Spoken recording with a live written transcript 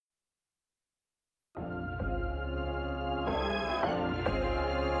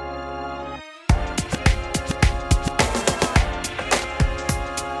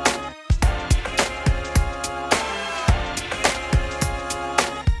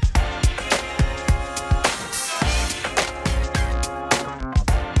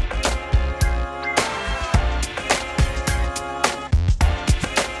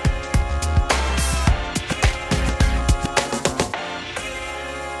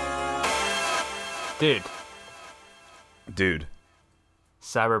Dude.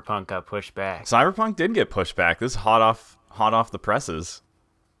 Cyberpunk got pushed back. Cyberpunk did get pushed back. This is hot off the presses.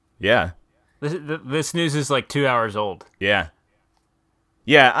 Yeah. This news is like 2 hours old. Yeah.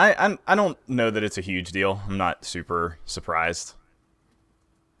 Yeah, I don't know that it's a huge deal. I'm not super surprised.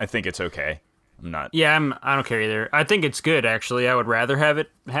 I think it's okay. I'm not. Yeah, I don't care either. I think it's good, actually. I would rather have it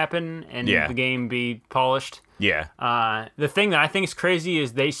happen and the game be polished. Yeah. The thing that I think is crazy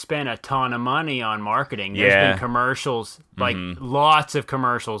is they spent a ton of money on marketing. There's been commercials, like lots of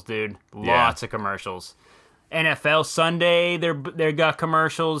commercials, dude. Lots of commercials. NFL Sunday, they got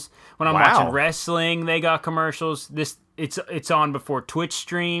commercials. When I'm watching wrestling, they got commercials. It's on before Twitch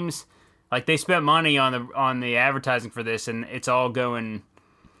streams. Like they spent money on the advertising for this, and it's all going.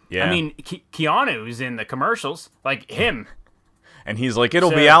 Yeah. I mean, Keanu's in the commercials, like him. And he's like, it'll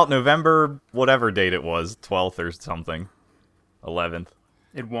be out November, whatever date it was, 12th or something, 11th.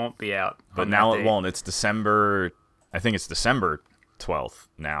 It won't be out. But now it won't. It's December. I think it's December 12th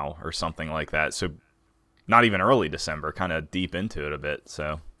now, or something like that. So. Not even early December, kind of deep into it a bit.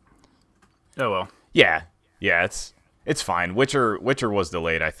 So, oh well. Yeah, it's fine. Witcher was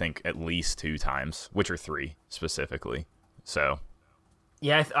delayed, I think, at least 2 times. Witcher 3 specifically. So,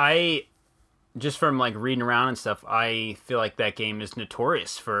 yeah, I just from like reading around and stuff, I feel like that game is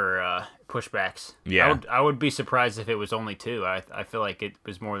notorious for pushbacks. Yeah, I would be surprised if it was only 2. I feel like it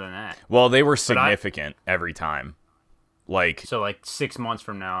was more than that. Well, they were significant every time. Like 6 months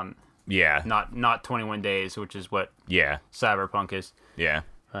from now. Yeah. Not 21 days, which is what Cyberpunk is. Yeah.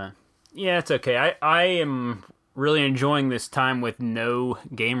 Yeah, it's okay. I am really enjoying this time with no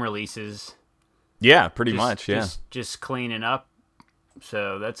game releases. Yeah, pretty much, yeah. Just cleaning up.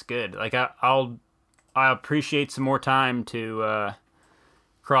 So that's good. Like I appreciate some more time to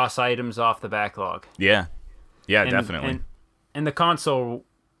cross items off the backlog. Yeah. Yeah, definitely. And the console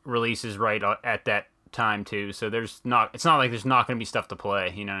releases right at that time too, so it's not like there's not going to be stuff to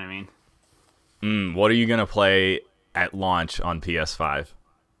play, you know what I mean? What are you going to play at launch on PS5?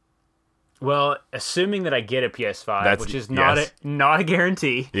 Well, assuming that I get a PS5, which is not a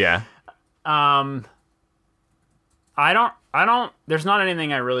guarantee. Yeah. I don't there's not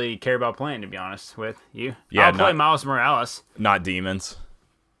anything I really care about playing, to be honest with you. Yeah, I'll play Miles Morales. Not Demons.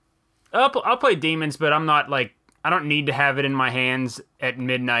 I'll play Demons, but I'm not like I don't need to have it in my hands at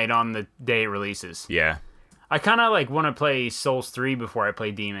midnight on the day it releases. Yeah. I kind of like want to play Souls 3 before I play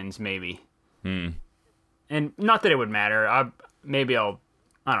Demons, maybe. And not that it would matter. I don't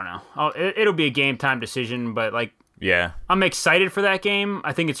know. It'll be a game time decision, but like, yeah, I'm excited for that game.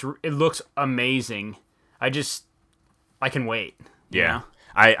 I think it looks amazing. I can wait. Yeah.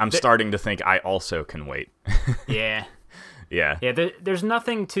 I'm starting to think I also can wait. Yeah. Yeah. Yeah. There's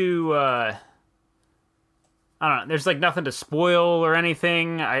nothing to, I don't know. There's like nothing to spoil or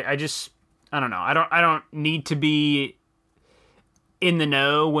anything. I don't know. I don't need to be in the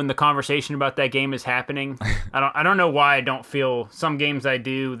know when the conversation about that game is happening. I don't know why I don't feel some games I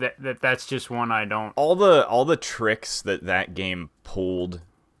do that's just one I don't. All the tricks that game pulled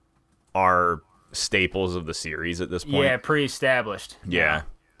are staples of the series at this point. Yeah, pre-established. Yeah.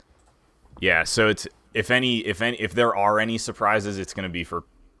 Yeah, so it's if there are any surprises, it's going to be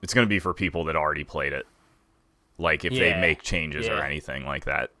for people that already played it. Like if they make changes or anything like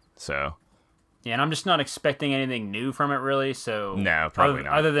that. So yeah, and I'm just not expecting anything new from it really. So no, probably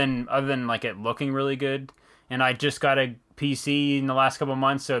not. Other than like it looking really good. And I just got a PC in the last couple of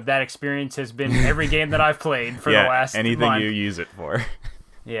months, so that experience has been every game that I've played for the last anything month. you use it for.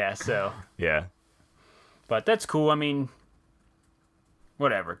 Yeah, so yeah, but that's cool. I mean,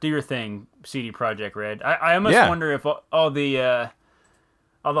 whatever, do your thing, CD Projekt Red. I almost wonder if all the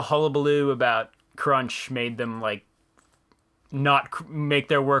hullabaloo about crunch made them like not make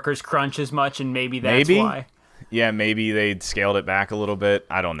their workers crunch as much, and maybe that's why. Yeah, maybe they scaled it back a little bit.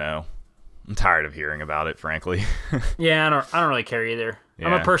 I don't know. I'm tired of hearing about it, frankly. Yeah, I don't really care either. Yeah.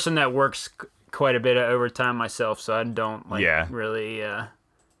 I'm a person that works quite a bit of overtime myself, so I don't really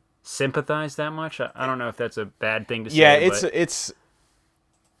sympathize that much. I don't know if that's a bad thing to say. Yeah, it's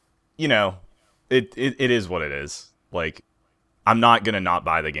you know, it is what it is. Like, I'm not gonna not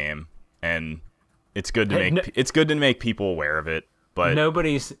buy the game, and it's good to make people aware of it. But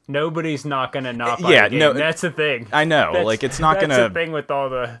nobody's not gonna not buy the game. No, that's the thing. I know, it's not gonna. That's the thing with all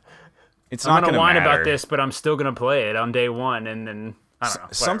the. It's I'm not gonna whine matter. about this, but I'm still gonna play it on day one, and then I don't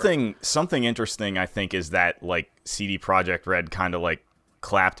know. Something interesting, I think, is that like CD Projekt Red kind of like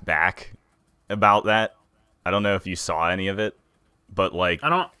clapped back about that. I don't know if you saw any of it, but like I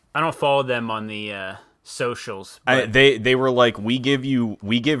don't follow them on the socials. They were like, we give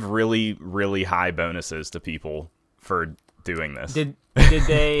really really high bonuses to people for doing this. Did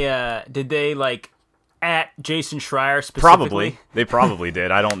they like at Jason Schreier specifically? They probably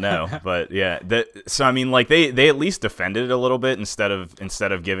did. I don't know, but yeah. So I mean, like they at least defended it a little bit instead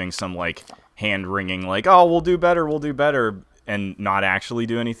of giving some like hand wringing like, oh, we'll do better, and not actually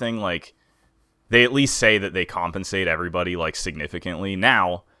do anything. Like they at least say that they compensate everybody like significantly.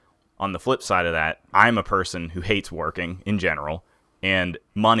 Now, on the flip side of that, I'm a person who hates working in general, and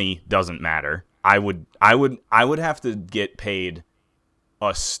money doesn't matter. I would have to get paid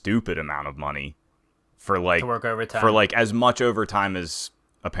a stupid amount of money for like to work overtime. For like as much overtime as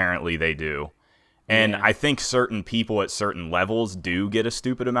apparently they do. And I think certain people at certain levels do get a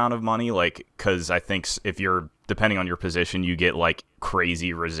stupid amount of money, like, because I think if you're, depending on your position, you get like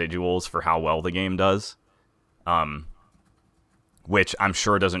crazy residuals for how well the game does, which I'm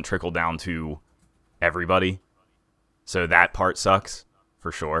sure doesn't trickle down to everybody. So that part sucks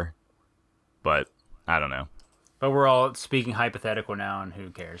for sure. But I don't know. But we're all speaking hypothetical now, and who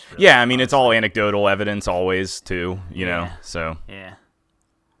cares? Really, yeah, I mean, honestly. It's all anecdotal evidence always, too, you know, so. Yeah.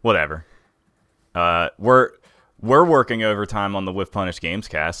 Whatever. We're working overtime on the Whiff Punish Games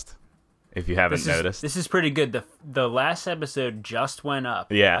cast, if you haven't noticed. This is pretty good. The last episode just went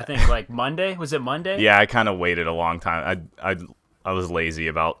up. Yeah. I think, like, Monday? Was it Monday? Yeah, I kind of waited a long time. I was lazy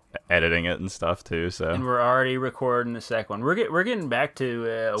about editing it and stuff, too, so. And we're already recording the second one. We're getting back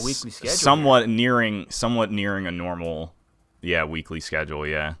to a weekly schedule. Somewhat nearing a normal, weekly schedule,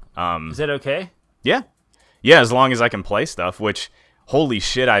 yeah. Is that okay? Yeah. Yeah, as long as I can play stuff, which, holy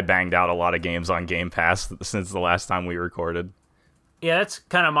shit, I banged out a lot of games on Game Pass since the last time we recorded. Yeah, that's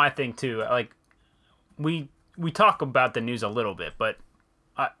kind of my thing, too. Like, we talk about the news a little bit, but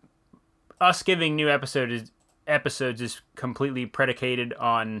us giving new episodes is completely predicated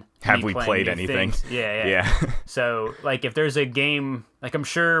on have we played anything. Yeah. So like if there's a game, like I'm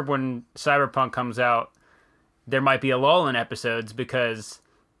sure when Cyberpunk comes out there might be a lull in episodes because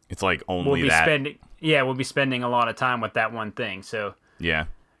it's like only we'll be spending a lot of time with that one thing. So yeah,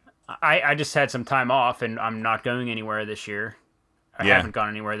 I just had some time off and I'm not going anywhere this year. I haven't gone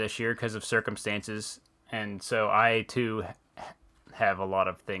anywhere this year because of circumstances, and so I too have a lot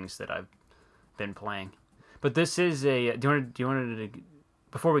of things that I've been playing. But this is a. Do you want to?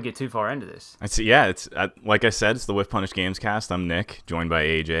 Before we get too far into this, it's like I said, it's the Whiff Punish Games cast. I'm Nick, joined by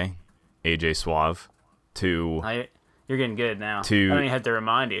AJ Suave. You're getting good now. I don't even have to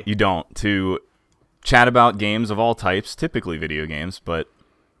remind you. You don't to chat about games of all types, typically video games. But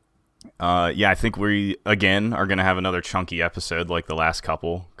I think we again are gonna have another chunky episode like the last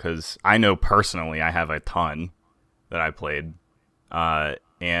couple because I know personally I have a ton that I played,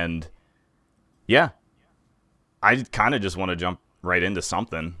 and yeah. I kind of just want to jump right into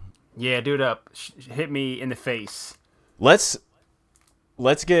something. Yeah, do it up. Hit me in the face. Let's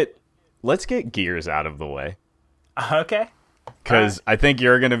get Gears out of the way. Okay. Because I think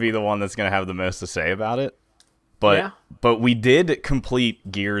you're going to be the one that's going to have the most to say about it. But we did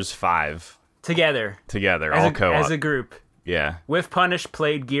complete Gears 5 together, all co-op as a group. Yeah. Whiff Punish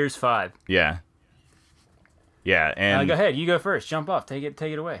played Gears 5. Yeah. Yeah, and go ahead. You go first. Jump off. Take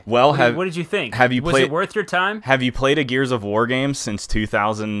it away. Well, what did you think? Was it worth your time? Have you played a Gears of War game since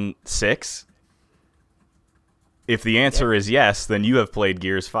 2006? If the answer is yes, then you have played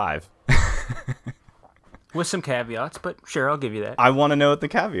Gears 5. With some caveats, but sure, I'll give you that. I want to know what the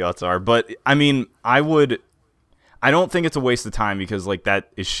caveats are, but I mean, I don't think it's a waste of time because like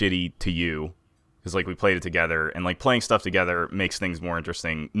that is shitty to you because like we played it together and like playing stuff together makes things more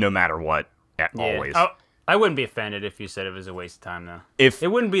interesting no matter what. Always. I wouldn't be offended if you said it was a waste of time, though. It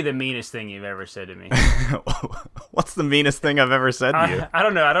wouldn't be the meanest thing you've ever said to me. What's the meanest thing I've ever said to you? I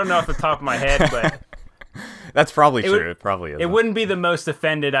don't know. I don't know off the top of my head, but that's probably true. It probably is. It wouldn't be the most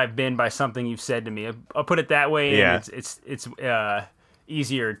offended I've been by something you've said to me. I'll put it that way. Yeah. And it's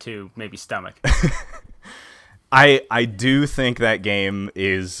easier to maybe stomach. I do think that game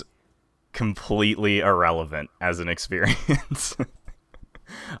is completely irrelevant as an experience.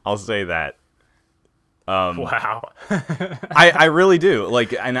 I'll say that. Wow. I really do.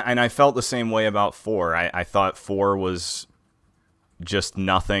 Like, and I felt the same way about 4. I thought 4 was just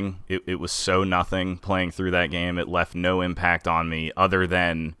nothing. It was so nothing playing through that game. It left no impact on me other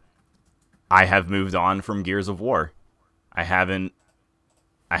than I have moved on from Gears of War. I have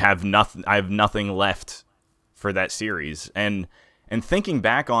nothing left for that series. And thinking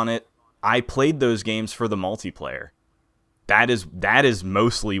back on it, I played those games for the multiplayer. That is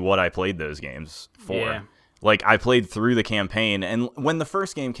mostly what I played those games for. Yeah. Like, I played through the campaign, and when the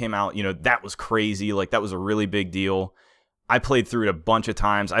first game came out, you know, that was crazy. Like, that was a really big deal. I played through it a bunch of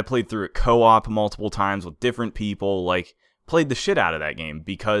times. I played through it co-op multiple times with different people. Like, played the shit out of that game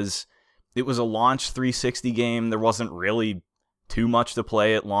because it was a launch 360 game. There wasn't really too much to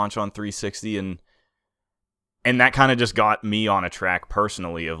play at launch on 360, and And that kind of just got me on a track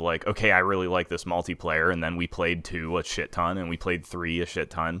personally of like, okay, I really like this multiplayer. And then we played 2 a shit ton, and we played 3 a shit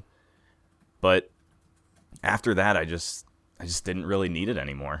ton. But after that, I just didn't really need it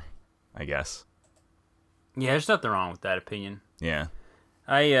anymore, I guess. Yeah, there's nothing wrong with that opinion. Yeah.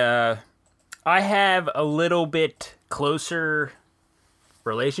 I have a little bit closer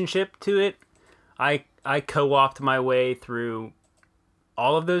relationship to it. I co-opted my way through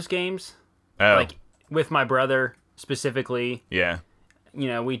all of those games. Oh. Like with my brother specifically. Yeah. You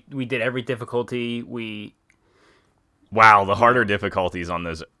know, we did every difficulty. Wow, the harder difficulties on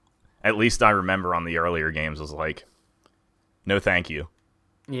those, at least I remember on the earlier games, was like, no thank you.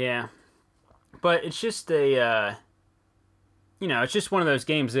 Yeah. But it's just it's just one of those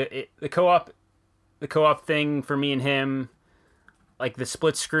games. The co-op thing for me and him, like the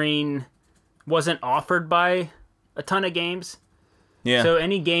split screen, wasn't offered by a ton of games. Yeah. So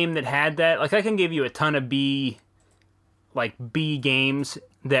any game that had that, like I can give you a ton of B games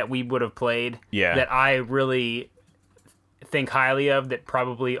that we would have played. Yeah. That I really think highly of that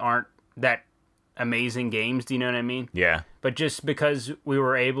probably aren't that amazing games. Do you know what I mean? Yeah. But just because we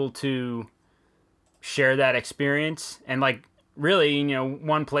were able to share that experience and like really,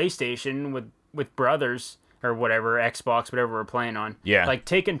 one PlayStation with brothers or whatever, Xbox, whatever we're playing on. Yeah. Like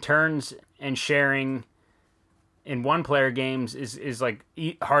taking turns and sharing in one player games is like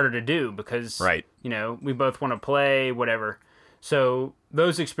harder to do because, right. We both want to play, whatever. So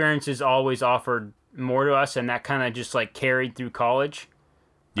those experiences always offered more to us, and that kind of just like carried through college.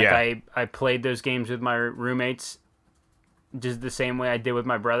 Like yeah. I played those games with my roommates just the same way I did with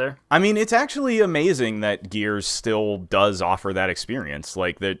my brother. I mean, it's actually amazing that Gears still does offer that experience.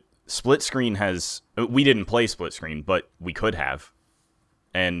 Like, the split screen we didn't play split screen, but we could have.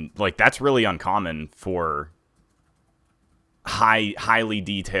 And, like, that's really uncommon for highly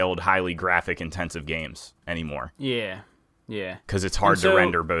detailed, highly graphic intensive games anymore. Yeah. Yeah. Because it's hard to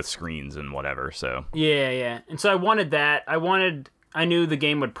render both screens and whatever, so. Yeah. And so I wanted that. I knew the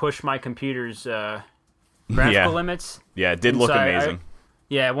game would push my computer's graphical limits. Yeah, it did look amazing.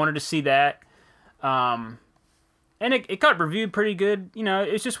 I wanted to see that. And it got reviewed pretty good.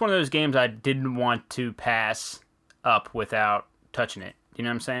 It's just one of those games I didn't want to pass up without touching it. You know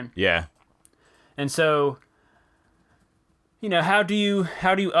what I'm saying? Yeah. And so, how do you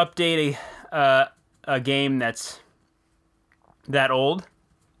update a game that's that old?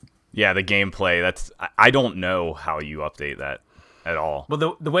 Yeah, the gameplay, I don't know how you update that at all.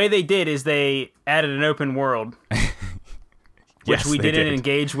 Well, the way they did is they added an open world, which we didn't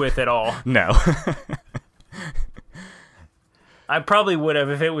engage with at all. No. I probably would have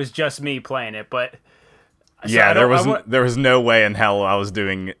if it was just me playing it, but yeah, there was no way in hell I was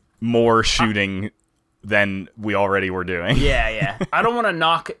doing more shooting than we already were doing. Yeah. I don't want to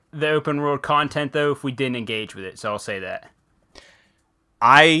knock the open world content though if we didn't engage with it, so I'll say that.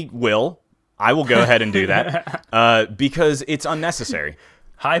 I will go ahead and do that because it's unnecessary.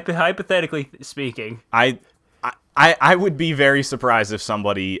 Hypothetically speaking, I would be very surprised if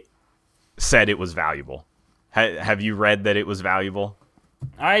somebody said it was valuable. Have you read that it was valuable?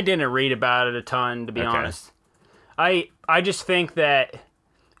 I didn't read about it a ton, to be honest. I just think that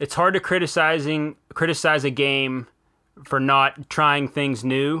it's hard to criticize a game for not trying things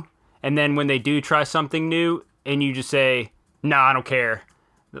new, and then when they do try something new, and you just say, "Nah, I don't care."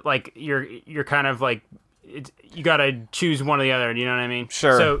 Like you're kind of like you gotta choose one or the other. You know what I mean?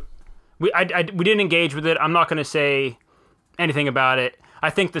 Sure. So we didn't engage with it. I'm not gonna say anything about it. I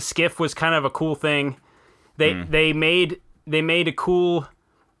think the skiff was kind of a cool thing. They made a cool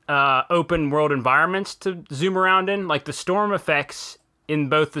open world environments to zoom around in, like the storm effects in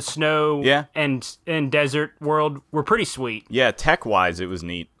both the snow and desert world were pretty sweet. Yeah, tech wise, it was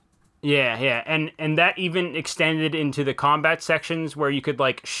neat. Yeah, and that even extended into the combat sections where you could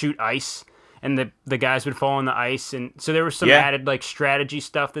like shoot ice, and the guys would fall on the ice, and so there was some added like strategy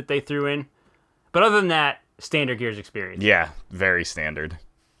stuff that they threw in. But other than that, standard Gears experience. Yeah, very standard.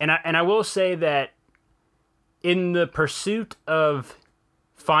 And I will say that in the pursuit of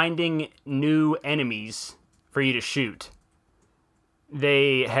finding new enemies for you to shoot,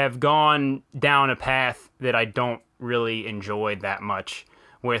 they have gone down a path that I don't really enjoy that much.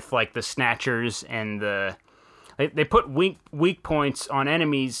 With like the snatchers and they put weak points on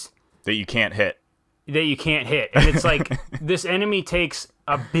enemies that you can't hit. And it's like this enemy takes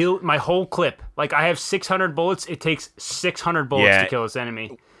my whole clip. Like I have 600 bullets. It takes 600 bullets to kill this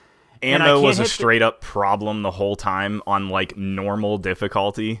enemy. Ammo was a straight up problem the whole time on like normal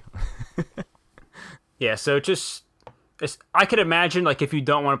difficulty. Yeah, so I could imagine like if you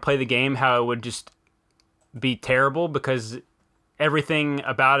don't want to play the game, how it would just be terrible because everything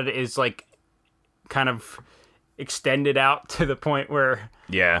about it is like kind of extended out to the point where.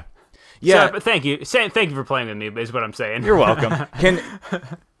 Yeah. So, but thank you for playing with me. Is what I'm saying. You're welcome.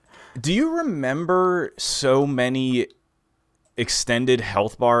 Do you remember so many extended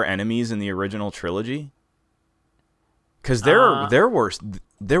health bar enemies in the original trilogy? Because there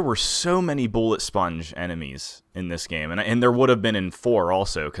were so many bullet sponge enemies in this game, and there would have been in 4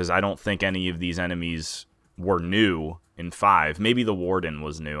 also. Because I don't think any of these enemies were new in 5. Maybe the Warden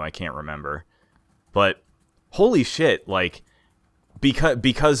was new. I can't remember. But holy shit! Like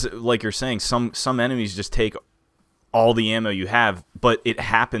because like you're saying, some enemies just take all the ammo you have, but it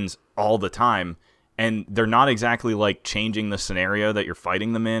happens all the time, and they're not exactly like changing the scenario that you're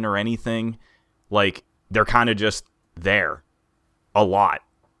fighting them in or anything. Like they're kind of just there a lot,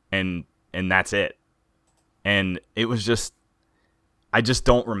 and that's it. And it was just, I just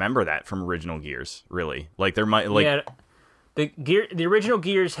don't remember that from original Gears, really. Like there might the original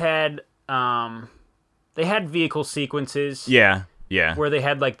Gears had they had vehicle sequences. Yeah. Where they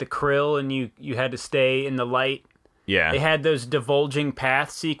had like the krill and you had to stay in the light. Yeah. They had those divulging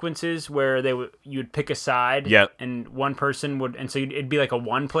path sequences where you'd pick a side. Yep. And one person would, and so it'd be like a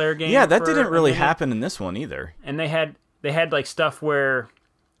 1-player game. Yeah, that didn't really happen in this one either. And they had like stuff where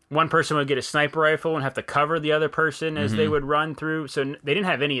one person would get a sniper rifle and have to cover the other person as they would run through. So they didn't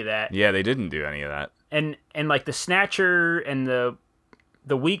have any of that. Yeah, they didn't do any of that. And like the Snatcher and the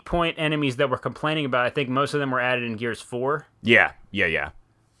weak point enemies that we're complaining about, I think most of them were added in Gears 4. Yeah.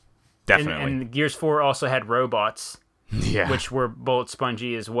 Definitely. And Gears 4 also had robots, which were bullet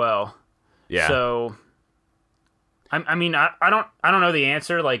spongy as well. Yeah. So, I mean, I don't know the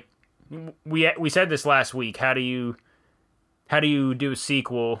answer. Like, we said this last week. How do you do a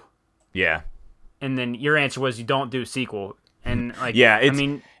sequel? Yeah. And then your answer was you don't do a sequel. And like,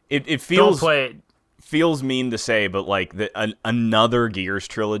 it feels, don't play it. Feels mean to say, but like another Gears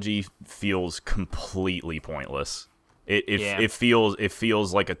trilogy feels completely pointless. It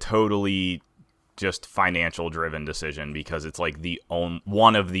feels like a totally just financial driven decision, because it's like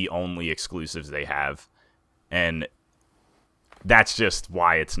one of the only exclusives they have, and that's just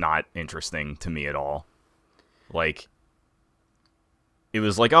why it's not interesting to me at all. Like, it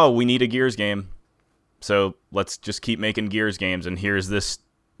was like, oh, we need a Gears game, so let's just keep making Gears games, and here's this,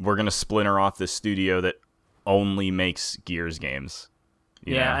 we're gonna splinter off this studio that only makes Gears games.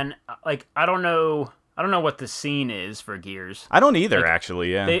 You know? And like I don't know what the scene is for Gears. I don't either, like,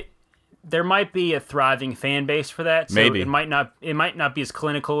 actually. Yeah, there might be a thriving fan base for that. So maybe it might not be as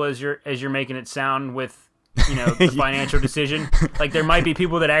clinical as you're making it sound with, you know, the financial decision. Like there might be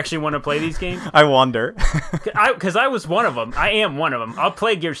people that actually want to play these games. I wonder. Because I was one of them. I am one of them. I'll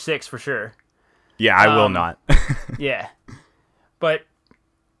play Gears 6 for sure. Yeah, I will not. Yeah, but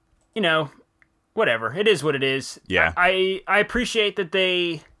you know, whatever. It is what it is. Yeah. I appreciate that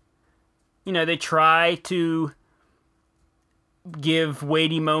they try to give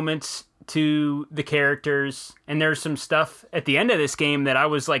weighty moments to the characters, and there's some stuff at the end of this game that I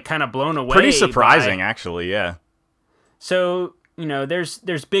was like kind of blown away. Pretty surprising, actually. Yeah. So, you know, there's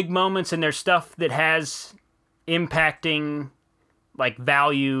big moments, and there's stuff that has impacting like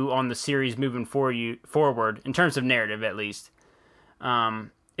value on the series moving forward in terms of narrative, at least.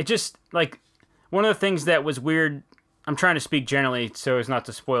 It just, like, one of the things that was weird, I'm trying to speak generally so as not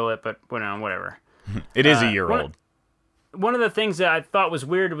to spoil it, but whatever. It is a year old. One of the things that I thought was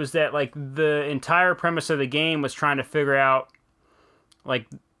weird was that, like, the entire premise of the game was trying to figure out, like,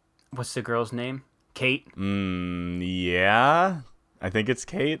 what's the girl's name? Kate? Yeah. I think it's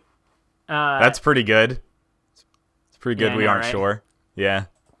Kate. That's pretty good. It's pretty good, we aren't sure. Yeah.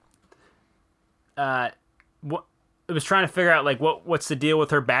 It was trying to figure out, like, what's the deal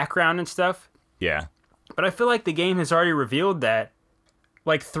with her background and stuff. Yeah. But I feel like the game has already revealed that,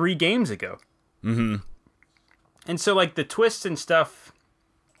 like, 3 games ago. Mm-hmm. And so, like, the twists and stuff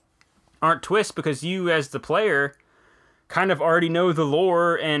aren't twists because you, as the player, kind of already know the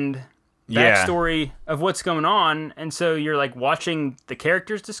lore and backstory of what's going on. And so you're, like, watching the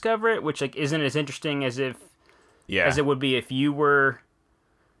characters discover it, which, like, isn't as interesting as it would be if you were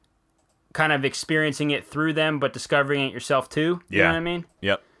kind of experiencing it through them, but discovering it yourself too. You know what I mean?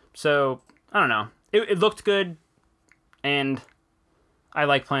 Yep. So, I don't know. It looked good, and I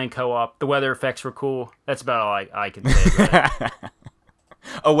like playing co-op. The weather effects were cool. That's about all I can say.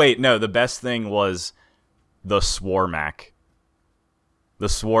 Oh, wait, no. The best thing was the Swarmac. The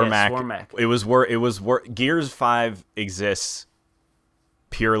Swarmac. Swarmac. Gears 5 exists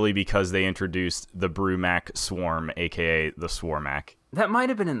purely because they introduced the Brumac Swarm, a.k.a. the Swarmac. That might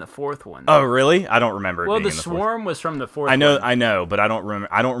have been in the 4th one. Oh, really? I don't remember it being in the 4th. Well, the Swarm was from the 4th I know, but I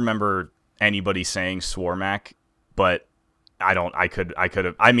don't remember anybody saying Swarmac, but I could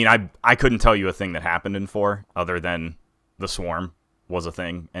have. I mean, I couldn't tell you a thing that happened in 4 other than the swarm was a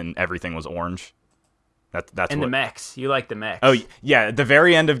thing and everything was orange. That's and the mechs. You like the mechs? Oh yeah, at the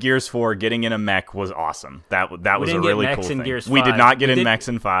very end of Gears 4, getting in a mech was awesome. That was a really cool thing. We did not get in mechs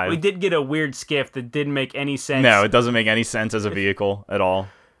in 5. We did get a weird skiff that didn't make any sense. No, it doesn't make any sense as a vehicle at all.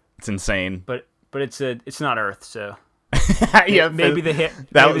 It's insane. But it's not Earth, so yeah, maybe they have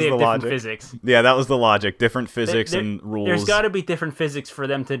logic. different physics. Yeah, that was the logic. Different physics and rules. There's got to be different physics for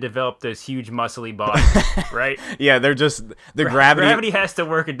them to develop those huge muscly bodies, right? Yeah, they're just the gravity. Gravity has to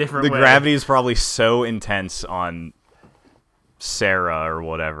work a different way. The gravity is probably so intense on Sarah or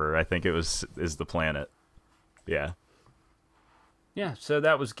whatever. I think is the planet. Yeah. Yeah. So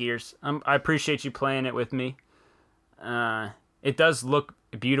that was Gears. I appreciate you playing it with me. It does look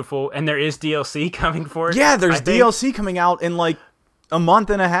beautiful, and there is DLC coming for it. Yeah, there's DLC coming out in like a month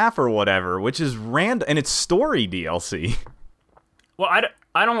and a half or whatever, which is random, and it's story DLC. Well,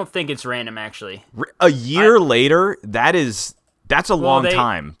 I don't think it's random, actually. A year later, that's a long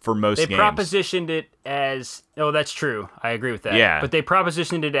time for most games. They propositioned it as... Oh, that's true. I agree with that. Yeah. But they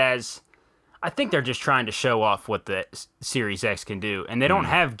propositioned it as... I think they're just trying to show off what the Series X can do, and they don't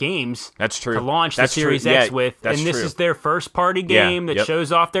have games to launch the Series X with. And this is their first party game that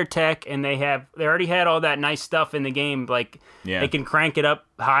shows off their tech, and they already had all that nice stuff in the game. Like they can crank it up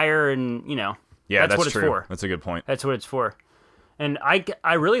higher, and that's what it's for. That's a good point. That's what it's for. And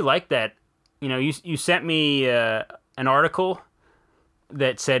I really like that. You sent me an article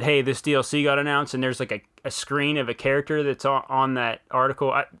that said, "Hey, this DLC got announced," and there's like a screen of a character that's on that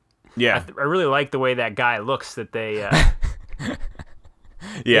article. Yeah, I really like the way that guy looks. That they,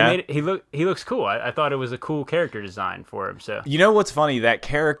 yeah, he looks cool. I thought it was a cool character design for him. So you know what's funny? That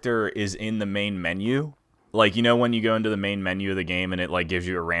character is in the main menu. Like when you go into the main menu of the game and it like gives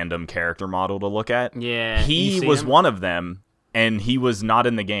you a random character model to look at. Yeah, he was one of them, and he was not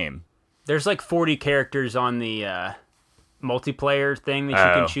in the game. There's like 40 characters on the multiplayer thing that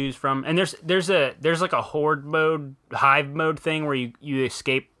you can choose from, and there's like a horde mode, hive mode thing where you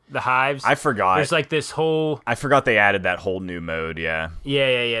escape the hives. I forgot. There's like this whole... I forgot they added that whole new mode, yeah.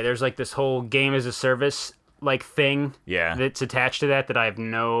 Yeah. There's like this whole game as a service like thing that's attached to that I have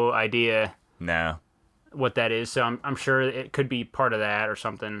no idea what that is. So I'm sure it could be part of that or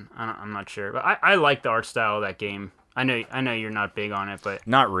something. I'm not sure. But I like the art style of that game. I know you're not big on it, but...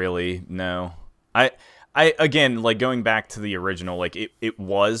 Not really, no. I again, like going back to the original, like it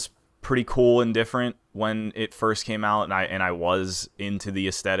was pretty cool and different when it first came out, and I was into the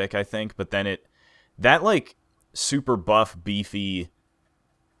aesthetic, I think, but then that like super buff, beefy,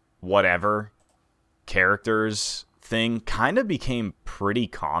 whatever characters thing kind of became pretty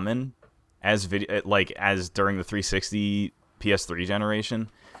common as during the 360 PS3 generation.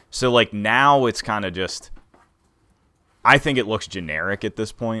 So like now it's kind of just, I think it looks generic at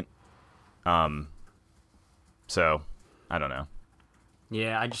this point. So I don't know.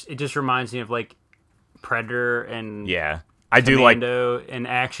 Yeah, it just reminds me of like Predator and I do like and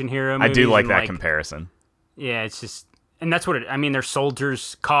action hero movies. I do like that comparison. Yeah, it's just, and that's what I mean, they're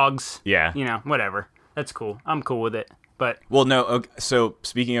soldiers, cogs. Yeah. Whatever. That's cool. I'm cool with it. But well, no. Okay, so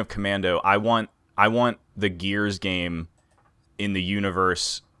speaking of Commando, I want the Gears game in the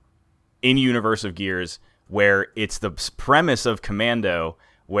universe of Gears where it's the premise of Commando,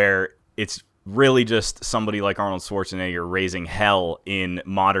 where it's really just somebody like Arnold Schwarzenegger raising hell in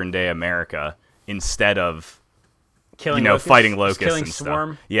modern day America instead of killing fighting locusts killing and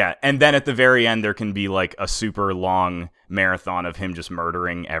Swarm. Stuff. Yeah, and then at the very end there can be like a super long marathon of him just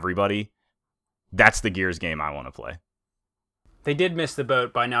murdering everybody. That's the Gears game I want to play. They did miss the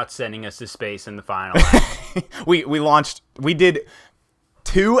boat by not sending us to space in the final. We did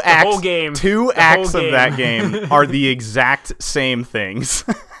two acts. Whole game. Two acts of that game are the exact same things.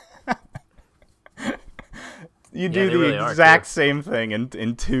 You do the really exact same thing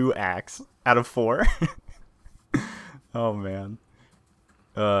in 2 acts out of 4. Oh man.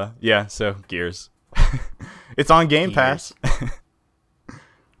 So Gears. It's on Game Pass.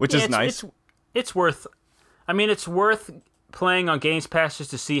 Which is nice. It's worth playing on Game Pass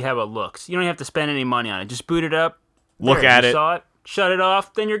just to see how it looks. You don't have to spend any money on it. Just boot it up. Look at it. Saw it. Shut it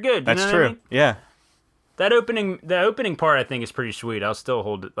off, then you're good. That's true. I mean? Yeah. The opening part I think is pretty sweet. I'll still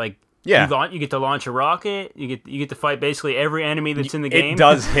hold it like you get to launch a rocket. You get to fight basically every enemy that's in the game. It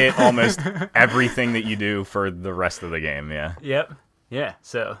does hit almost everything that you do for the rest of the game. Yeah. Yep. Yeah.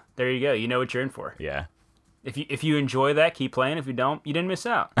 So there you go. You know what you're in for. Yeah. If you enjoy that, keep playing. If you don't, you didn't miss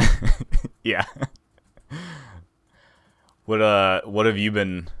out. Yeah. What have you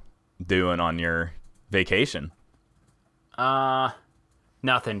been doing on your vacation?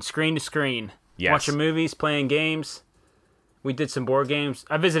 Nothing. Screen to screen. Yes. Watching movies, playing games. We did some board games.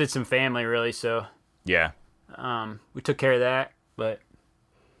 I visited some family, really, so Yeah. we took care of that. But,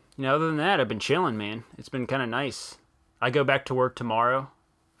 other than that, I've been chilling, man. It's been kind of nice. I go back to work tomorrow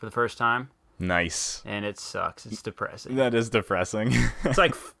for the first time. Nice. And it sucks. It's depressing. That is depressing. It's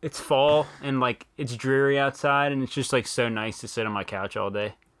like, it's fall, and, like, it's dreary outside, and it's just, like, so nice to sit on my couch all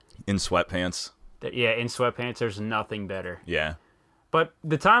day. In sweatpants. Yeah, in sweatpants, there's nothing better. Yeah. But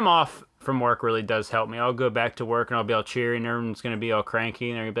the time off from work really does help me. I'll go back to work and I'll be all cheery and everyone's going to be all cranky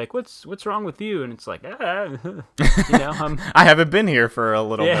and they're going to be like, what's wrong with you? And it's like, I haven't been here for a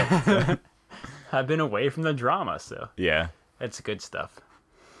little bit. I've been away from the drama, so. Yeah. That's good stuff.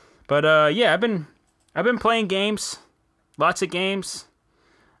 But I've been playing games. Lots of games.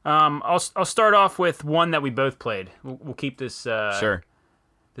 I'll start off with one that we both played. We'll keep this sure.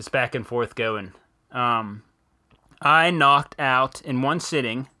 This back and forth going. I knocked out in one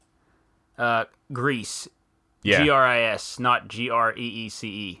sitting Grease. Yeah. Gris, not Greece.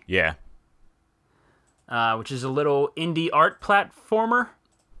 Yeah. Which is a little indie art platformer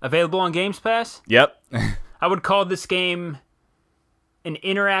available on Games Pass. Yep. I would call this game an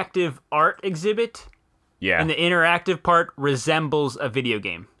interactive art exhibit. Yeah. And the interactive part resembles a video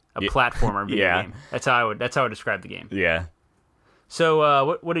game, a platformer video game. That's how I would describe the game. Yeah.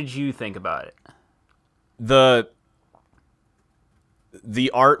 So, what did you think about it?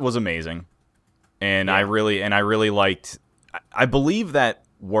 The art was amazing, and I really liked. I believe that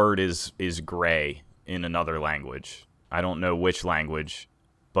word is gray in another language. I don't know which language,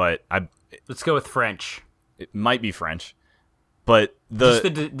 but let's go with French. It might be French, but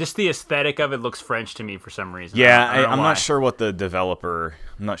just the aesthetic of it looks French to me for some reason. Yeah, I'm not sure what the developer.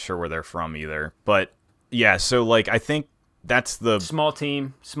 I'm not sure where they're from either, but yeah. So like, I think that's the small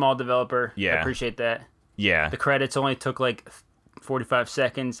team, small developer. Yeah, I appreciate that. Yeah, the credits only took like 45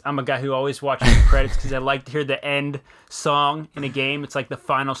 seconds. I'm a guy who always watches the credits because I like to hear the end song in a game. It's like the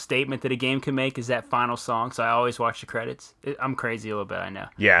final statement that a game can make is that final song. So I always watch the credits. I'm crazy a little bit, I know.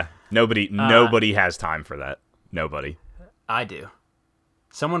 Yeah, nobody has time for that. Nobody. I do.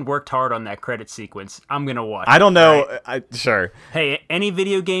 Someone worked hard on that credit sequence. I'm gonna watch. I don't know. Right? Sure. Hey, any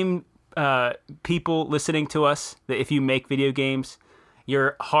video game people listening to us, that if you make video games,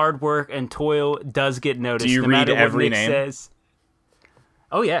 your hard work and toil does get noticed. Do you read every name? Says.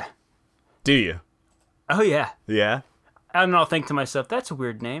 Oh, yeah. Do you? Oh, yeah. Yeah? And I'll think to myself, that's a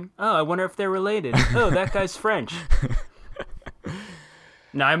weird name. Oh, I wonder if they're related. Oh, that guy's French.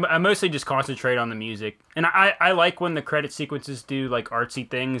 No, I mostly just concentrate on the music. And I like when the credit sequences do, like, artsy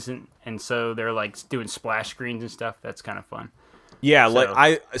things, and so they're, like, doing splash screens and stuff. That's kind of fun. Yeah, so,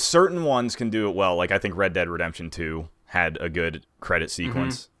 like, certain ones can do it well. Like, I think Red Dead Redemption 2 had a good credit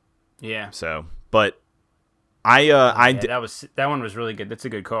sequence. Mm-hmm. Yeah. So, but... that one was really good. That's a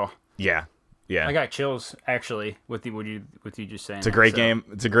good call. Yeah, yeah. I got chills actually with you just saying. It's a great game.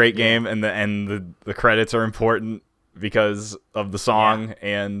 It's a great game, and the credits are important because of the song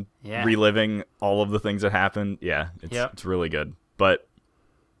and reliving all of the things that happened. Yeah, it's really good. But,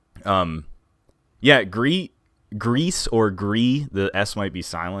 Grease or Gree. The S might be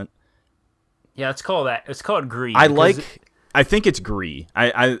silent. Yeah, let's call that. It's called Gree. I think it's Gree.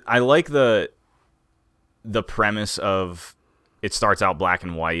 I like the premise of it starts out black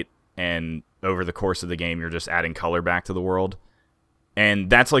and white, and over the course of the game, you're just adding color back to the world. And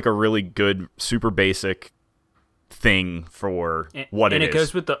that's like a really good, super basic thing for what it is. And it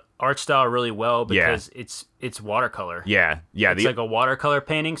goes with the art style really well because it's watercolor. Yeah. It's like a watercolor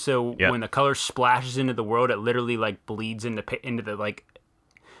painting, so when the color splashes into the world, it literally like bleeds into the like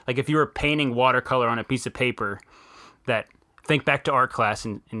if you were painting watercolor on a piece of paper that... Think back to art class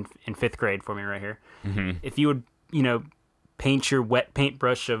in 5th grade for me right here. Mm-hmm. If you would, paint your wet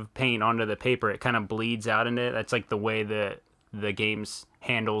paintbrush of paint onto the paper, it kind of bleeds out into it. That's like the way the games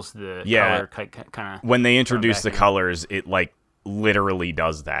handles the color kind of. When they introduce the colors, it like literally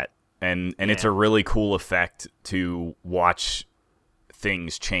does that. And it's a really cool effect to watch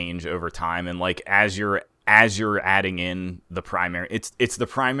things change over time. And like as you're adding in the primary, it's the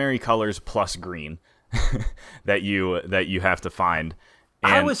primary colors plus green. that you have to find.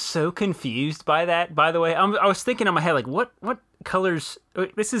 And I was so confused by that, by the way. I was thinking in my head, like, what colors...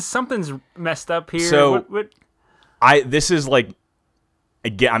 Something's messed up here. So, this is like...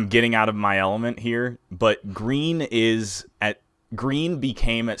 I'm getting out of my element here, but green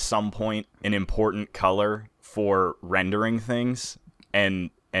became at some point an important color for rendering things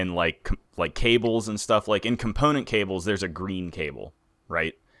and like cables and stuff. Like, in component cables, there's a green cable,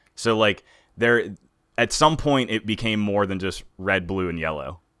 right? So, like, at some point, it became more than just red, blue, and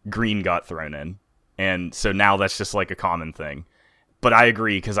yellow. Green got thrown in. And so now that's just like a common thing. But I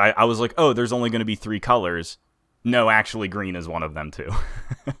agree, because I was like, oh, there's only going to be 3 colors. No, actually, green is one of them too.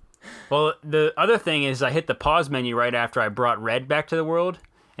 Well, the other thing is I hit the pause menu right after I brought red back to the world,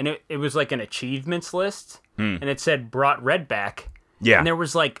 and it was like an achievements list, and it said brought red back. Yeah. And there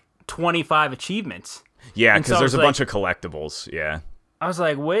was like 25 achievements. Yeah, because there's a bunch of collectibles. Yeah. I was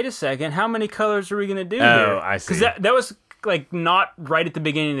like, wait a second, how many colors are we going to do here? Oh, I see. Because that was like not right at the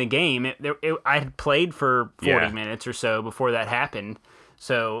beginning of the game. I had played for 40 minutes or so before that happened.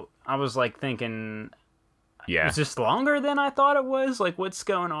 So I was like thinking, is this longer than I thought it was? Like, what's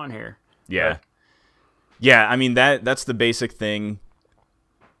going on here? Yeah. Yeah, I mean, that's the basic thing.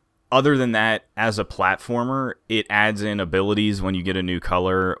 Other than that, as a platformer, it adds in abilities when you get a new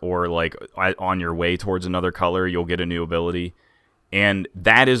color, or like on your way towards another color, you'll get a new ability. And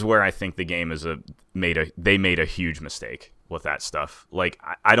that is where I think the game made a huge mistake with that stuff. Like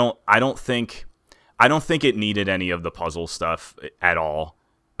I don't think it needed any of the puzzle stuff at all.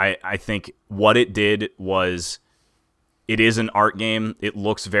 I think what it did was, it is an art game. It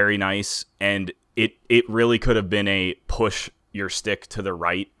looks very nice, and it really could have been a push your stick to the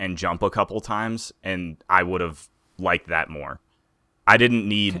right and jump a couple times, and I would have liked that more. I didn't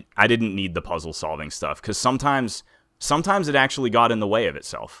need the puzzle solving stuff, because sometimes it actually got in the way of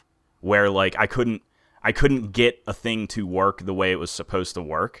itself, where like I couldn't get a thing to work the way it was supposed to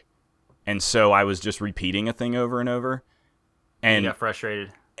work, and so I was just repeating a thing over and over, and you got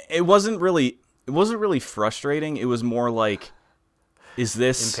frustrated. It wasn't really frustrating. It was more like, is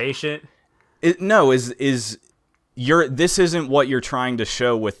this impatient? This isn't what you're trying to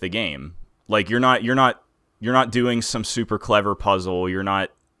show with the game. Like you're not doing some super clever puzzle. You're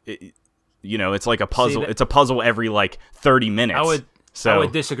not, it's like a puzzle. It's a puzzle every like 30 minutes. I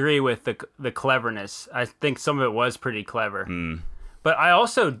would disagree with the cleverness. I think some of it was pretty clever. But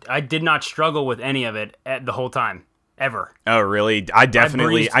I did not struggle with any of it the whole time. Ever. Oh, really? I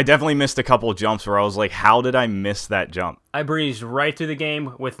definitely missed a couple of jumps where I was like, how did I miss that jump? I breezed right through the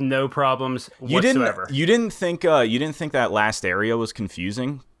game with no problems whatsoever. You didn't think that last area was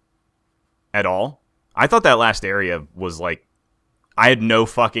confusing at all? I thought that last area was like, I had no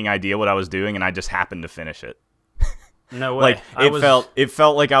fucking idea what I was doing, and I just happened to finish it. No way. Like it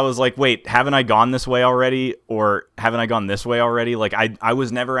felt like I was like, wait, haven't I gone this way already? Or haven't I gone this way already? Like I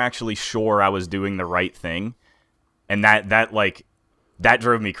was never actually sure I was doing the right thing. And that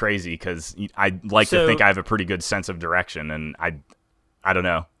drove me crazy, because I like to think I have a pretty good sense of direction, and I don't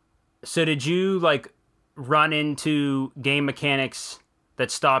know. So did you like run into game mechanics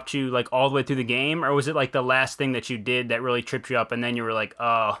that stopped you like all the way through the game, or was it like the last thing that you did that really tripped you up, and then you were like,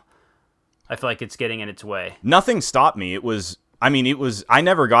 oh, I feel like it's getting in its way? Nothing stopped me. I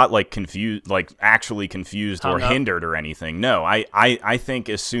never got like confused, like actually confused or hindered or anything. No, I think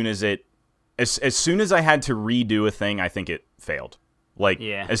as soon as I had to redo a thing, I think it failed. Like,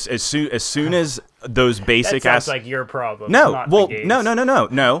 as soon as those basic... That sounds like your problem. No, well,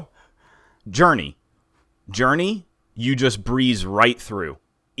 no. Journey, you just breeze right through.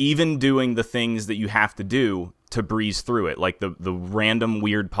 Even doing the things that you have to do to breeze through it, like the random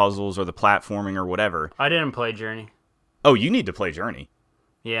weird puzzles or the platforming or whatever. I didn't play Journey. Oh, you need to play Journey.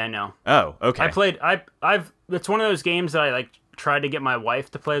 Yeah, I know. Oh, okay. It's one of those games that I like tried to get my wife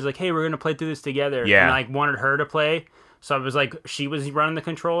to play. I was like, hey, we're going to play through this together. Yeah. And I wanted her to play. So I was like, she was running the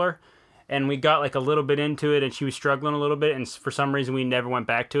controller, and we got like a little bit into it, and she was struggling a little bit, and for some reason we never went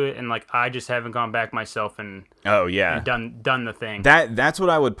back to it, and like I just haven't gone back myself and done the thing. That's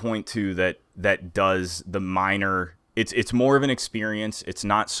what I would point to that does the minor. It's more of an experience. It's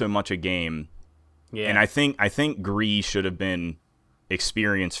not so much a game. Yeah. And I think Gree should have been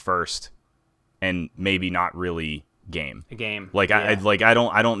experience first, and maybe not really game. A game. Like I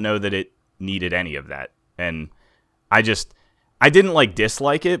don't know that it needed any of that. And I didn't like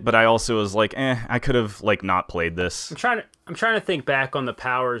dislike it, but I also was like, I could have like not played this. I'm trying to think back on the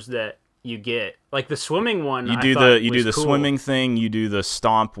powers that you get. Like the swimming one, you do the cool. Swimming thing, you do the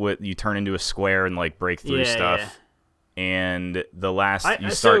stomp you turn into a square and like break through stuff. Yeah. And the last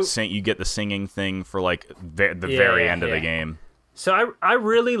you get the singing thing for like the very end of the game. So I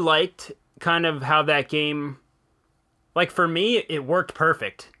really liked kind of how that game, like for me, it worked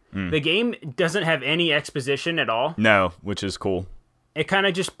perfect. The game doesn't have any exposition at all. No, which is cool. It kind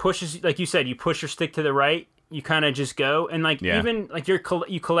of just pushes, like you said, you push your stick to the right, you kind of just go, and like even like you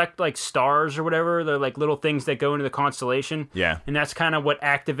collect like stars or whatever, they're like little things that go into the constellation. Yeah. And that's kind of what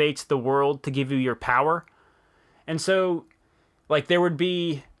activates the world to give you your power. And so like it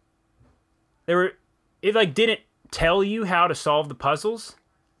like didn't tell you how to solve the puzzles.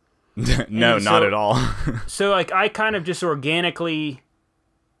 No, not at all. So like I kind of just organically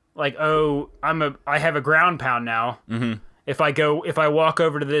like, oh, I have a ground pound now. Mm-hmm. If I walk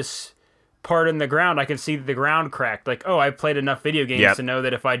over to this part in the ground, I can see the ground cracked. Like, oh, I've played enough video games to know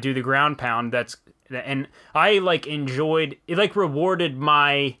that if I do the ground pound, and I like enjoyed it. Like rewarded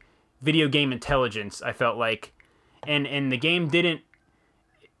my video game intelligence. I felt like, and the game didn't.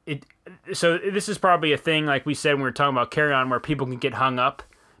 So this is probably a thing, like we said when we were talking about Carry On, where people can get hung up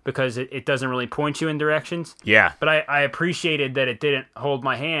because it doesn't really point you in directions. Yeah. But I appreciated that it didn't hold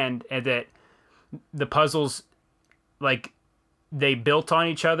my hand, and that the puzzles, like, they built on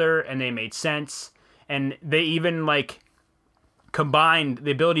each other and they made sense, and they even like combined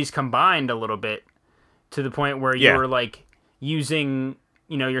the abilities combined a little bit to the point where you were like using,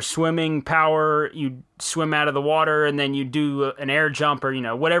 your swimming power, you swim out of the water and then you do an air jump,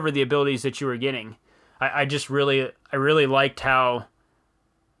 or whatever the abilities that you were getting. I really liked how,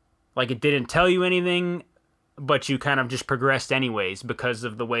 like, it didn't tell you anything, but you kind of just progressed anyways because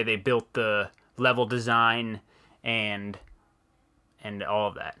of the way they built the level design and all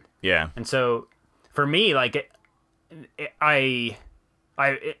of that. Yeah. And so for me, like, I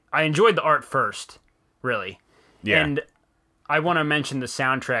enjoyed the art first, really. Yeah. And I want to mention the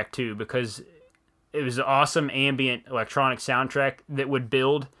soundtrack too, because it was an awesome ambient electronic soundtrack that would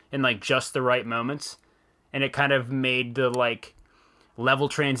build in like just the right moments, and it kind of made the like level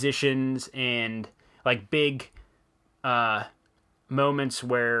transitions and like big moments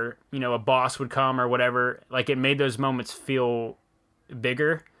where a boss would come or whatever, like it made those moments feel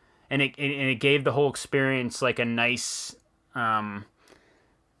bigger, and it gave the whole experience like a nice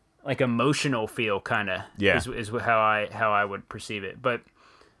like emotional feel, kind of. Is how I would perceive it. But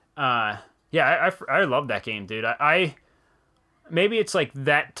I love that game, dude. I maybe it's like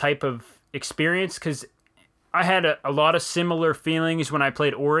that type of experience because I had a lot of similar feelings when I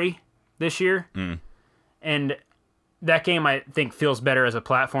played Ori this year, and that game I think feels better as a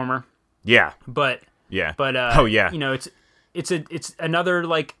platformer. Yeah. But oh yeah. It's another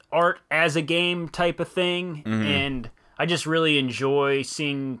like art as a game type of thing, and I just really enjoy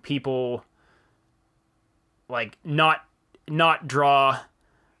seeing people like not draw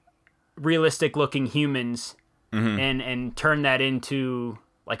realistic looking humans and turn that into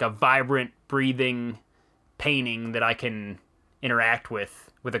like a vibrant, breathing painting that I can interact with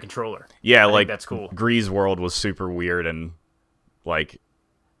a controller. Yeah, I like think that's cool. Gree's world was super weird and like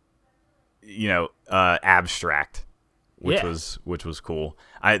abstract, which was cool.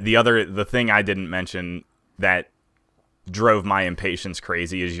 The thing I didn't mention that drove my impatience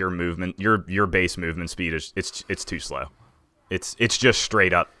crazy is your movement, your base movement speed is it's too slow. It's just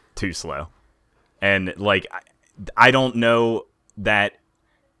straight up too slow. And like I don't know that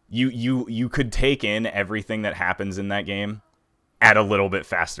you could take in everything that happens in that game at a little bit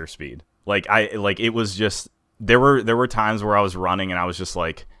faster speed. It was just there were times where I was running and I was just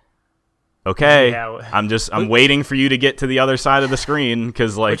like, okay, I'm waiting for you to get to the other side of the screen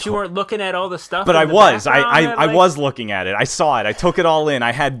because like. But you weren't looking at all the stuff. But I was looking at it. I saw it. I took it all in.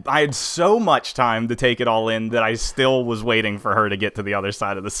 I had so much time to take it all in that I still was waiting for her to get to the other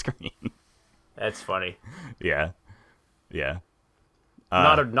side of the screen. That's funny. Yeah.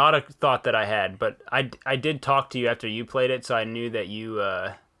 Not a thought that I had, but I did talk to you after you played it, so I knew that you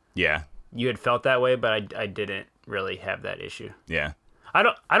you had felt that way, but I didn't really have that issue. Yeah.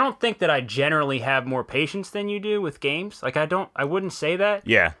 I don't think that I generally have more patience than you do with games. Like I wouldn't say that.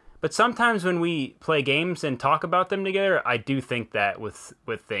 Yeah. But sometimes when we play games and talk about them together, I do think that with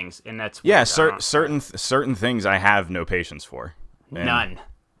things, and that's certain things I have no patience for. And none.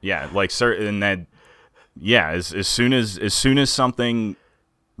 Yeah, like certain that. Yeah, as soon as something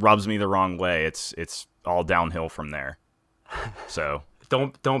rubs me the wrong way, it's all downhill from there. So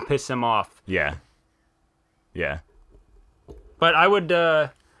don't piss him off. Yeah. But I would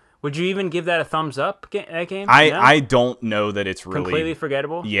you even give that a thumbs up? That game? I don't know that it's really completely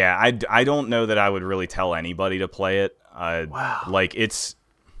forgettable. Yeah, I don't know that I would really tell anybody to play it. Wow. Like it's.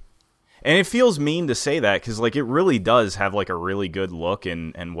 And it feels mean to say that because like it really does have like a really good look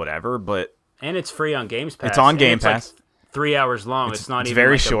and whatever, but. And it's free on Games Pass. It's on Game Pass. Like 3 hours long. It's not even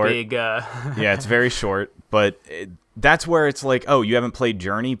very like short. A big... Yeah, it's very short. But that's where it's like, oh, you haven't played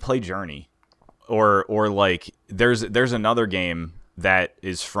Journey? Play Journey. Or like, there's another game that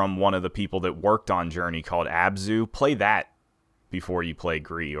is from one of the people that worked on Journey called Abzu. Play that before you play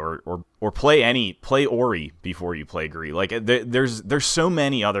Gree. Or play Ori before you play Gree. Like, there's so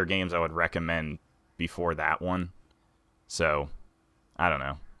many other games I would recommend before that one. So, I don't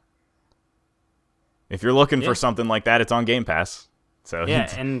know. If you're looking for something like that, it's on Game Pass. So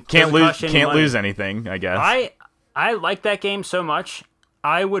and can't lose anything, I guess. I like that game so much,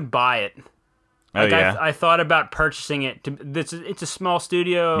 I would buy it. Like, I thought about purchasing it. It's a small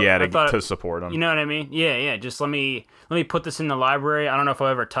studio. Yeah, to support them. You know what I mean? Yeah. Just let me put this in the library. I don't know if I'll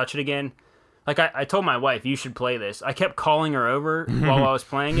ever touch it again, Like I told my wife, you should play this. I kept calling her over while I was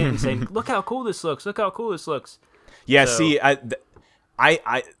playing it and saying, "Look how cool this looks! Look how cool this looks." Yeah, so, see,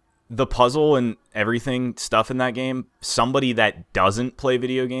 I the puzzle and everything stuff in that game. Somebody that doesn't play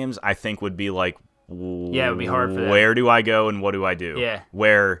video games, I think, would be like, yeah, it would be hard for them. Where do I go and what do I do? Yeah,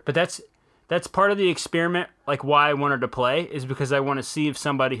 but that's part of the experiment. Like why I wanted to play is because I want to see if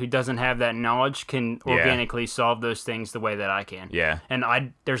somebody who doesn't have that knowledge can organically solve those things the way that I can. Yeah, and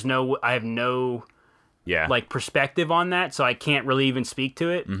I have no like perspective on that, so I can't really even speak to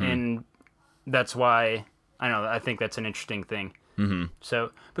it, and that's why I think that's an interesting thing.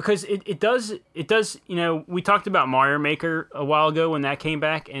 So because it does, we talked about Mario Maker a while ago when that came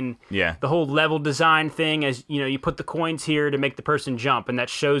back, and the whole level design thing, as you put the coins here to make the person jump, and that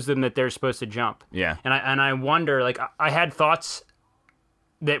shows them that they're supposed to jump. Yeah, and I wonder, like I had thoughts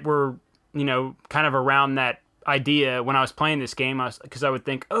that were kind of around that idea when I was playing this game, because I would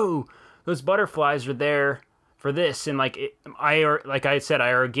think, oh, those butterflies are there for this, and like I said,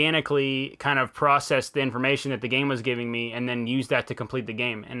 I organically kind of processed the information that the game was giving me, and then used that to complete the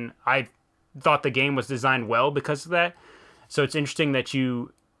game. And I thought the game was designed well because of that. So it's interesting that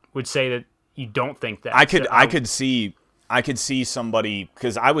you would say that you don't think that. I could see somebody,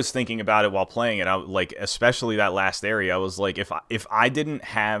 because I was thinking about it while playing it. I like, especially that last area. I was like, if I didn't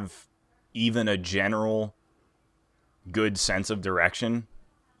have even a general good sense of direction,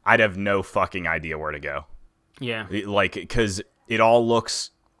 I'd have no fucking idea where to go. Yeah, like, because it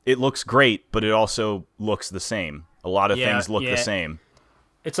looks great, but it also looks the same. A lot of things look the same.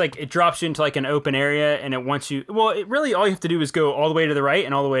 It's like it drops you into like an open area, and it wants you. Well, it really all you have to do is go all the way to the right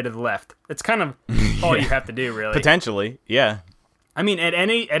and all the way to the left. It's kind of all you have to do, really. Potentially, yeah. I mean, at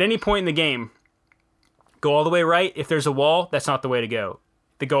any point in the game, go all the way right. If there's a wall, that's not the way to go.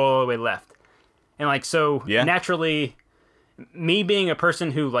 To go all the way left, and like so naturally, me being a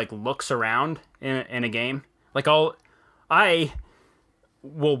person who like looks around in a game. Like I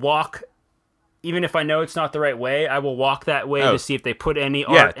will walk, even if I know it's not the right way, I will walk that way to see if they put any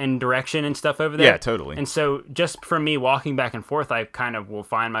art and direction and stuff over there. Yeah, totally. And so just from me walking back and forth, I kind of will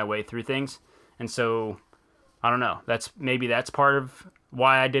find my way through things. And so, I don't know. That's part of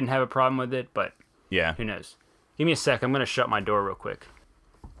why I didn't have a problem with it, but who knows. Give me a sec. I'm going to shut my door real quick.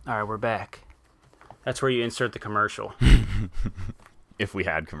 All right, we're back. That's where you insert the commercial. If we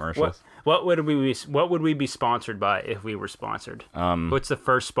had commercials. What would we be sponsored by if we were sponsored? What's the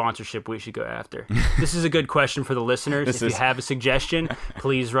first sponsorship we should go after? This is a good question for the listeners. If you have a suggestion,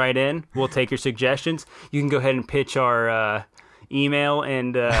 please write in. We'll take your suggestions. You can go ahead and pitch our email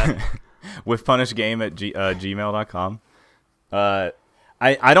and whiffpunishgame@gmail.com. I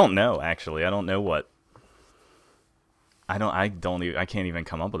don't know, actually. I don't know what. I can't even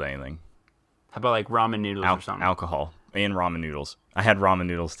come up with anything. How about like ramen noodles or something? Alcohol and ramen noodles. I had ramen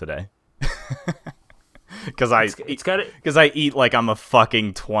noodles today. Because I eat like I'm a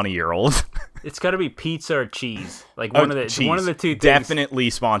fucking 20-year-old. It's got to be pizza or cheese. Like one of the two things. Definitely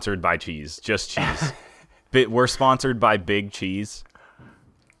sponsored by cheese. Just cheese. We're sponsored by Big Cheese.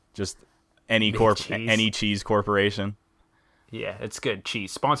 Just any cheese corporation. Yeah, it's good.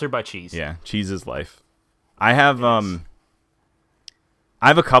 Cheese. Sponsored by cheese. Yeah, cheese is life. I have a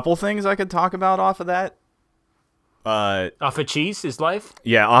couple things I could talk about off of that. Off of cheese is life?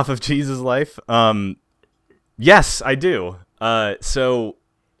 Yeah, off of cheese is life. Yes, I do. So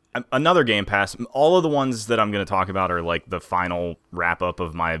another Game Pass. All of the ones that I'm going to talk about are like the final wrap up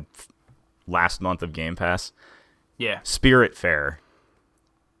of my last month of Game Pass. Yeah. Spiritfarer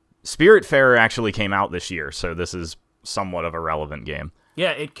actually came out this year, so this is somewhat of a relevant game.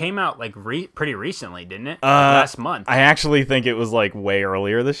 Yeah, it came out like pretty recently, didn't it? Last month. I actually think it was like way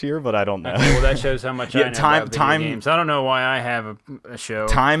earlier this year, but I don't know. Okay, well, that shows how much I know about video games. I don't know why I have a show.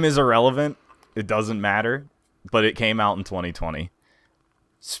 Time is irrelevant. It doesn't matter, but it came out in 2020.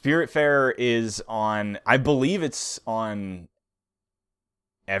 Spiritfarer is on, I believe it's on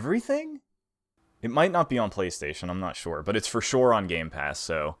everything? It might not be on PlayStation, I'm not sure, but it's for sure on Game Pass,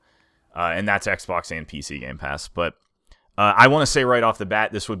 so, and that's Xbox and PC Game Pass, but I want to say right off the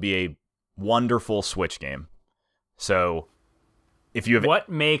bat, this would be a wonderful Switch game. So, if you have what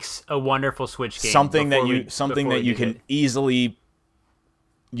makes a wonderful Switch game? Something that you can easily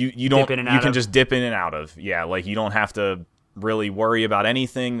you can just dip in and out of. Yeah, like you don't have to really worry about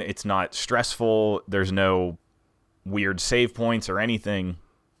anything. It's not stressful. There's no weird save points or anything.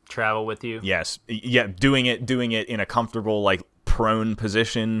 Travel with you. Yes. Yeah, doing it in a comfortable like prone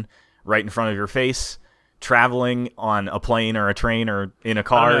position right in front of your face. Traveling on a plane or a train or in a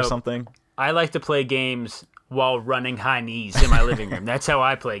car or something. I like to play games while running high knees in my living room. That's how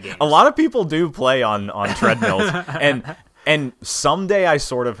I play games. A lot of people do play on treadmills. And And someday I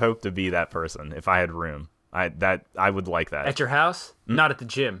sort of hope to be that person if I had room. I would like that. At your house? Not at the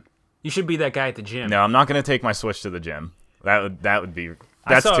gym. You should be that guy at the gym. No, I'm not going to take my Switch to the gym. That would be too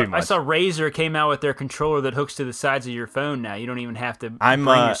much. I saw Razer came out with their controller that hooks to the sides of your phone now. You don't even have to bring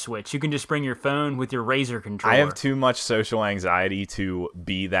your Switch. You can just bring your phone with your Razer controller. I have too much social anxiety to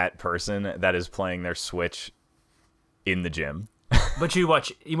be that person that is playing their Switch in the gym. But you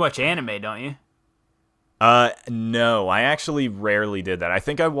watch anime, don't you? No, I actually rarely did that. I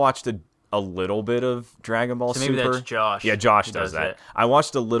think I watched a little bit of Dragon Ball Super. Maybe that's Josh. Yeah, Josh does that. I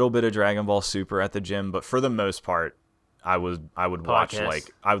watched a little bit of Dragon Ball Super at the gym, but for the most part, I would watch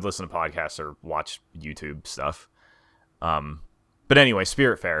I would listen to podcasts or watch YouTube stuff. But anyway,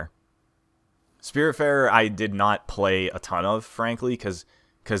 Spiritfarer. Spiritfarer I did not play a ton of, frankly, because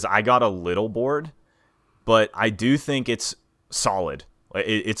I got a little bored, but I do think it's solid.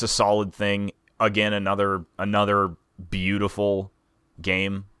 It's a solid thing. Again, another beautiful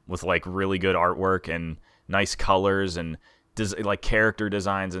game with like really good artwork and nice colors and like character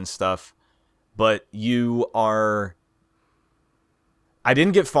designs and stuff. But I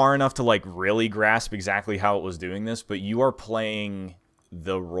didn't get far enough to like really grasp exactly how it was doing this, but you are playing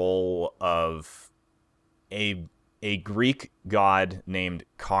the role of a Greek god named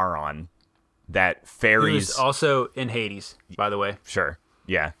Charon that ferries. Who's also in Hades, by the way. Sure,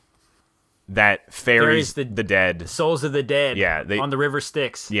 yeah. That ferries the dead. The souls of the dead. Yeah, on the river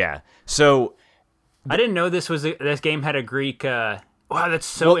Styx. Yeah. So I didn't know this game had a Greek. Wow, that's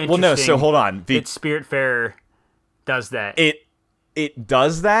so interesting. Well, no. So hold on. That Spiritfarer does that. It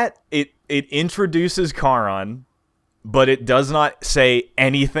does that. It introduces Charon, but it does not say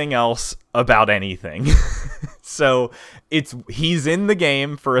anything else about anything. So he's in the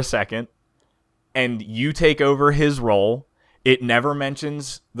game for a second, and you take over his role. It never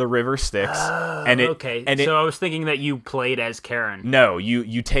mentions the river Styx. Okay. So I was thinking that you played as Charon. No,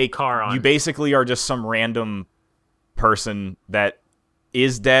 you take Charon. You basically are just some random person that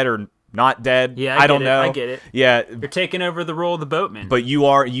is dead or not dead. Yeah, I don't know. I get it. Yeah, you're taking over the role of the boatman. But you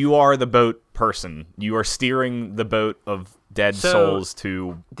are the boat person. You are steering the boat of dead souls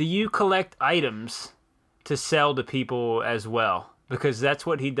to. Do you collect items to sell to people as well? Because that's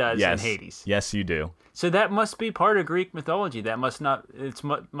what he does in Hades. Yes, you do. So that must be part of Greek mythology. That must not.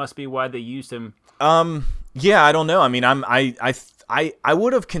 Must be why they used him. Yeah, I don't know. I mean, I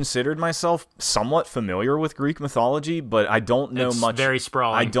would have considered myself somewhat familiar with Greek mythology, but I don't know much. Very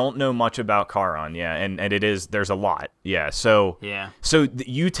sprawling. I don't know much about Charon. Yeah, and there's a lot. Yeah, so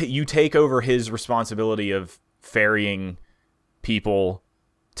you take over his responsibility of ferrying people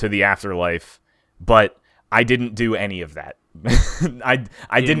to the afterlife, but I didn't do any of that.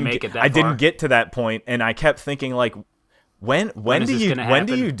 I didn't get to that point, and I kept thinking like, when do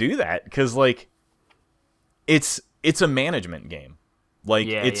you do that? Because like, it's a management game. Like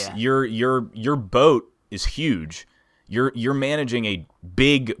your boat is huge. You're managing a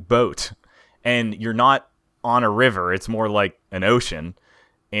big boat, and you're not on a river. It's more like an ocean,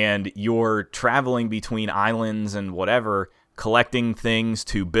 and you're traveling between islands and whatever, collecting things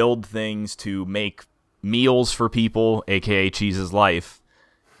to build things to make meals for people, aka Cheese's life,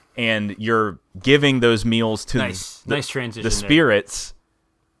 and you're giving those meals to nice transition the spirits,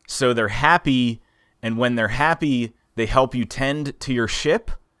 so they're happy, and when they're happy, they help you tend to your ship.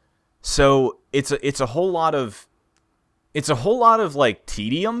 So it's a whole lot of like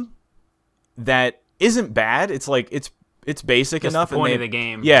tedium that isn't bad. It's like it's basic Just enough. The point of the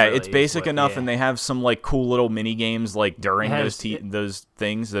game. Yeah, really, it's basic enough, and they have some like cool little mini games like during those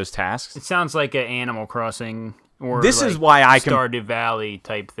tasks. It sounds like an Animal Crossing or this like is why I Stardew Valley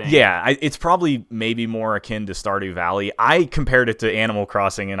type thing. Yeah, it's probably maybe more akin to Stardew Valley. I compared it to Animal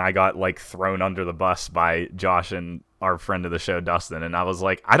Crossing, and I got like thrown under the bus by Josh and our friend of the show, Dustin, and I was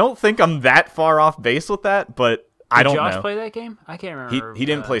like, I don't think I'm that far off base with that, but I don't know. Did Josh play that game? I can't remember. He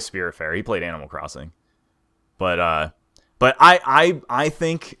didn't play Spiritfarer. He played Animal Crossing, but I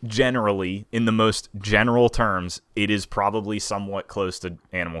think generally, in the most general terms, it is probably somewhat close to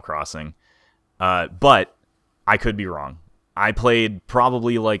Animal Crossing. But I could be wrong. I played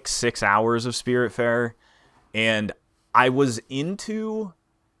probably like 6 hours of Spiritfarer, and I was into...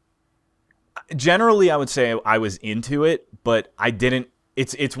 Generally, I would say I was into it, but I didn't...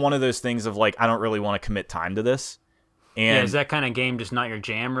 It's one of those things of like, I don't really want to commit time to this. And is that kind of game just not your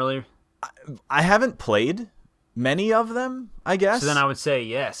jam, really? I haven't played many of them, I guess. So then I would say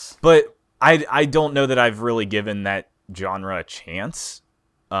yes. But I don't know that I've really given that genre a chance.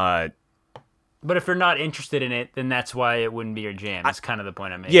 But if you're not interested in it, then that's why it wouldn't be your jam. That's kind of the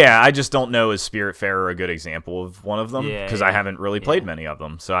point I'm making. Yeah, I just don't know, is Spiritfarer a good example of one of them? Because I haven't really played many of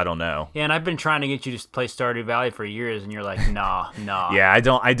them, so I don't know. Yeah, and I've been trying to get you to play Stardew Valley for years, and you're like, nah. Yeah,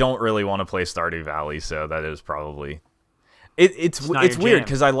 I don't really want to play Stardew Valley, so that is probably... It's weird,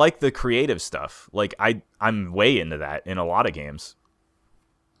 because I like the creative stuff. Like, I'm way into that in a lot of games.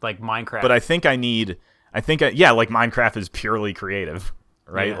 Like Minecraft. But I think like Minecraft is purely creative,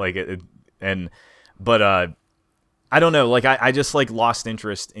 right? Yeah. Like I don't know, like I just like lost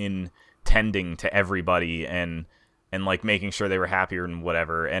interest in tending to everybody and like making sure they were happy and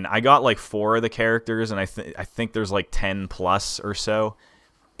whatever. And I got like 4 of the characters, and I think there's like 10 plus or so.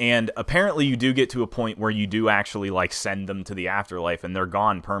 And apparently you do get to a point where you do actually like send them to the afterlife and they're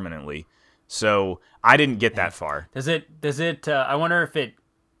gone permanently. So I didn't get that far. Does it I wonder if it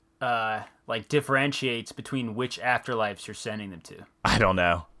like differentiates between which afterlives you're sending them to. I don't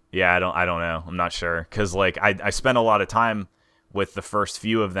know. Yeah, I don't know. I'm not sure. Because, like, I spent a lot of time with the first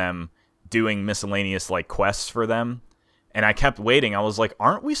few of them doing miscellaneous, like, quests for them. And I kept waiting. I was like,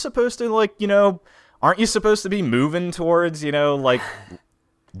 aren't we supposed to, like, aren't you supposed to be moving towards, like,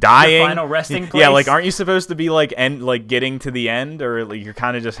 dying? Your final resting place? Yeah, like, aren't you supposed to be, like, getting to the end? Or like, you're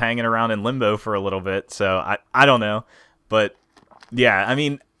kind of just hanging around in limbo for a little bit. So, I don't know. But, yeah, I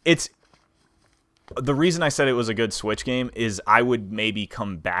mean, the reason I said it was a good Switch game is I would maybe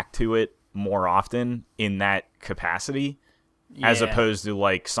come back to it more often in that capacity, as opposed to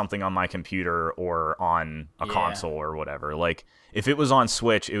like something on my computer or on a console or whatever. Like if it was on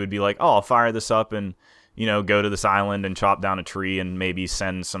Switch, it would be like, oh, I'll fire this up and go to this island and chop down a tree and maybe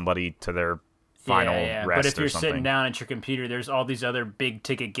send somebody to their final rest. But if you're something. sitting down at your computer, there's all these other big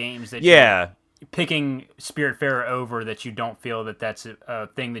ticket games that picking Spiritfarer over that you don't feel that that's a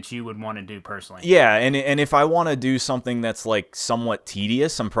thing that you would want to do personally. Yeah, and if I want to do something that's like somewhat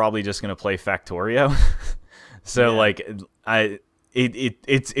tedious, I'm probably just gonna play Factorio. So like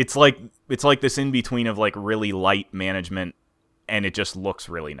it's like this in between of like really light management, and it just looks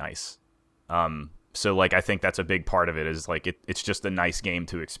really nice. So like I think that's a big part of it is like it's just a nice game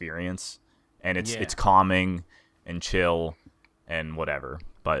to experience, and it's calming and chill and whatever.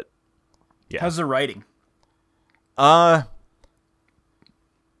 But yeah. How's the writing? I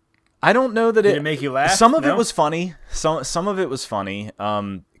don't know that Did it make you laugh? Some of it was funny. Some of it was funny.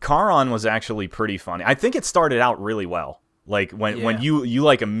 Charon was actually pretty funny. I think it started out really well. Like when you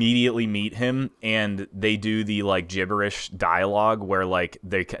like immediately meet him and they do the like gibberish dialogue where like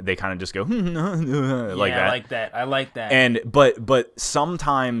they kind of just go like that. I like that. And but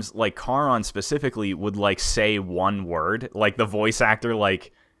sometimes like Charon specifically would like say one word, like the voice actor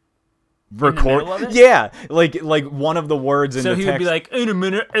like record like one of the words in the text. So he would be like, in a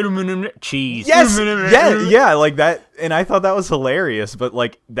minute, cheese. Yes, yeah, like that. And I thought that was hilarious, but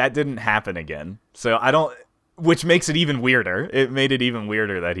like that didn't happen again. So which makes it even weirder. It made it even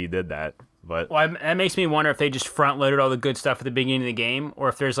weirder that he did that. But that makes me wonder if they just front loaded all the good stuff at the beginning of the game, or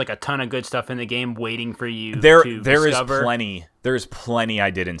if there's like a ton of good stuff in the game waiting for you. There is plenty. There's plenty I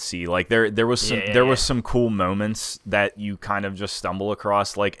didn't see. Like there was some cool moments that you kind of just stumble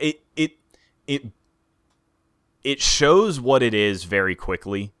across. Like it shows what it is very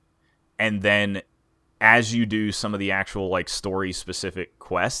quickly, and then as you do some of the actual like story specific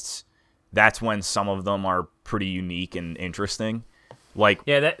quests, that's when some of them are pretty unique and interesting. Like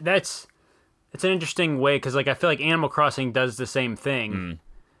it's an interesting way, because like I feel like Animal Crossing does the same thing,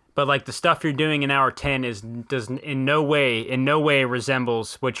 but like the stuff you're doing in hour 10 does in no way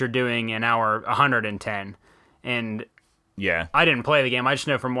resembles what you're doing in hour 110. And I didn't play the game. I just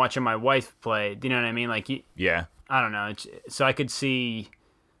know from watching my wife play. Do you know what I mean? Like I don't know. So I could see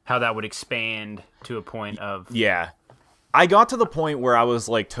how that would expand to a point of I got to the point where I was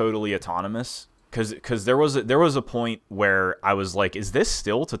like totally autonomous. Because there was a point where I was like, is this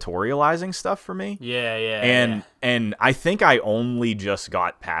still tutorializing stuff for me? Yeah. And I think I only just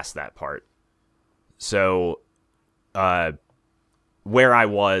got past that part. So, where I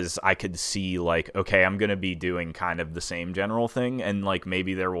was, I could see like, okay, I'm gonna be doing kind of the same general thing, and like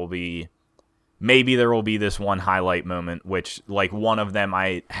maybe there will be this one highlight moment, which like one of them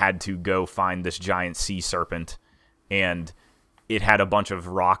I had to go find this giant sea serpent, and it had a bunch of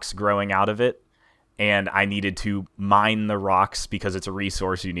rocks growing out of it. And I needed to mine the rocks because it's a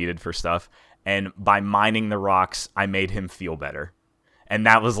resource you needed for stuff. And by mining the rocks, I made him feel better. And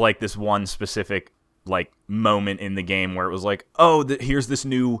that was like this one specific like moment in the game where it was like, oh, here's this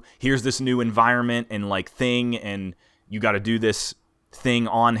new environment and like thing, and you got to do this thing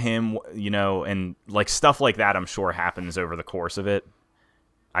on him, and like stuff like that. I'm sure happens over the course of it.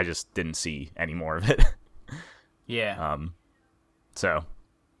 I just didn't see any more of it. Yeah. So.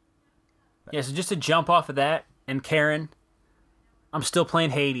 Yeah, so just to jump off of that, and Karen, I'm still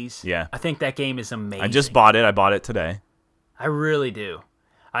playing Hades. Yeah. I think that game is amazing. I just bought it. I bought it today. I really do.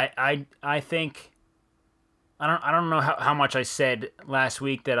 I think I don't know how much I said last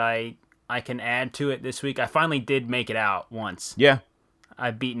week that I can add to it this week. I finally did make it out once. Yeah.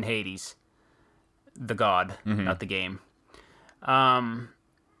 I've beaten Hades, the god, not the game. And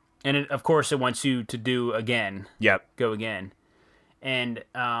of course it wants you to do again. Yep. Go again. And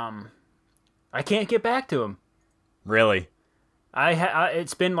I can't get back to him. Really?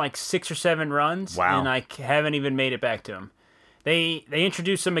 It's been like 6 or 7 runs, wow. and I haven't even made it back to him. They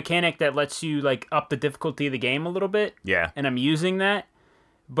introduced a mechanic that lets you like up the difficulty of the game a little bit. Yeah. And I'm using that,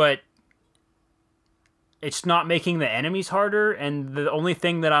 but it's not making the enemies harder, and the only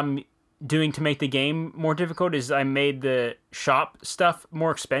thing that I'm doing to make the game more difficult is I made the shop stuff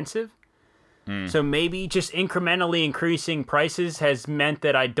more expensive. So maybe just incrementally increasing prices has meant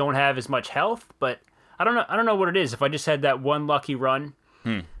that I don't have as much health, but I don't know what it is. If I just had that one lucky run,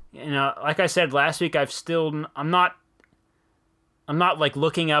 like I said last week, I'm not like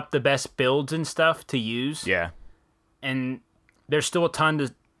looking up the best builds and stuff to use. Yeah. And there's still a ton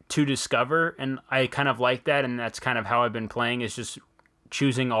to discover, and I kind of like that, and that's kind of how I've been playing, is just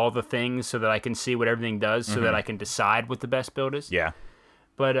choosing all the things so that I can see what everything does, so that I can decide what the best build is. Yeah.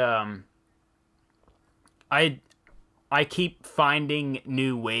 But I keep finding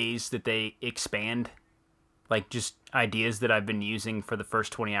new ways that they expand, like just ideas that I've been using for the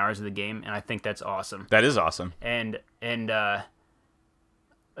first 20 hours of the game, and I think that's awesome. That is awesome. And the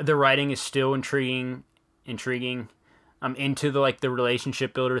writing is still intriguing. I'm into the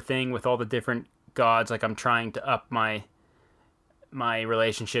relationship builder thing with all the different gods. Like I'm trying to up my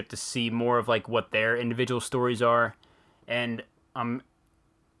relationship to see more of like what their individual stories are, and I'm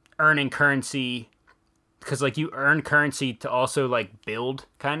earning currency because like you earn currency to also like build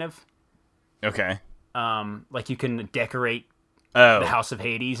kind of. Okay. Like you can decorate the House of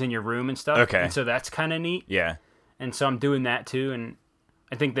Hades in your room and stuff. Okay. And so that's kind of neat. Yeah. And so I'm doing that too, and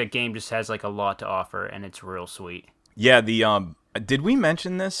I think that game just has like a lot to offer, and it's real sweet. Yeah, did we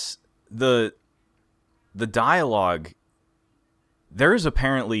mention this? The dialogue, there is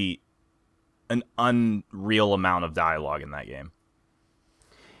apparently an unreal amount of dialogue in that game.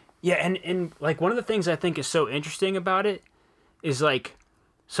 Yeah, and like one of the things I think is so interesting about it is like,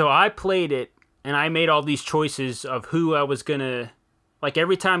 so I played it and I made all these choices of who I was gonna, like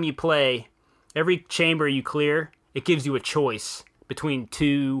every time you play, every chamber you clear, it gives you a choice between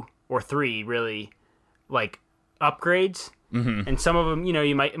 2 or 3 really, like upgrades. Mm-hmm. And some of them,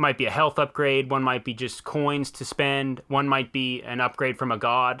 it might be a health upgrade. One might be just coins to spend. One might be an upgrade from a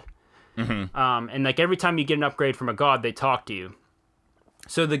god. Mm-hmm. And like every time you get an upgrade from a god, they talk to you.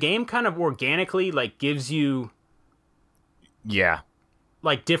 So the game kind of organically like gives you,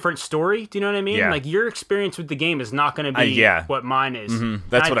 like different story. Do you know what I mean? Yeah. Like your experience with the game is not going to be what mine is. Mm-hmm.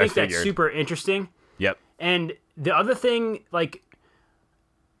 That's what I figured. I think that's super interesting. Yep. And the other thing, like,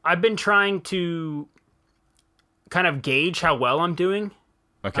 I've been trying to kind of gauge how well I'm doing.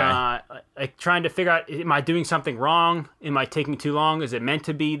 Okay. Like trying to figure out, am I doing something wrong? Am I taking too long? Is it meant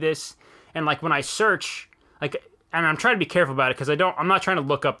to be this? And like when I search, like, and I'm trying to be careful about it because I'm not trying to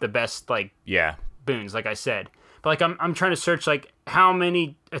look up the best like boons, like I said. But like I'm trying to search like how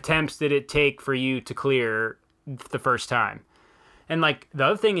many attempts did it take for you to clear the first time? And like the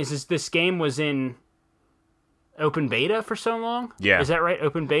other thing is this game was in open beta for so long. Yeah. Is that right?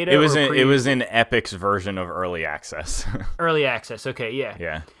 Open beta? It was in Epic's version of early access. Early access. Okay, yeah.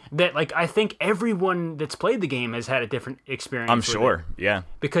 Yeah. That like I think everyone that's played the game has had a different experience. I'm sure. Yeah.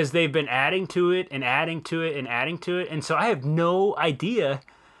 Because they've been adding to it and adding to it and adding to it, and so I have no idea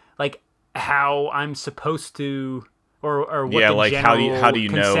like how I'm supposed to or what the like how do you know how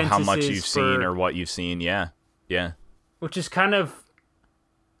consensus much is you've seen or what you've seen? Yeah. Yeah. Which is kind of,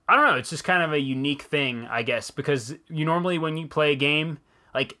 I don't know, it's just kind of a unique thing, I guess, because you normally when you play a game,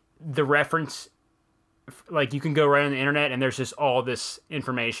 like the reference, like you can go right on the internet and there's just all this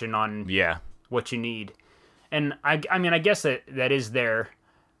information on what you need. And I mean, I guess that is there.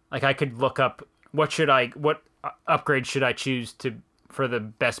 Like I could look up what upgrade should I choose for the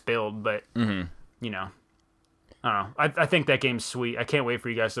best build, but I don't know. I think that game's sweet. I can't wait for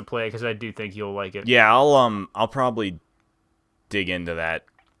you guys to play because I do think you'll like it. Yeah, I'll probably dig into that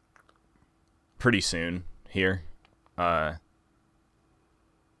pretty soon here. I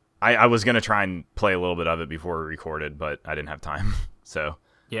was gonna try and play a little bit of it before we recorded, but I didn't have time. So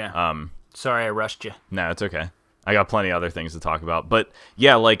yeah. Sorry I rushed you. No, it's okay. I got plenty of other things to talk about. But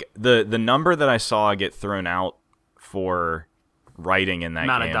yeah, like the number that I saw get thrown out for writing in that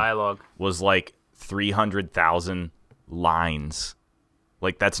amount game of dialogue was like 300,000 lines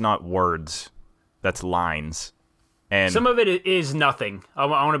Like, that's not words. That's lines. And some of it is nothing. I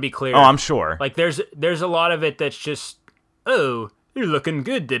want to be clear. Oh, I'm sure. Like, there's a lot of it that's just, oh, you're looking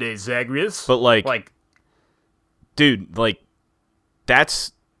good today, Zagreus. But, like, dude, like,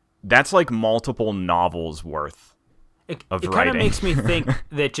 that's like multiple novels worth of writing. It kind of makes me think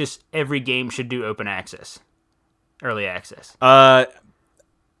that just every game should do open access, early access. I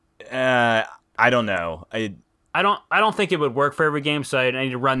don't know. I don't think it would work for every game, so I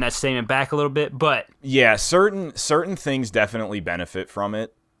need to run that statement back a little bit. But yeah, certain things definitely benefit from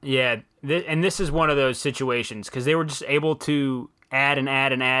it. Yeah, and this is one of those situations because they were just able to add and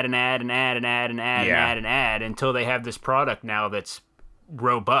add and add and add and add and add and add and add and add until they have this product now that's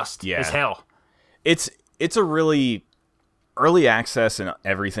robust as hell. It's a really early access and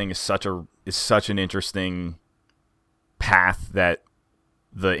everything is such an interesting path that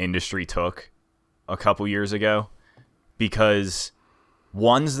the industry took a couple years ago, because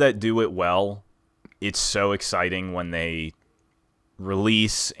ones that do it well, it's so exciting when they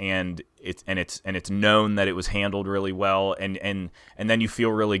release and it's known that it was handled really well, and then you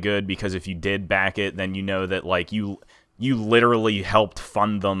feel really good because if you did back it, then you know that like you literally helped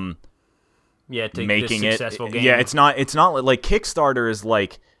fund them to making this successful it. Game. Yeah, it's not like Kickstarter is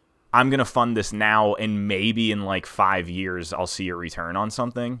like, I'm gonna fund this now and maybe in like 5 years I'll see a return on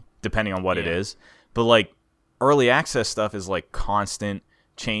something, depending on what it is. But like early access stuff is like constant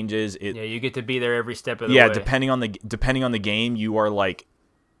changes. You get to be there every step of the way. Yeah, depending on the game, you are like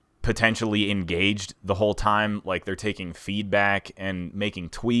potentially engaged the whole time. Like they're taking feedback and making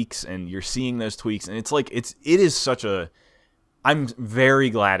tweaks, and you're seeing those tweaks, and it's like it is such a. I'm very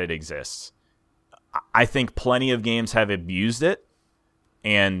glad it exists. I think plenty of games have abused it,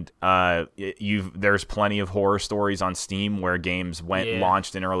 and there's plenty of horror stories on Steam where games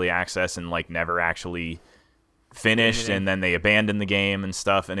launched in early access and like never actually finished, and then they abandoned the game and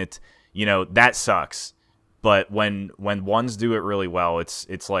stuff, and it's that sucks. But when ones do it really well,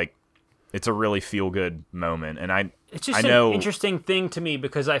 it's like it's a really feel good moment, and it's just an interesting thing to me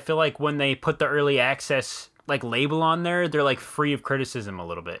because I feel like when they put the early access like label on there, they're like free of criticism a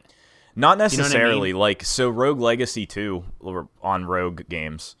little bit. Not necessarily. You know what I mean? Like, so Rogue Legacy 2 on Rogue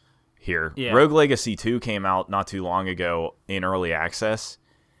Games here. Yeah. Rogue Legacy 2 came out not too long ago in early access,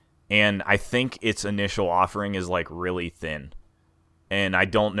 and I think its initial offering is like really thin. And I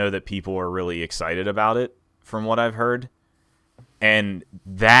don't know that people are really excited about it from what I've heard. And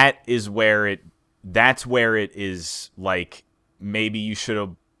that's where it is like maybe you should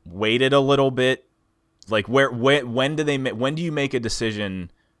have waited a little bit. Like when do you make a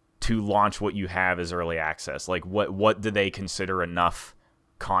decision to launch what you have as early access? Like what do they consider enough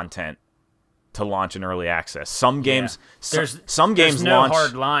content to launch in early access? Some games, some games there's no launch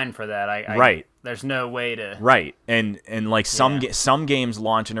hard line for that. Right. There's no way to right, and like some games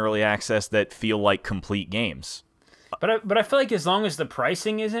launch in early access that feel like complete games. But I feel like as long as the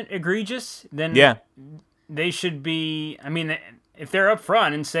pricing isn't egregious, then they should be. I mean, if they're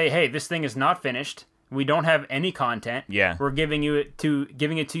upfront and say, "Hey, this thing is not finished. We don't have any content. We're giving it to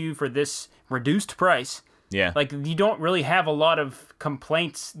you for this reduced price." Yeah. Like, you don't really have a lot of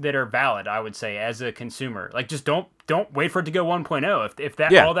complaints that are valid, I would say, as a consumer. Like, just don't wait for it to go 1.0. If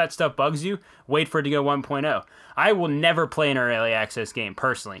that all that stuff bugs you, wait for it to go 1.0. I will never play an early access game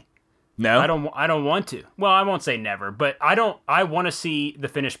personally. No. I don't want to. Well, I won't say never, but I want to see the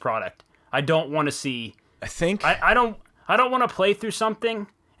finished product. I don't want to see I don't want to play through something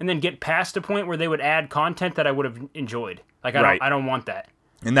and then get past a point where they would add content that I would have enjoyed. Like, I don't want that.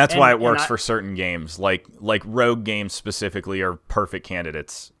 And that's why it works for certain games. Like Rogue games specifically are perfect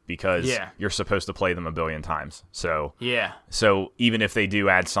candidates because you're supposed to play them a billion times. So even if they do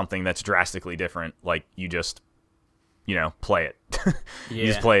add something that's drastically different, like you just play it. You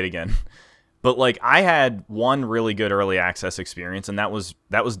just play it again. But like I had one really good early access experience, and that was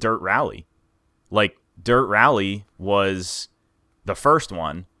Dirt Rally. Like Dirt Rally was the first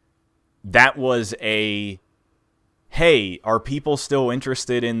one. That was hey, are people still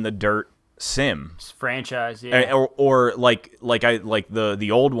interested in the Dirt sim franchise? Or like the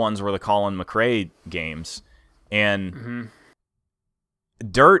old ones were the Colin McRae games, and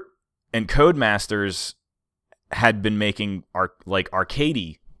Dirt and Codemasters had been making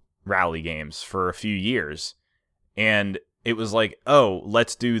arcadey rally games for a few years, and it was like, oh,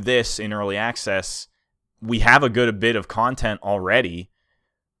 let's do this in early access. We have a good bit of content already,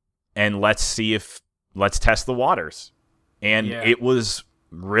 and let's test the waters. And it was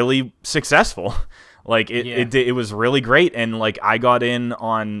really successful. Like it was really great. And like I got in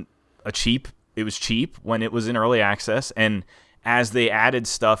on it was cheap when it was in early access. And as they added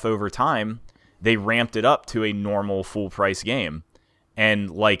stuff over time, they ramped it up to a normal full price game. And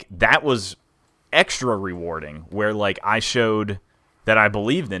like that was extra rewarding, where like I showed that I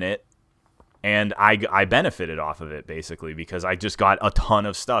believed in it, and I benefited off of it basically because I just got a ton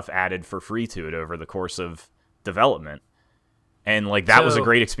of stuff added for free to it over the course of development, and like that was a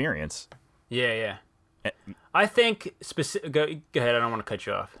great experience. Yeah. I think go ahead. I don't want to cut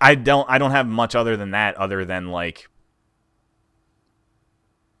you off. I don't have much other than that, other than like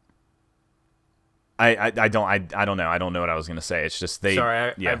I don't know. I don't know what I was gonna say. It's just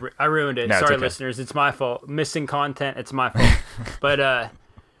Sorry, I ruined it. No, sorry, okay. Listeners. It's my fault. Missing content. It's my fault. But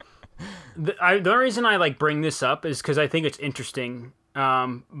the only reason I like bring this up is because I think it's interesting.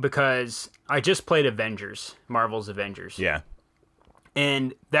 Because I just played Marvel's Avengers. Yeah.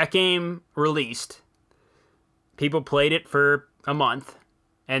 And that game released. People played it for a month,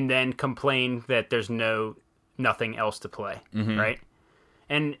 and then complained that there's nothing else to play, right?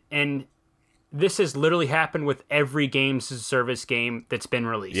 And this has literally happened with every games as a service game that's been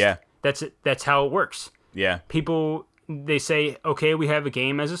released. Yeah, that's how it works. Yeah, people they say, okay, we have a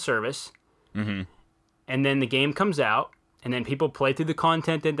game as a service, and then the game comes out, and then people play through the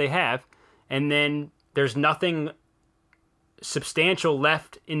content that they have, and then there's nothing substantial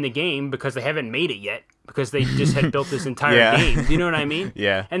left in the game because they haven't made it yet, because they just had built this entire game. Do you know what I mean?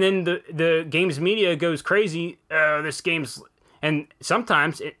 Yeah. And then the game's media goes crazy. This game's... And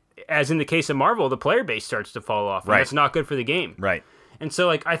sometimes, as in the case of Marvel, the player base starts to fall off. And that's not good for the game. Right. And so,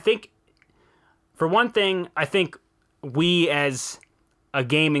 like, I think... For one thing, I think we as a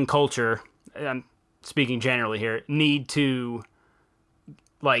gaming culture, I'm speaking generally here, need to,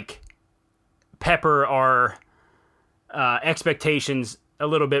 like, pepper our expectations a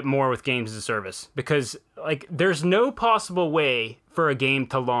little bit more with games as a service, because like there's no possible way for a game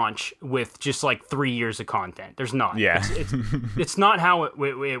to launch with just like 3 years of content. There's not. Yeah. It's not how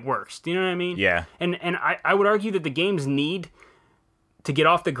it works. Do you know what I mean? Yeah. And I would argue that the games need to get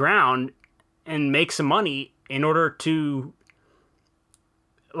off the ground and make some money in order to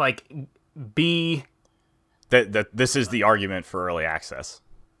like be that this is the argument for early access.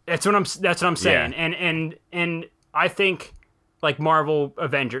 That's what I'm saying. Yeah. And I think like Marvel's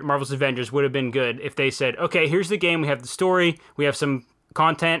Avengers would have been good if they said, okay, here's the game, we have the story, we have some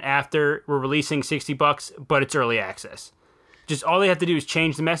content after we're releasing $60, but it's early access. Just all they have to do is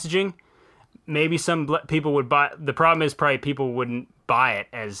change the messaging. Maybe some people would buy. The problem is probably people wouldn't buy it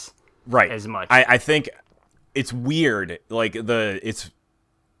as much. I think it's weird. Like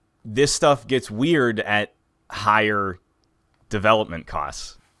this stuff gets weird at higher development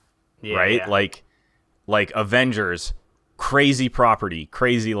costs. Yeah, right? Yeah. Like Avengers, crazy property,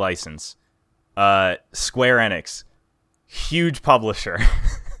 crazy license. Square Enix, huge publisher.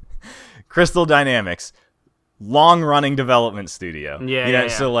 Crystal Dynamics, long-running development studio. Yeah.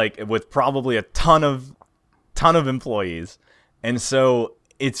 So like with probably a ton of employees. And so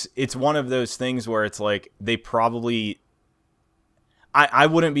it's one of those things where it's like they probably I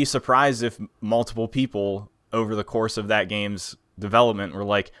wouldn't be surprised if multiple people over the course of that game's development were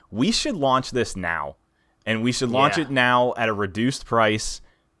like, we should launch this now, and we should launch it now at a reduced price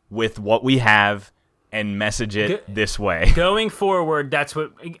with what we have and message it this way. Going forward, that's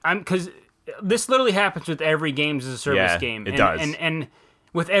what because this literally happens with every games as a service game. It does. And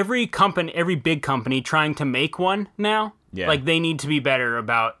with every big company trying to make one now, like they need to be better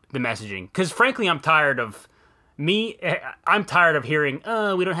about the messaging. Because frankly, I'm tired of hearing,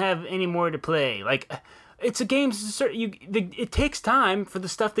 oh, we don't have any more to play. Like, it's a game. It takes time for the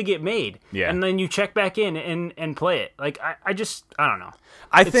stuff to get made, and then you check back in and play it. Like I don't know.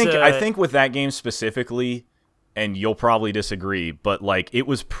 I think with that game specifically, and you'll probably disagree, but like it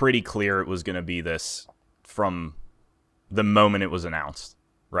was pretty clear it was going to be this from the moment it was announced,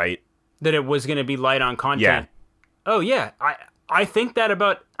 right? That it was going to be light on content. Yeah. Oh yeah, I think that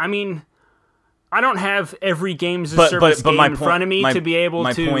about. I mean, I don't have every games as a service game in front of me to be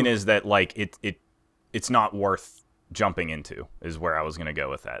able to. My point is that like it's not worth jumping into, is where I was going to go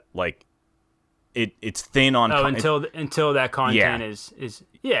with that. Like, it's thin on... until that content is...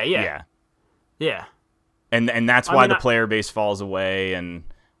 Yeah. And that's why the player base falls away and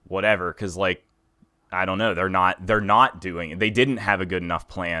whatever, because, like, I don't know, they're not doing it. They didn't have a good enough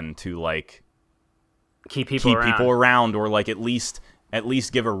plan to, like... Keep people around, or, like, at least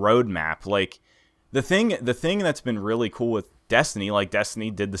give a roadmap. Like, the thing that's been really cool with Destiny, like,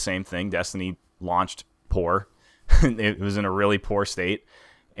 Destiny did the same thing. Destiny launched poor. It was in a really poor state.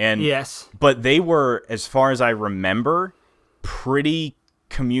 And but they were, as far as I remember, pretty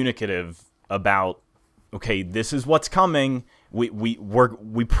communicative about, okay, this is what's coming. We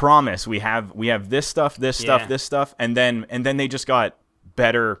promise we have this stuff, this stuff, and then they just got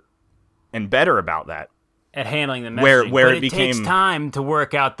better and better about that. at handling the messaging. Where but it became takes time to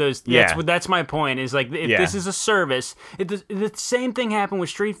work out those. Yeah. That's my point. Is like if this is a service, the same thing happened with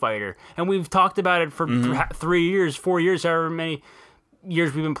Street Fighter, and we've talked about it for 3 years, 4 years, however many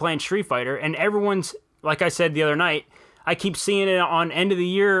years we've been playing Street Fighter, and everyone's like I said the other night. I keep seeing it on end of the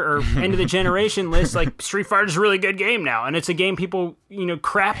year or end of the generation list. Like Street Fighter's a really good game now, and it's a game people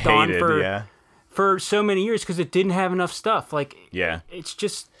crapped on for so many years because it didn't have enough stuff. Like it's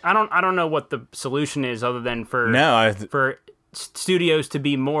just I don't know what the solution is other than for studios to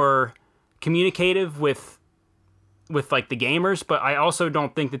be more communicative with like the gamers, but I also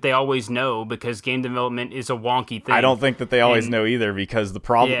don't think that they always know because game development is a wonky thing. I don't think that they always know either because the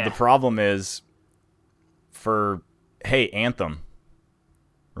problem is for. Hey, Anthem.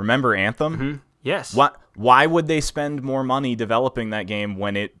 Remember Anthem? Mm-hmm. Yes. Why would they spend more money developing that game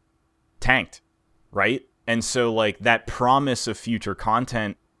when it tanked, right? And so, like, that promise of future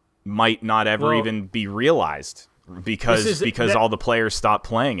content might not ever even be realized because all the players stopped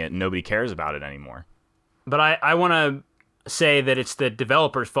playing it and nobody cares about it anymore. But I want to say that it's the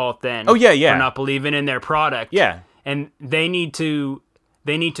developers' fault then. Oh, yeah. For not believing in their product. Yeah. And they need to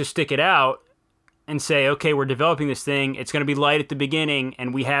stick it out and say, okay, we're developing this thing. It's going to be light at the beginning,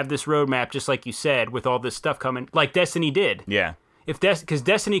 and we have this roadmap, just like you said, with all this stuff coming, like Destiny did. Yeah. Because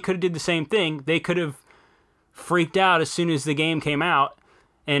Destiny could have did the same thing. They could have freaked out as soon as the game came out,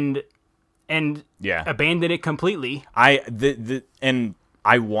 and abandoned it completely. And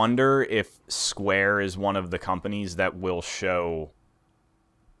I wonder if Square is one of the companies that will show.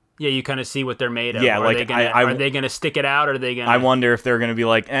 Yeah, you kind of see what they're made of. Yeah, are they gonna stick it out? Or are they gonna? I wonder if they're gonna be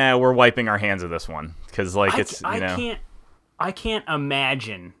like, we're wiping our hands of this one because I can't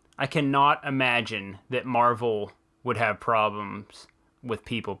imagine. I cannot imagine that Marvel would have problems with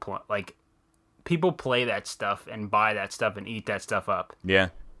people people play that stuff and buy that stuff and eat that stuff up. Yeah.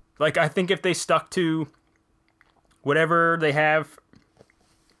 Like I think if they stuck to whatever they have,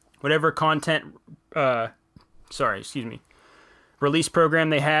 whatever content, release program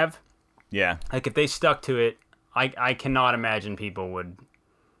they have. Yeah. Like if they stuck to it, I cannot imagine people would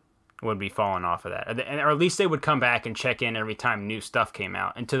be falling off of that. Or at least they would come back and check in every time new stuff came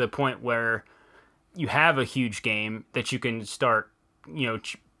out. And to the point where you have a huge game that you can start,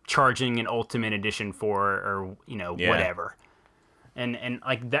 charging an ultimate edition for or, whatever. And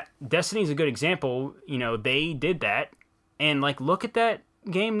like that Destiny's a good example. They did that. And like look at that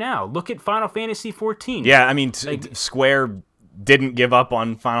game now. Look at Final Fantasy 14. Yeah, I mean Square didn't give up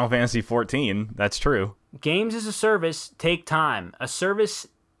on Final Fantasy 14. That's true. Games as a service take time. A service,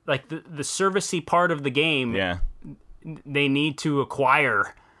 like the servicey part of the game, they need to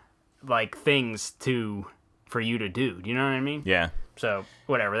acquire like things for you to do. Do you know what I mean? Yeah. So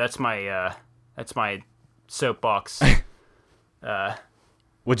whatever. That's my soapbox.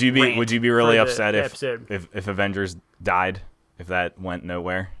 Would you be really upset if Avengers died? If that went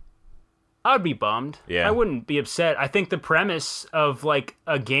nowhere? I would be bummed. Yeah. I wouldn't be upset. I think the premise of like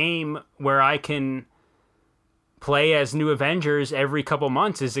a game where I can play as new Avengers every couple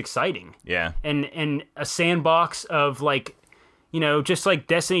months is exciting. Yeah. And a sandbox of like, just like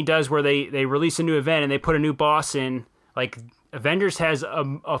Destiny does where they release a new event and they put a new boss in, like Avengers has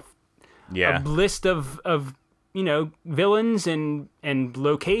a list of villains and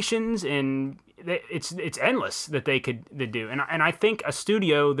locations, and it's endless that they could do. And I think a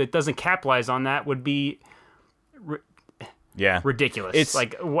studio that doesn't capitalize on that would be ridiculous. It's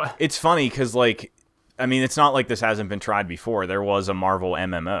like what? It's funny because it's not like this hasn't been tried before. There was a Marvel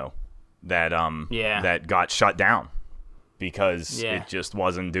MMO that got shut down because it just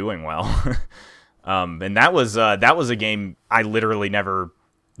wasn't doing well. And that was a game I literally never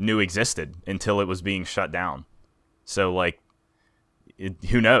knew existed until it was being shut down. So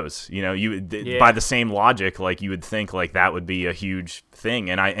who knows? By the same logic, like you would think like that would be a huge thing.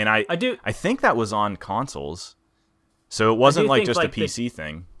 And I think that was on consoles. So it wasn't like just a PC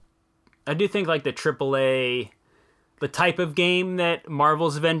thing. I do think like the AAA, the type of game that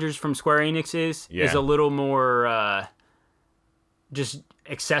Marvel's Avengers from Square Enix is a little more just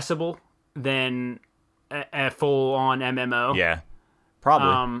accessible than a full-on MMO. Yeah,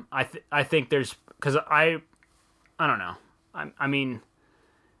 probably. I think there's because I don't know. I mean,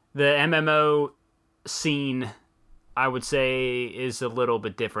 the MMO scene, I would say, is a little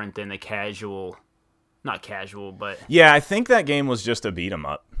bit different than the casual. Not casual, but yeah, I think that game was just a beat 'em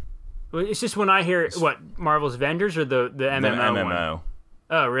up. It's just when I hear Marvel's Avengers or the MMO. The MMO. One?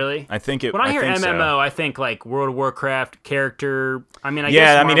 Oh, really? I think it. When I hear think MMO, so. I think like World of Warcraft character. I mean, I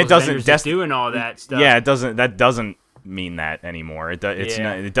guess Marvel's it doesn't. Avengers is doing all that stuff. Yeah, it doesn't. That doesn't mean that ananymore.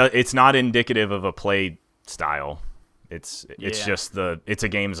 It's not indicative of a play style. It's just it's a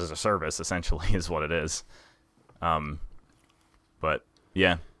games as a service essentially is what it is. But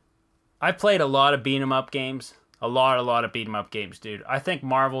yeah, I played a lot of beat 'em up games. A lot of beat 'em up games, dude. I think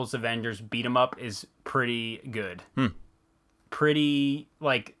Marvel's Avengers beat 'em up is pretty good. Pretty,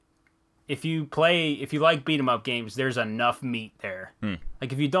 like, if you like beat 'em up games, there's enough meat there.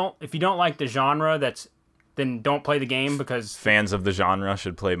 Like if you don't like the genre, then don't play the game, because fans of the genre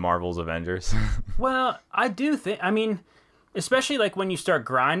should play Marvel's Avengers. Well, I do think, I mean, especially like when you start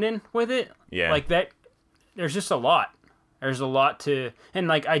grinding with it, like that, there's just a lot. There's a lot to, and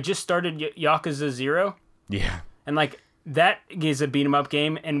like I just started Yakuza 0. Yeah. And like that is a beat 'em up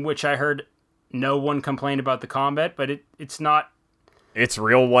game in which I heard no one complain about the combat, but it's not. It's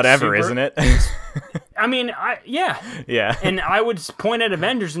real whatever, isn't it? I mean, yeah. And I would point at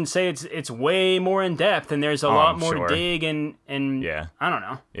Avengers and say it's way more in depth, and there's a lot more to dig, and yeah. I don't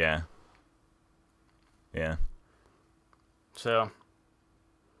know. Yeah. Yeah. So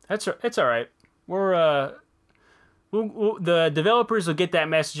it's all right. The developers will get that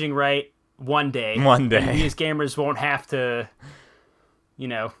messaging right one day. One day. And we as gamers won't have to,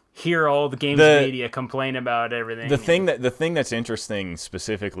 hear all the games media complain about everything. The thing that's interesting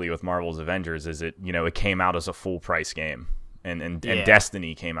specifically with Marvel's Avengers is it came out as a full price game, and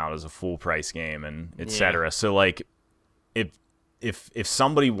Destiny came out as a full price game, and etc. So like, if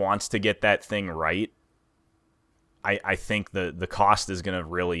somebody wants to get that thing right, I think the cost is gonna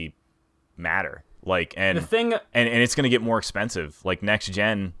really matter. Like, and it's gonna get more expensive. Like next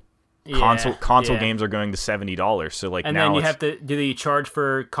gen. Console games are going to $70, so like, and now then do they charge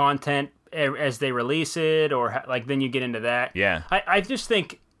for content as they release it, or like then you get into that? Yeah, I just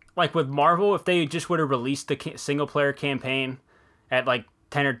think like with Marvel, if they just would have released the single player campaign at like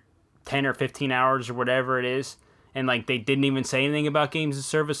 10 or 15 hours or whatever it is, and like they didn't even say anything about games as a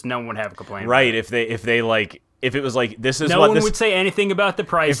service, no one would have a complaint. Right? If it was like, this is no one would say anything about the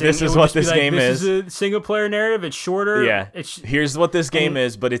pricing. If this is what this game is. This is a single player narrative. It's shorter. Yeah. Here's what this game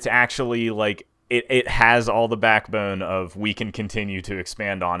is, but it's actually like it has all the backbone of we can continue to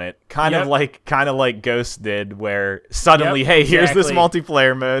expand on it. Kind of like Ghost did, where suddenly, here's this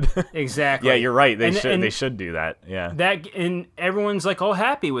multiplayer mode. Exactly. Yeah, you're right. They should do that. Yeah. And everyone's like all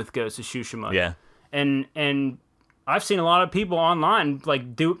happy with Ghost of Tsushima. Yeah. And I've seen a lot of people online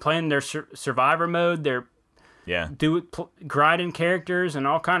like playing their survivor mode. They're grinding characters and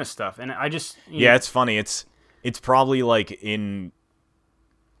all kind of stuff, and I just it's funny. It's probably like in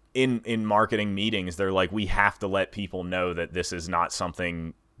marketing meetings, they're like, we have to let people know that this is not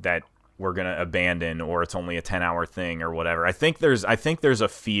something that we're gonna abandon, or it's only a 10-hour thing or whatever. I think there's a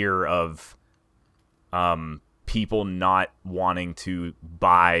fear of people not wanting to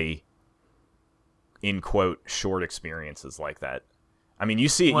buy, in quote, short experiences like that. I mean, you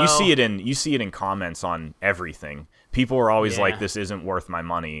see it in comments on everything. People are always like, "This isn't worth my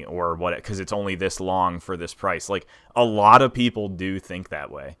money," or what, because it's only this long for this price. Like, a lot of people do think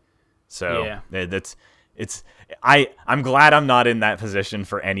that way. So I'm glad I'm not in that position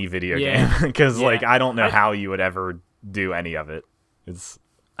for any video game, because like I don't know how you would ever do any of it.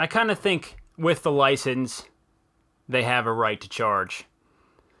 I kind of think with the license, they have a right to charge,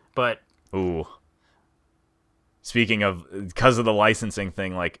 but speaking of, because of the licensing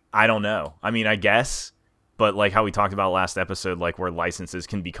thing, like, I don't know. I mean, I guess, but like how we talked about last episode, like where licenses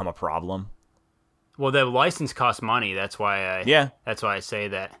can become a problem. Well, the license costs money. That's why I say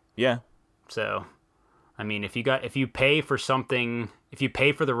that. Yeah. So, I mean, if you pay for something, if you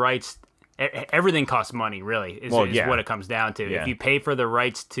pay for the rights, everything costs money, really, is what it comes down to. Yeah. If you pay for the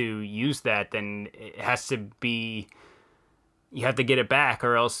rights to use that, then it has to be, you have to get it back,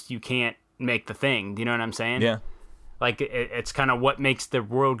 or else you can't make the thing. Do you know what I'm saying? Yeah. Like it's kind of what makes the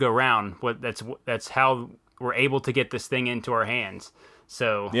world go round. That's how we're able to get this thing into our hands.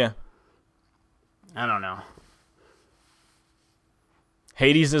 So yeah, I don't know.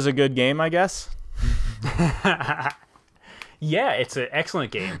 Hades is a good game, I guess. Yeah, it's an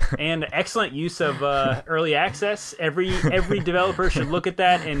excellent game and excellent use of early access. Every developer should look at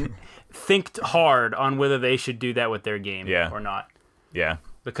that and think hard on whether they should do that with their game or not. Yeah.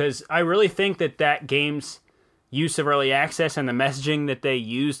 Because I really think that game's use of early access and the messaging that they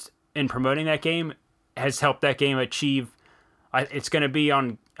used in promoting that game has helped that game achieve. It's going to be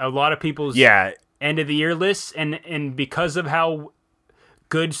on a lot of people's end of the year lists, and because of how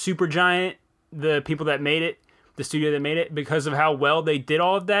good Supergiant, the people that made it, the studio that made it, because of how well they did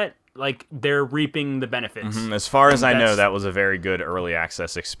all of that, like they're reaping the benefits. Mm-hmm. As far as I know, that was a very good early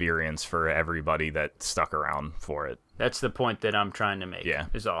access experience for everybody that stuck around for it. That's the point that I'm trying to make. Yeah,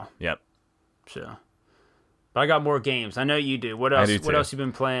 is all. Yep. So. But I got more games. I know you do. What else? What else you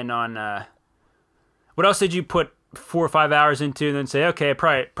been playing on? What else did you put 4 or 5 hours into and then say, okay, I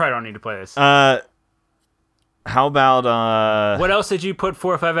probably don't need to play this? How about what else did you put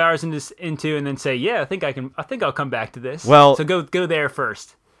 4 or 5 hours into and then say, yeah, I think I'll come back to this? Well, so go there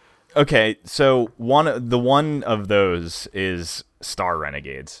first. Okay, so one of those is Star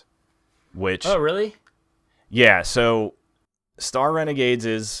Renegades, which really? Yeah, so Star Renegades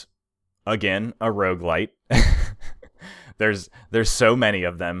is again a roguelite. There's so many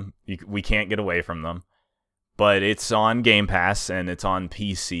of them. We can't get away from them. But it's on Game Pass and it's on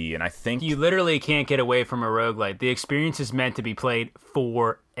PC, and I think you literally can't get away from a roguelite. The experience is meant to be played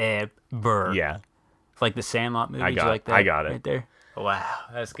forever. Yeah. Like the Sandlot movies. I got it right there. Wow,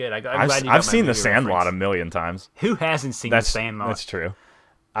 that's good. I've seen the Sandlot a million times. Who hasn't seen the Sandlot? That's true.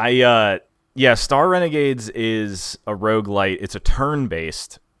 Star Renegades is a roguelite. It's a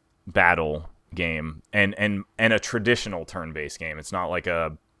turn-based battle game and a traditional turn-based game. It's not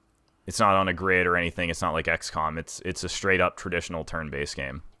on a grid or anything. It's not like XCOM. It's a straight-up traditional turn-based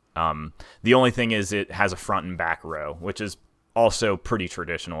game. The only thing is it has a front and back row, which is also pretty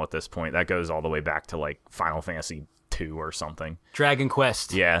traditional at this point. That goes all the way back to like Final Fantasy 2 or something. Dragon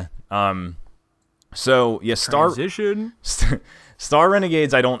Quest. Yeah. Star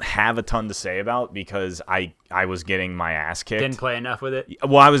Renegades I don't have a ton to say about because I was getting my ass kicked. Didn't play enough with it?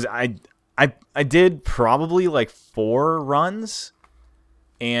 Well, I did probably like 4 runs,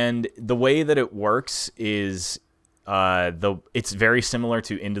 and the way that it works is it's very similar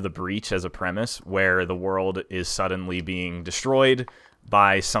to Into the Breach as a premise, where the world is suddenly being destroyed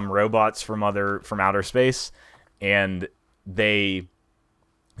by some robots from outer space, and they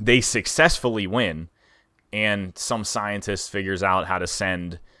successfully win, and some scientist figures out how to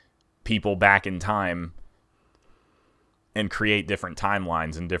send people back in time and create different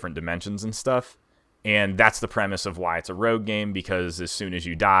timelines and different dimensions and stuff. And that's the premise of why it's a rogue game, because as soon as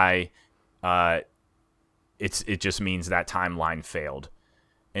you die, it just means that timeline failed.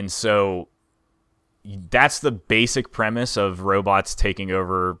 And so that's the basic premise of robots taking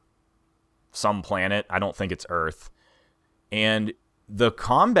over some planet. I don't think it's Earth. And the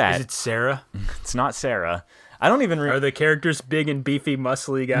combat... Is it Sarah? It's not Sarah. I don't even... Are the characters big and beefy,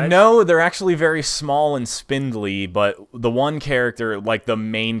 muscly guys? No, they're actually very small and spindly, but the one character, like the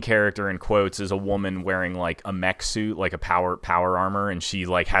main character in quotes, is a woman wearing like a mech suit, like a power armor, and she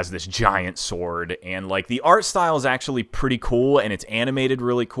like has this giant sword, and like the art style is actually pretty cool, and it's animated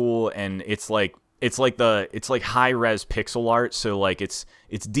really cool, and it's like high res pixel art, so like it's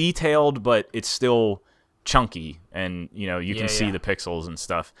detailed, but it's still chunky, and you can see the pixels and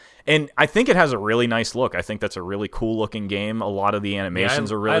stuff, and I think it has a really nice look. I think that's a really cool looking game. A lot of the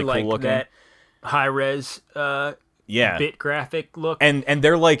animations are really cool looking. That high res bit graphic look, and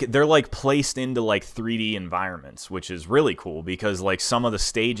they're like placed into like 3D environments, which is really cool, because like some of the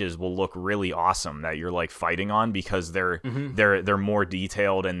stages will look really awesome that you're like fighting on, because they're more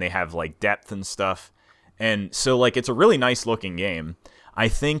detailed and they have like depth and stuff, and so like it's a really nice looking game. I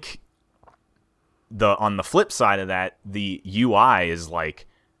think on the flip side of that, the UI is like,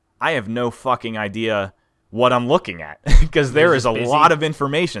 I have no fucking idea what I'm looking at, because there is a lot of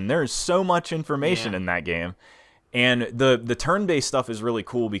information. There is so much information in that game. And the turn-based stuff is really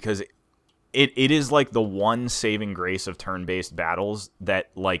cool, because it is like the one saving grace of turn-based battles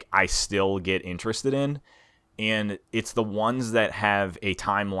that like I still get interested in, and it's the ones that have a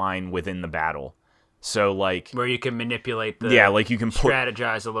timeline within the battle. So like where you can manipulate like you can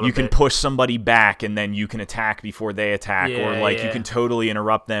strategize a little bit. You can push somebody back and then you can attack before they attack, or like you can totally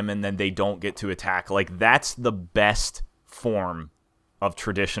interrupt them and then they don't get to attack. Like that's the best form of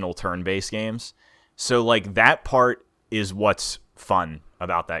traditional turn-based games. So like that part is what's fun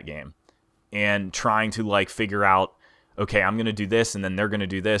about that game. And trying to like figure out, okay, I'm going to do this and then they're going to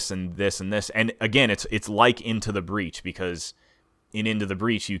do this and this and this. And again, it's like Into the Breach, because in Into the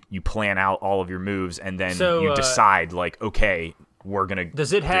Breach, you plan out all of your moves, and then you decide, like, okay, we're going to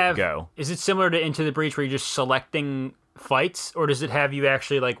go. Is it similar to Into the Breach, where you're just selecting fights, or does it have you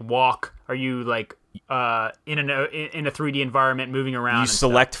actually, like, walk? Are you, like, in a 3D environment moving around? You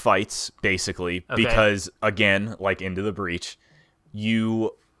select fights, basically, because, again, like Into the Breach,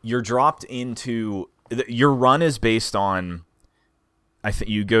 you're dropped into... Your run is based on... I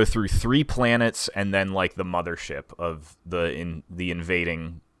think you go through 3 planets and then like the mothership of the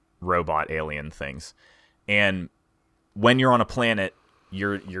invading robot alien things. And when you're on a planet,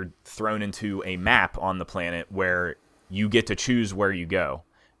 you're thrown into a map on the planet where you get to choose where you go,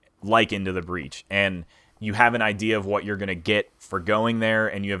 like Into the Breach. And you have an idea of what you're going to get for going there,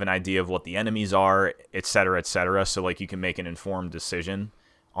 and you have an idea of what the enemies are, et cetera, so like you can make an informed decision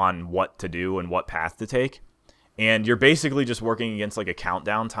on what to do and what path to take. And you're basically just working against like a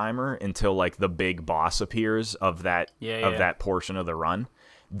countdown timer until like the big boss appears of that that portion of the run.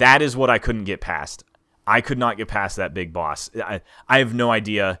 That is what I couldn't get past. I could not get past that big boss. I have no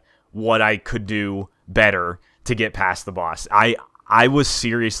idea what I could do better to get past the boss. I was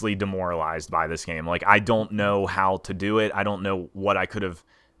seriously demoralized by this game. Like, I don't know how to do it. I don't know what I could have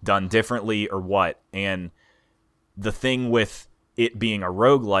done differently or what. And the thing with it being a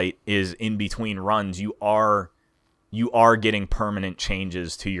roguelite is in between runs, you are getting permanent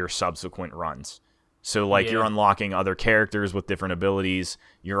changes to your subsequent runs. So, like, you're unlocking other characters with different abilities.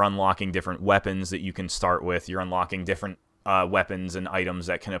 You're unlocking different weapons that you can start with. You're unlocking different weapons and items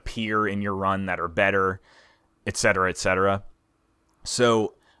that can appear in your run that are better, etc., etc.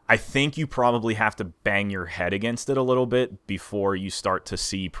 So, I think you probably have to bang your head against it a little bit before you start to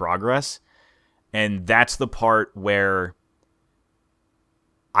see progress. And that's the part where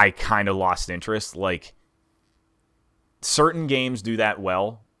I kind of lost interest. Like, certain games do that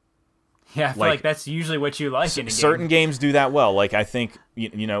well. Yeah, I feel like that's usually what you like in a game. Certain games do that well. Like, I think,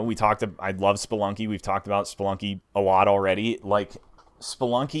 you know, I love Spelunky. We've talked about Spelunky a lot already. Like,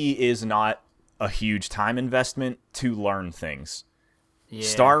 Spelunky is not a huge time investment to learn things. Yeah.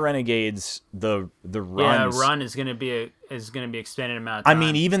 Star Renegades, the runs... Yeah, run is going to be extended amount of time. I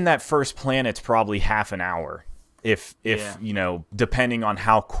mean, even that first planet's probably half an hour. If you know, depending on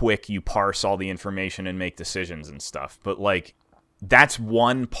how quick you parse all the information and make decisions and stuff. But, like, that's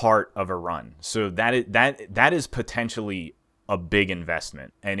one part of a run. So that is potentially a big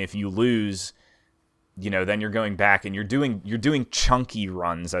investment. And if you lose, you know, then you're going back and you're doing chunky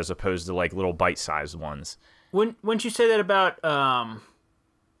runs as opposed to like little bite-sized ones. Wouldn't you say that about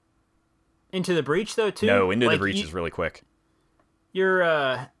Into the Breach though too? No, Into the Breach is really quick. You're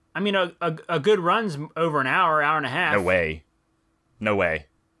I mean a good run's over an hour and a half. No way.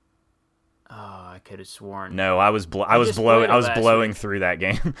 Oh, I could have sworn. No, I was blowing through that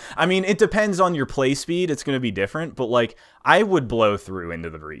game. I mean, it depends on your play speed. It's going to be different, but like I would blow through Into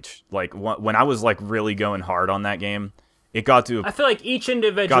the Breach. Like when I was like really going hard on that game, it got to. I feel like each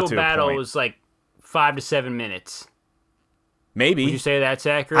individual battle was like 5 to 7 minutes. Maybe. Would you say that's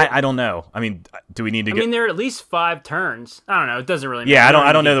accurate? I don't know. I mean, do we need to? I mean, there are at least 5 turns. I don't know. It doesn't really matter. Yeah,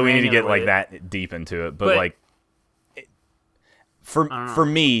 I don't know that we need to get like that deep into it, but like, for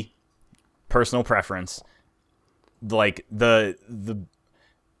me. Personal preference, like the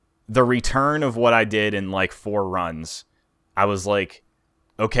return of what I did in like 4 runs, I was like,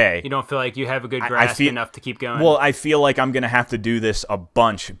 okay. You don't feel like you have a good grasp enough to keep going? Well, I feel like I'm going to have to do this a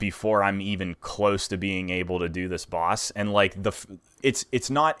bunch before I'm even close to being able to do this boss. And like it's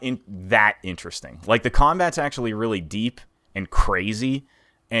not that interesting. Like the combat's actually really deep and crazy.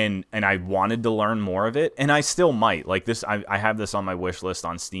 And I wanted to learn more of it. And I still might. Like this, I have this on my wish list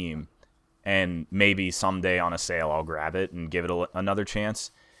on Steam. And maybe someday on a sale I'll grab it and give it another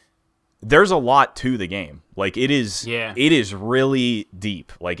chance. There's a lot to the game. Like it is really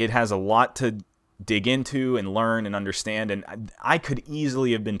deep. Like it has a lot to dig into and learn and understand. And I could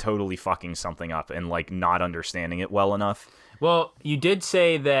easily have been totally fucking something up and like not understanding it well enough. Well, you did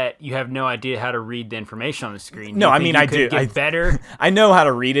say that you have no idea how to read the information on the screen. No, I mean I do. Get better. I know how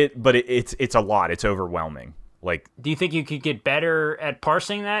to read it, but it's a lot. It's overwhelming. Like, do you think you could get better at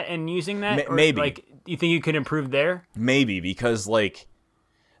parsing that and using that? Maybe. Like, do you think you could improve there? Maybe, because like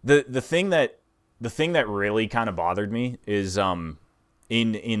the thing that really kind of bothered me is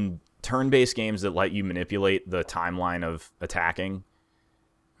in turn-based games that let you manipulate the timeline of attacking.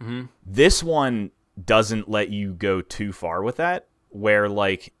 Mm-hmm. This one doesn't let you go too far with that. Where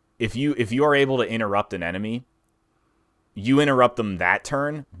like if you are able to interrupt an enemy, you interrupt them that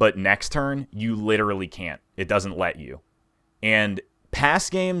turn, but next turn, you literally can't. It doesn't let you. And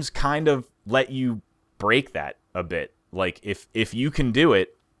past games kind of let you break that a bit. Like, if you can do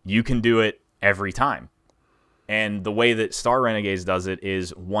it, you can do it every time. And the way that Star Renegades does it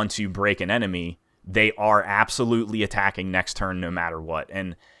is once you break an enemy, they are absolutely attacking next turn no matter what.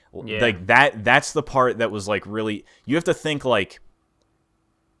 And like that's the part that was like really... You have to think like...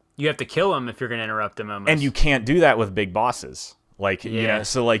 You have to kill them if you're going to interrupt them almost. And you can't do that with big bosses. Like, you know,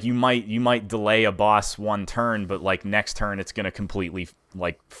 so like you might delay a boss one turn, but like next turn it's going to completely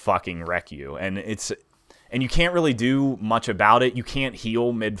like fucking wreck you. And you can't really do much about it. You can't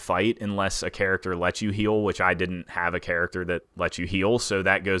heal mid-fight unless a character lets you heal, which I didn't have a character that lets you heal. So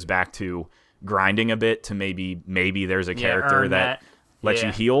that goes back to grinding a bit to maybe there's a character that lets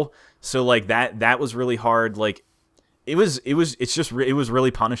you heal. So like that was really hard. Like, It was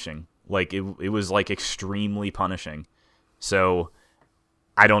really punishing. Like it was like extremely punishing. So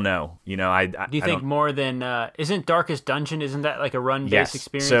I don't know. You know, I Do you think more than isn't Darkest Dungeon? Isn't that like a run-based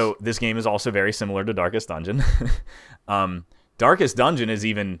experience? So this game is also very similar to Darkest Dungeon. Darkest Dungeon is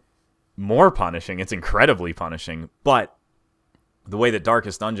even more punishing. It's incredibly punishing. But the way that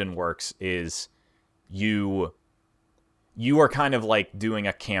Darkest Dungeon works is you are kind of like doing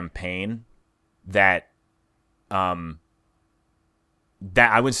a campaign that I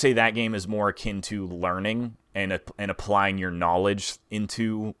would say that game is more akin to learning and applying your knowledge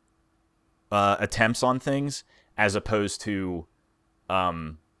into attempts on things, as opposed to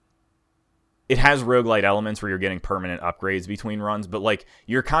it has roguelite elements where you're getting permanent upgrades between runs, but like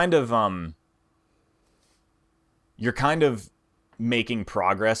you're kind of making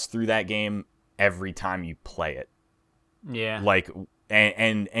progress through that game every time you play it. Yeah. Like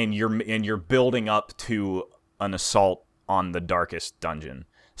and you're building up to an assault on the Darkest Dungeon.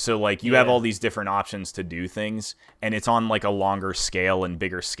 So like you have all these different options to do things, and it's on like a longer scale and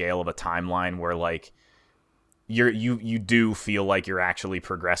bigger scale of a timeline where like you do feel like you're actually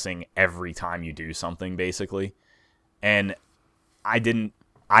progressing every time you do something, basically. And I didn't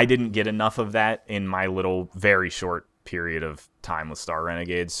get enough of that in my little very short period of time with Star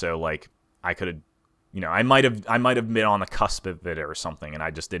Renegades, so like I could have, you know, I might have been on the cusp of it or something, and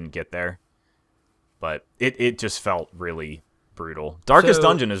I just didn't get there. But it just felt really brutal. Darkest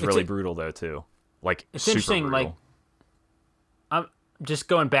Dungeon is really brutal though too. Like it's super interesting. brutal. Like I'm just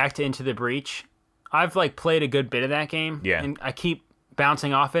going back to Into the Breach. I've like played a good bit of that game, and I keep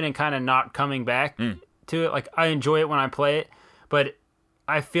bouncing off it and kind of not coming back to it. Like I enjoy it when I play it, but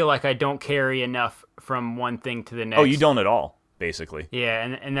I feel like I don't carry enough from one thing to the next. Oh, you don't at all, basically. Yeah,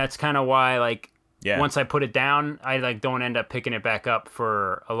 and that's kind of why like once I put it down, I like don't end up picking it back up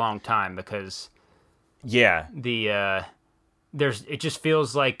for a long time because it just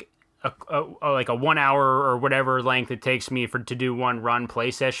feels like a 1 hour or whatever length it takes me to do one run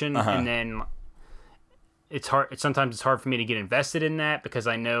play session, and then it's hard. Sometimes it's hard for me to get invested in that because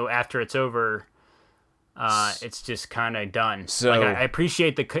I know after it's over, it's just kind of done. So like, I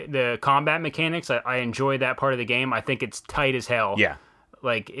appreciate the combat mechanics. I enjoy that part of the game. I think it's tight as hell. Yeah,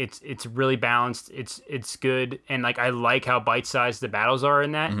 like it's really balanced. It's good, and like I like how bite-sized the battles are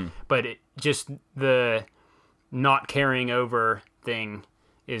in that. But just the not carrying over thing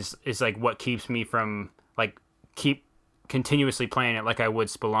is like what keeps me from like keep continuously playing it like I would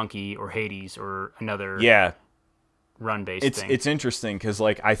Spelunky or Hades or another run-based thing. It's interesting because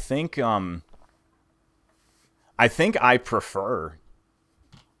like I think I prefer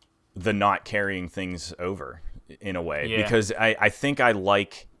the not carrying things over in a way because I think I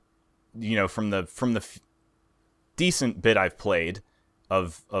like, you know, from the decent bit I've played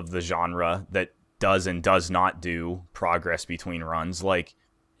of the genre that does and does not do progress between runs, like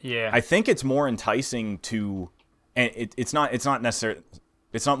I think it's more enticing to, and it's not necessarily,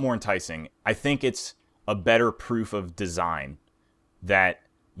 it's not more enticing. I think it's a better proof of design that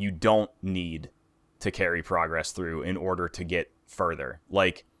you don't need to carry progress through in order to get further.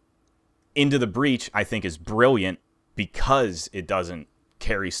 Like Into the Breach, I think is brilliant because it doesn't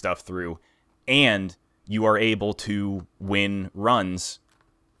carry stuff through, and you are able to win runs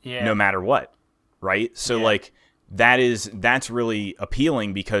no matter what, right? So like that's really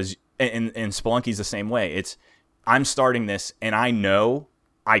appealing because and Spelunky's the same way. It's I'm starting this and I know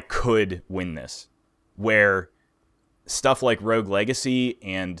I could win this. Where stuff like Rogue Legacy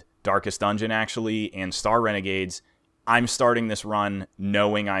and Darkest Dungeon actually and Star Renegades, I'm starting this run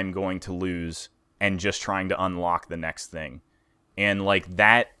knowing I'm going to lose and just trying to unlock the next thing. And like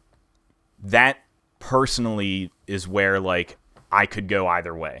that personally is where like I could go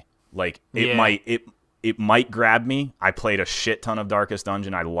either way. Like it might grab me. I played a shit ton of Darkest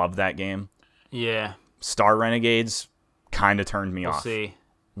Dungeon. I love that game. Yeah. Star Renegades kind of turned me off. See.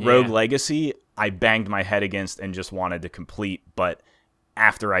 Rogue Legacy, I banged my head against and just wanted to complete, but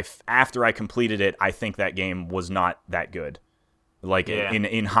after I completed it, I think that game was not that good. Like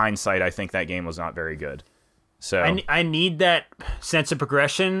in hindsight, I think that game was not very good. So I need that sense of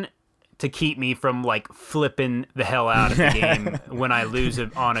progression to keep me from like flipping the hell out of the game when I lose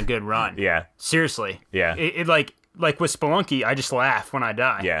it on a good run. Yeah. Seriously. Yeah. It like with Spelunky, I just laugh when I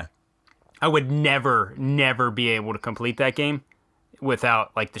die. Yeah. I would never be able to complete that game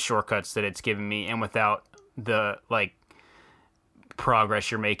without like the shortcuts that it's given me and without the like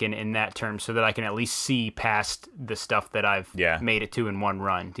progress you're making in that term so that I can at least see past the stuff that I've made it to in one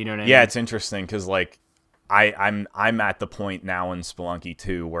run. Do you know what I mean? Yeah, it's interesting because like I'm at the point now in Spelunky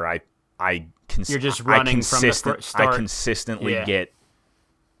 2 where you're just running from the start. I consistently get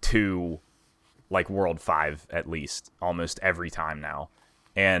to like World 5 at least almost every time now.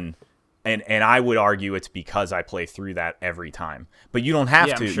 And And I would argue it's because I play through that every time. But you don't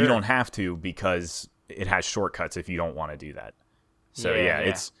have to. Sure. You don't have to because it has shortcuts if you don't want to do that. So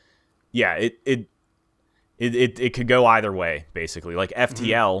it could go either way, basically. Like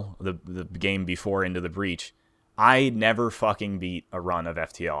FTL, the game before Into the Breach, I never fucking beat a run of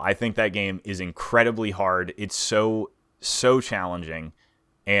FTL. I think that game is incredibly hard. It's so challenging,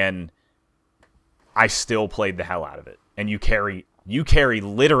 and I still played the hell out of it. And you carry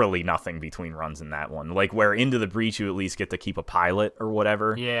literally nothing between runs in that one. Like where Into the Breach, you at least get to keep a pilot or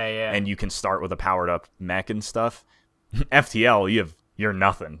whatever. Yeah. And you can start with a powered up mech and stuff. FTL, you're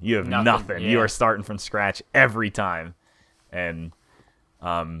nothing. You have nothing. Yeah. You are starting from scratch every time. And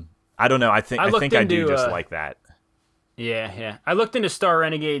I don't know. I think I do just like that. Yeah. I looked into Star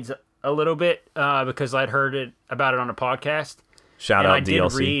Renegades a little bit because I'd heard about it on a podcast. Shout out I DLC.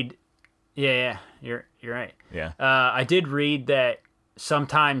 did read. Yeah. You're right. Yeah. I did read that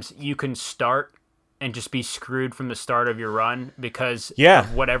sometimes you can start and just be screwed from the start of your run because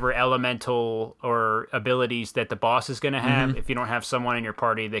of whatever elemental or abilities that the boss is going to have. If you don't have someone in your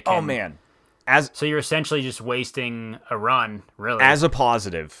party that can. Oh man. So you're essentially just wasting a run, really. As a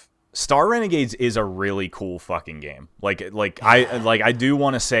positive, Star Renegades is a really cool fucking game. I do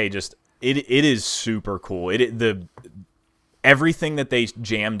want to say just it is super cool. Everything that they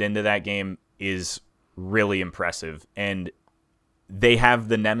jammed into that game is really impressive, and they have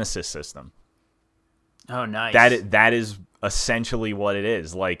the Nemesis system. Oh, nice. That is essentially what it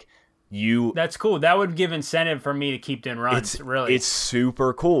is. Like That's cool. That would give incentive for me to keep doing runs. Really, it's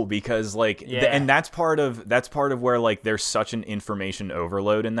super cool because and that's part of where like there's such an information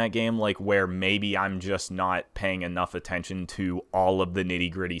overload in that game. Like where maybe I'm just not paying enough attention to all of the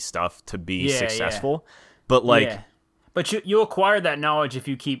nitty gritty stuff to be successful. But But you acquire that knowledge if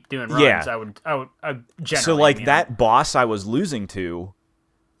you keep doing runs. Yeah. I would generally. So like that boss I was losing to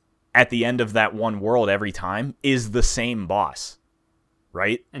at the end of that one world every time is the same boss,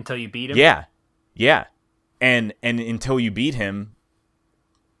 right? Until you beat him. Yeah. And until you beat him,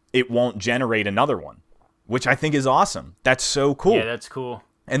 it won't generate another one, which I think is awesome. That's so cool. Yeah, that's cool.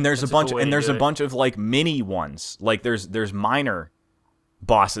 And there's a bunch of like mini ones. Like there's minor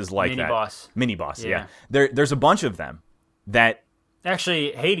bosses like mini boss. Yeah. There's a bunch of them that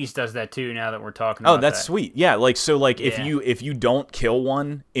actually Hades does that too now that we're talking about that's that. sweet. Yeah, like so like if you don't kill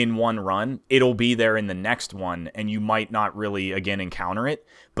one in one run, it'll be there in the next one and you might not really again encounter it.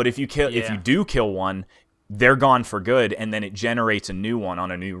 But if you do kill one, they're gone for good and then it generates a new one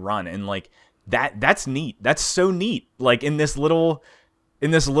on a new run. And like that's neat. That's so neat. Like in this little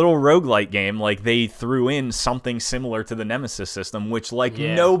roguelike game, like they threw in something similar to the Nemesis system, which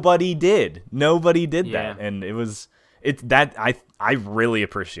nobody did. Nobody did that. And I really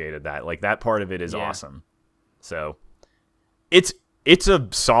appreciated that. Like that part of it is awesome. So it's a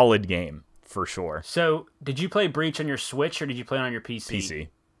solid game for sure. So did you play Breach on your Switch or did you play it on your PC? PC.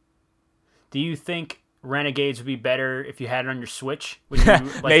 Do you think Renegades would be better if you had it on your Switch? Would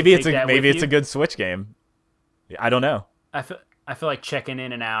you maybe it's a good Switch game. I don't know. I feel like checking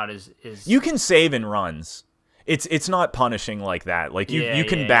in and out is you can save in runs. It's not punishing like that. Like you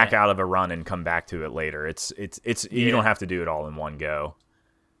can back out of a run and come back to it later. It's you don't have to do it all in one go,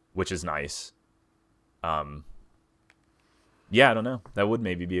 which is nice. I don't know. That would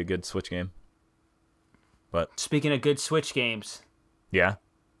maybe be a good Switch game. But speaking of good Switch games, yeah,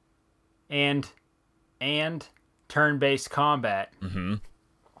 and turn-based combat,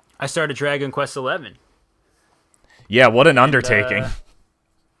 I started Dragon Quest XI. Yeah, what an undertaking.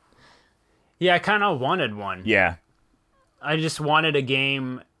 Yeah, I kind of wanted one. Yeah. I just wanted a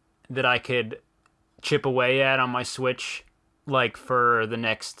game that I could chip away at on my Switch, like, for the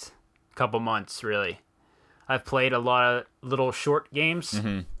next couple months, really. I've played a lot of little short games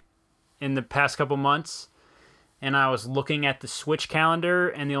in the past couple months, and I was looking at the Switch calendar,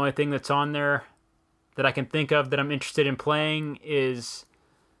 and the only thing that's on there that I can think of that I'm interested in playing is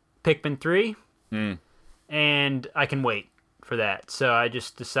Pikmin 3. And I can wait for that. So I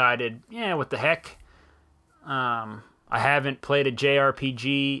just decided, what the heck. I haven't played a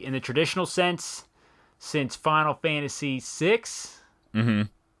JRPG in the traditional sense since Final Fantasy VI.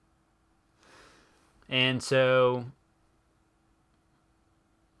 And so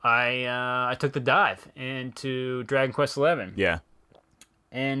I took the dive into Dragon Quest XI. Yeah.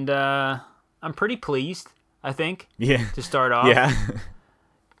 And I'm pretty pleased, I think. Yeah. To start off. Yeah.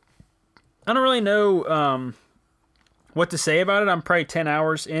 I don't really know what to say about it. I'm probably 10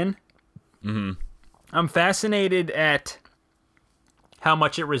 hours in. I'm fascinated at how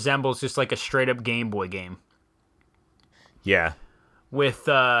much it resembles just like a straight-up Game Boy game. Yeah. With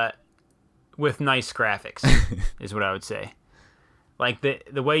nice graphics, is what I would say. Like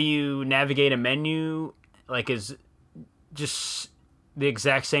the way you navigate a menu, like, is just the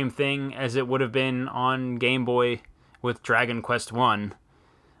exact same thing as it would have been on Game Boy with Dragon Quest 1.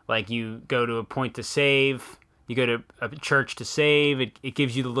 Like, you go to a point to save, you go to a church to save, it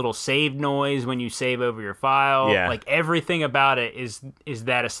gives you the little save noise when you save over your file. Yeah. Like, everything about it is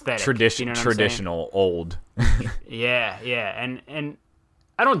that aesthetic. You know what traditional, old. Yeah, and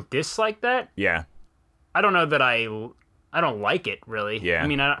I don't dislike that. Yeah. I don't know that I don't like it, really. Yeah. I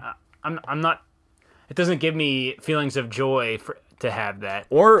mean, I'm not. It doesn't give me feelings of joy to have that,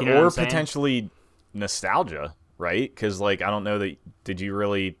 or you know or potentially nostalgia, right? Because, like, I don't know that. Did you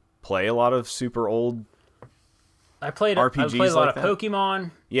really play a lot of super old? I played RPGs a lot like of that?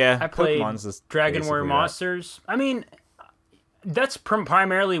 Pokemon. Yeah, I played Pokemon's Dragon Warrior basically Monsters. I mean, that's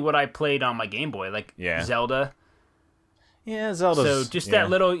primarily what I played on my Game Boy, like Zelda. Yeah, Zelda. So just that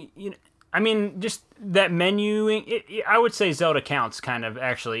little, I mean, just that menuing. I would say Zelda counts kind of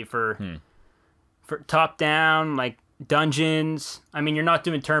actually for top down, like, dungeons. I mean, you're not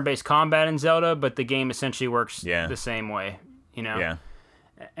doing turn-based combat in Zelda, but the game essentially works the same way, Yeah.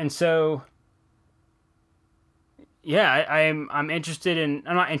 And so, yeah, I'm interested in.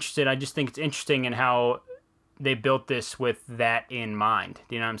 I'm not interested. I just think it's interesting in how they built this with that in mind.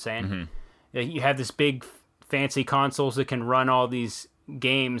 Do you know what I'm saying? Mm-hmm. You have this big, fancy consoles that can run all these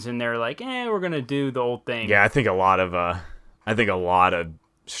games, and they're like, we're gonna do the old thing. Yeah, I think a lot of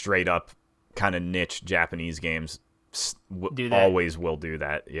straight up kind of niche Japanese games always will do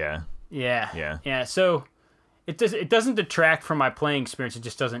that. Yeah. So it doesn't detract from my playing experience. It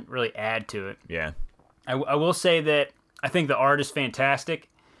just doesn't really add to it. Yeah. I will say that I think the art is fantastic.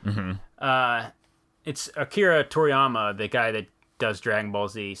 Mm-hmm. It's Akira Toriyama, the guy that does Dragon Ball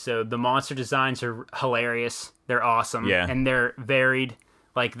Z. So the monster designs are hilarious. They're awesome. Yeah. And they're varied.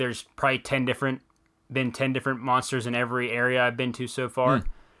 Like, there's probably 10 different monsters in every area I've been to so far.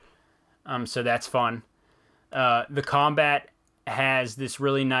 So that's fun. The combat has this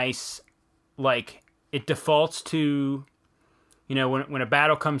really nice, like, it defaults to, when a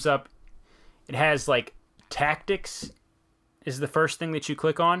battle comes up, it has, like, tactics is the first thing that you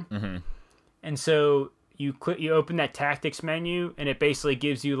click on. Mm-hmm. And so you open that tactics menu, and it basically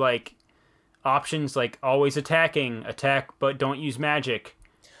gives you, like, options like always attack but don't use magic.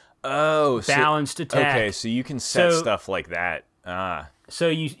 Oh, balanced attack. Okay, so you can set stuff like that. So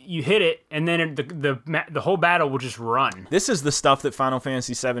you hit it, and then the whole battle will just run. This is the stuff that Final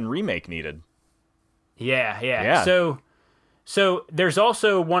Fantasy VII Remake needed. Yeah. So there's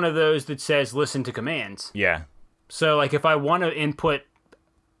also one of those that says listen to commands. Yeah. So, like, if I want to input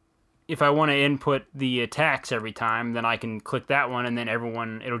the attacks every time, then I can click that one, and then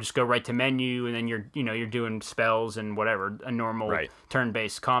it'll just go right to menu, and then you're doing spells and whatever, a normal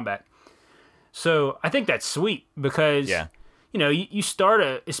turn-based combat. So I think that's sweet because you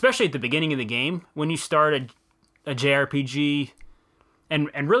start especially at the beginning of the game, when you start a JRPG,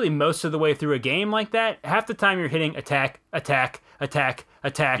 and really most of the way through a game like that, half the time you're hitting attack,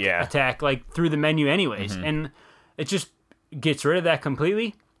 like, through the menu anyways, and it just gets rid of that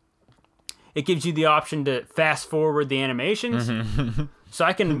completely. It gives you the option to fast forward the animations, so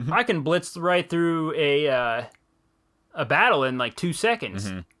I can blitz right through a battle in like 2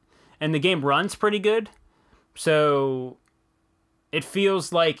 seconds, and the game runs pretty good, so it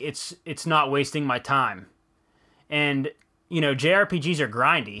feels like it's not wasting my time. And JRPGs are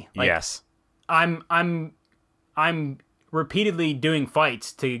grindy. Like, yes, I'm repeatedly doing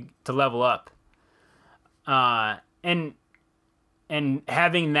fights to level up, and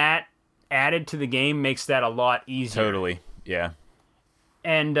having that added to the game makes that a lot easier. Totally, yeah.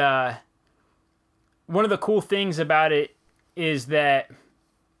 And one of the cool things about it is that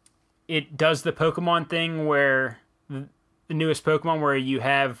it does the Pokemon thing where the newest Pokemon, where you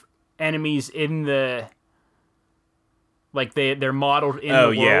have enemies in the, like, they're modeled in the world.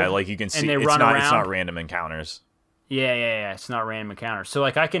 Oh yeah, like you can see, and they run around. It's not random encounters. Yeah. It's not random encounters. So,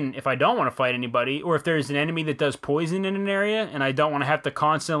 like, I can, if I don't want to fight anybody, or if there's an enemy that does poison in an area, and I don't want to have to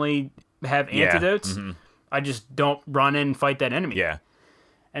constantly have antidotes, I just don't run in and fight that enemy. Yeah.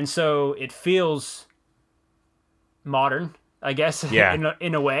 And so it feels modern, I guess. Yeah.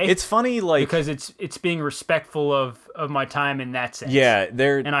 in a way. It's funny, like, because it's being respectful of my time in that sense. Yeah,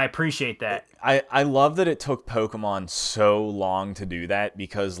 and I appreciate that. I love that it took Pokemon so long to do that,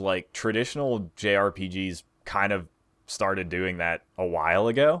 because, like, traditional JRPGs kind of started doing that a while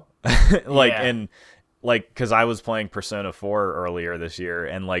ago. And like, because I was playing Persona 4 earlier this year,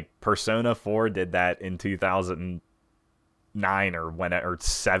 and, like, Persona 4 did that in 2009 or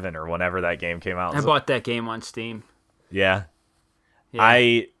 7 or whenever that game came out. I bought that game on Steam. Yeah.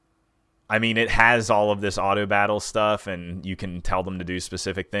 I I mean, it has all of this auto battle stuff, and you can tell them to do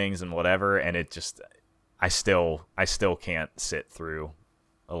specific things and whatever, and it just, I still can't sit through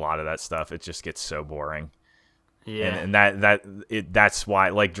a lot of that stuff. It just gets so boring. Yeah. And that's why,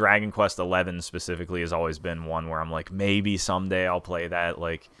 like, Dragon Quest XI specifically has always been one where I'm like, maybe someday I'll play that.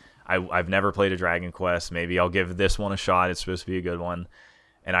 Like, I've never played a Dragon Quest. Maybe I'll give this one a shot. It's supposed to be a good one.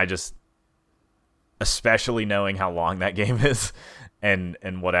 And I just, especially knowing how long that game is and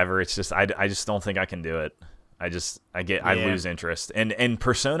whatever, it's just, I just don't think I can do it. I lose interest. And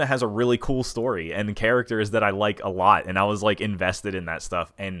Persona has a really cool story and characters that I like a lot. And I was like invested in that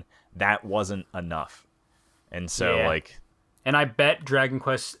stuff. And that wasn't enough. And so, like... And I bet Dragon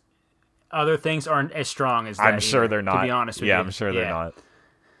Quest other things aren't as strong as that I'm sure either, they're not. To be honest with you. Yeah, I'm sure they're not.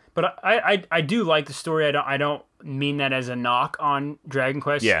 But I do like the story. I don't mean that as a knock on Dragon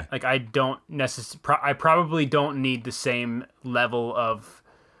Quest. Yeah. Like, I don't I probably don't need the same level of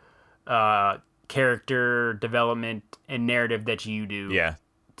character development and narrative that you do. Yeah.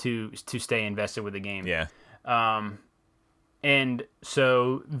 To stay invested with the game. Yeah. And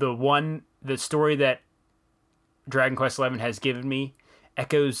so the story that Dragon Quest XI has given me,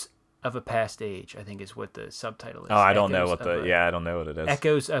 Echoes of a Past Age, I think is what the subtitle is. Oh, I don't know what I don't know what it is.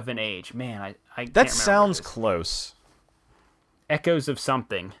 Echoes of an Age. Man, I that can't sounds close. Echoes of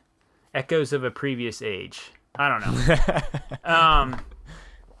something. Echoes of a previous age. I don't know.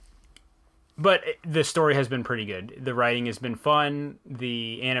 But the story has been pretty good. The writing has been fun.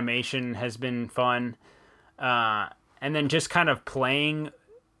 The animation has been fun. And then just kind of playing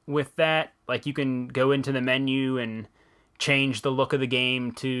with that, like, you can go into the menu and change the look of the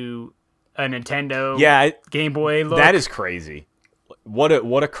game to a Nintendo Game Boy look. That is crazy. What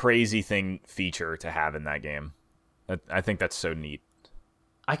a crazy feature to have in that game. I think that's so neat.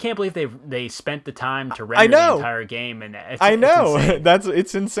 I can't believe they spent the time to render the entire game, and it's insane.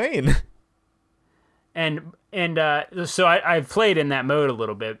 It's insane. And so I've played in that mode a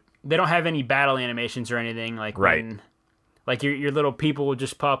little bit. They don't have any battle animations or anything, like right. Like your little people will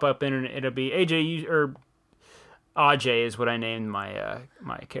just pop up and it'll be AJ or Aj is what I named my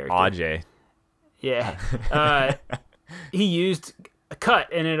my character. Aj. Yeah. He used a cut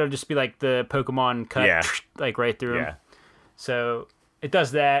and it'll just be like the Pokemon cut, like right through him. So it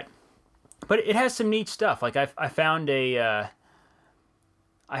does that, but it has some neat stuff. Like I found a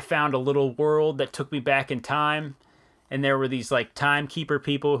little world that took me back in time, and there were these like timekeeper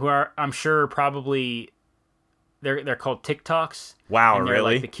people who are, I'm sure, probably. They're called TikToks. Wow, and they're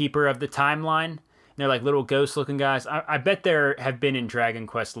really? Like the keeper of the timeline. And they're like little ghost-looking guys. I bet there have been in Dragon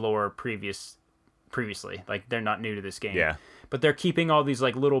Quest lore previously. Like, they're not new to this game. Yeah. But they're keeping all these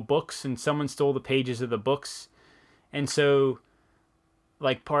like little books, and someone stole the pages of the books, and so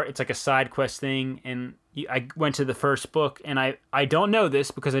like it's like a side quest thing. And I went to the first book, and I don't know this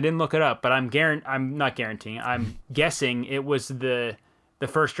because I didn't look it up, but I'm not guaranteeing. I'm guessing it was the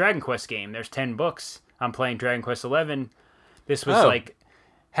first Dragon Quest game. There's 10 books. I'm playing Dragon Quest XI. This was like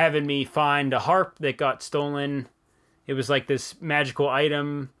having me find a harp that got stolen. It was like this magical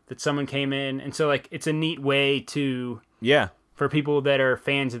item that someone came in. And so like it's a neat way to for people that are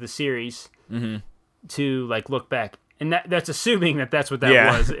fans of the series to like look back. And that's assuming that's what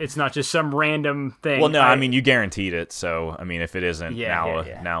that was. It's not just some random thing. Well, no, I mean, you guaranteed it. So, I mean, if it isn't,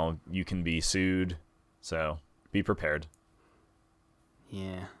 now you can be sued. So be prepared.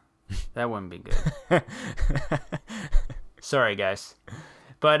 Yeah. That wouldn't be good. Sorry, guys.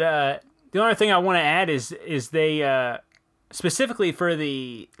 But the only thing I want to add is they specifically for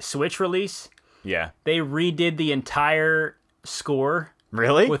the Switch release, they redid the entire score.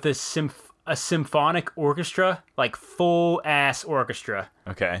 Really? With a symphonic orchestra, like full ass orchestra.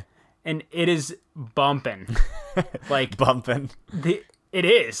 Okay. And it is bumping. Like bumping. It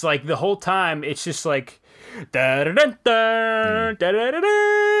is like the whole time. It's just like. Da, da, da, da, da, da, da,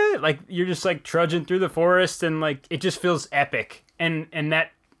 da. Like you're just like trudging through the forest, and like it just feels epic, and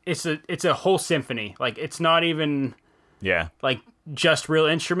that it's a whole symphony. Like it's not even like just real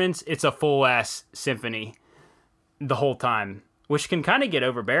instruments. It's a full ass symphony the whole time, which can kind of get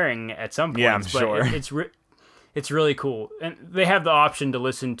overbearing at some points. Yeah, I'm sure. It's really cool, and they have the option to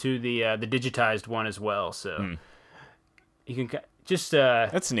listen to the digitized one as well. So you can just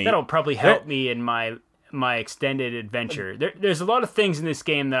that's neat. That'll probably help me in my extended adventure. There's a lot of things in this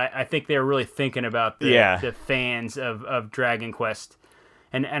game that I think they're really thinking about the fans of Dragon Quest.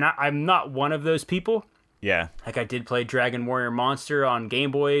 And I'm not one of those people. Yeah. Like I did play Dragon Warrior Monster on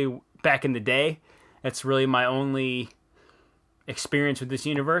Game Boy back in the day. That's really my only experience with this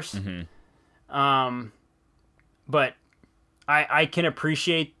universe. But I can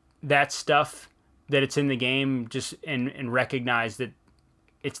appreciate that stuff, that it's in the game, just and recognize that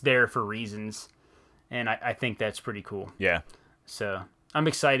it's there for reasons, and I think that's pretty cool. Yeah. So I'm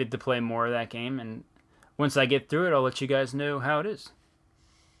excited to play more of that game, and once I get through it, I'll let you guys know how it is.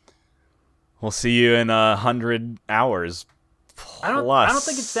 We'll see you in 100 hours. Plus. I don't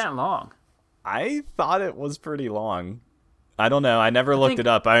think it's that long. I thought it was pretty long. I don't know. I never looked it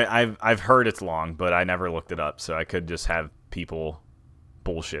up. I've heard it's long, but I never looked it up, so I could just have people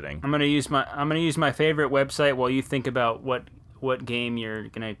bullshitting. I'm gonna use my favorite website while you think about what game you're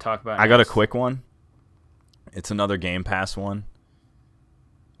gonna talk about. I got a quick one. It's another Game Pass one.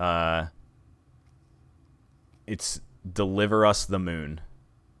 It's Deliver Us the Moon,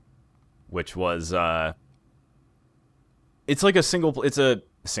 which was it's like a single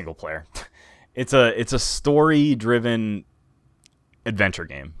player. It's a story-driven adventure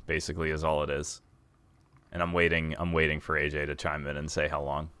game, basically, is all it is. And I'm waiting for AJ to chime in and say how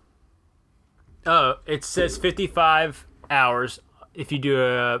long. Oh, it says 55 hours if you do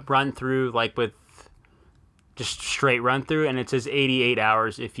a run through, like with just straight run through, and it says 88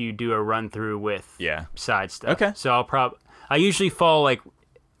 hours if you do a run through with side stuff. Okay. So I usually fall, like,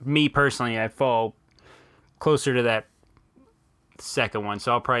 me personally, I fall closer to that second one,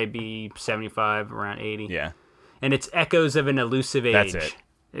 so I'll probably be 75, around 80. Yeah. And it's Echoes of an Elusive Age. That's it.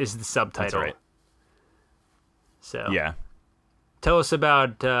 Is the subtitle. That's right. So yeah. Tell us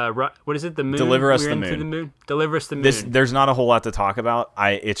about what is it? The moon. Deliver Us the Moon. Deliver Us the Moon. There's not a whole lot to talk about.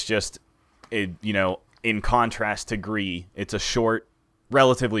 It's just, in contrast to Gree, it's a short,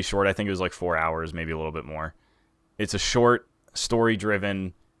 relatively short. I think it was like 4 hours, maybe a little bit more. It's a short,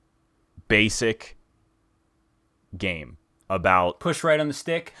 story-driven, basic game about push right on the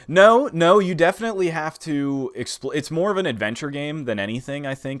stick. No, you definitely have to explore. It's more of an adventure game than anything,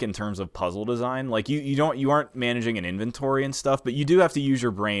 I think, in terms of puzzle design. Like you aren't managing an inventory and stuff, but you do have to use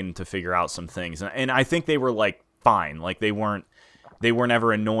your brain to figure out some things. And I think they were like fine. Like they were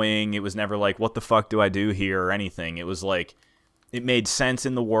never annoying. It was never like, what the fuck do I do here or anything. It was like it made sense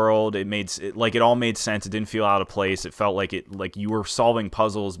in the world. It all made sense. It didn't feel out of place. It felt like you were solving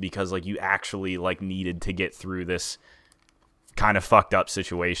puzzles because like you actually like needed to get through this kind of fucked up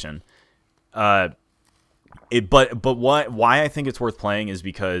situation. Why I think it's worth playing is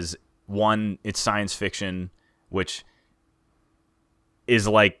because, one, it's science fiction, which is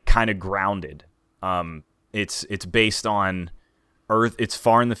like kind of grounded. It's based on Earth. It's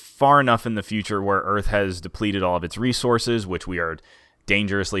far enough in the future where Earth has depleted all of its resources, which we are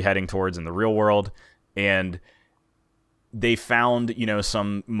dangerously heading towards in the real world, and they found,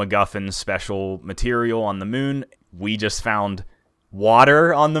 some MacGuffin special material on the moon. We just found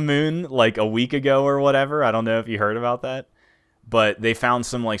water on the moon like a week ago or whatever. I don't know if you heard about that, but they found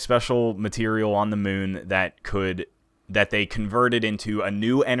some like special material on the moon that they converted into a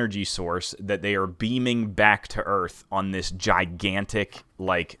new energy source that they are beaming back to Earth on this gigantic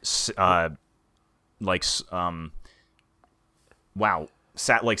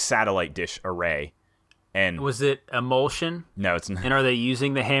satellite dish array. And was it Emulsion? No, it's not. And are they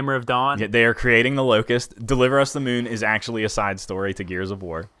using the Hammer of Dawn? Yeah, they are creating the Locust. Deliver Us the Moon is actually a side story to Gears of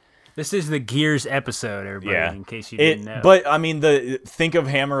War. This is the Gears episode, everybody, in case you didn't know. But, I mean, think of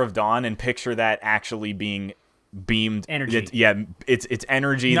Hammer of Dawn and picture that actually being beamed. Energy. It's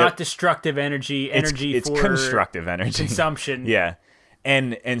energy. Not destructive energy. It's for constructive energy. Consumption. Yeah.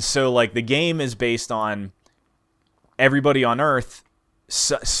 And so, like, the game is based on everybody on Earth.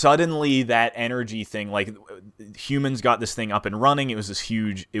 Suddenly that energy thing, like humans got this thing up and running. It was this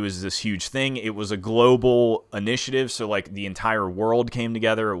huge thing. It was a global initiative. So like the entire world came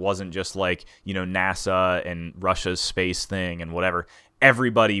together. It wasn't just like, NASA and Russia's space thing and whatever.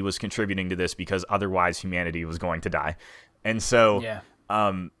 Everybody was contributing to this because otherwise humanity was going to die. And so,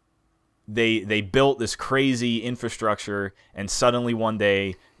 they built this crazy infrastructure, and suddenly one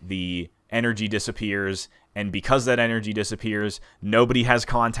day the energy disappears. And because that energy disappears, nobody has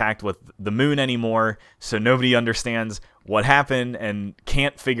contact with the moon anymore, so nobody understands what happened and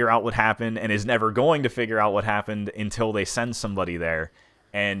can't figure out what happened and is never going to figure out what happened until they send somebody there.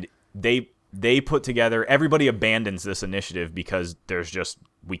 And they put together, everybody abandons this initiative because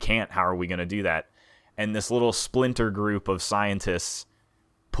we can't, how are we going to do that? And this little splinter group of scientists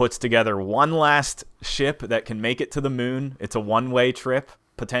puts together one last ship that can make it to the moon. It's a one-way trip,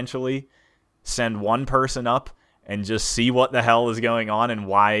 potentially. Send one person up and just see what the hell is going on and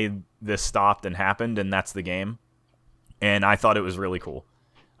why this stopped and happened, and that's the game. And I thought it was really cool.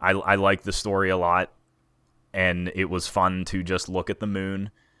 I liked the story a lot, and it was fun to just look at the moon,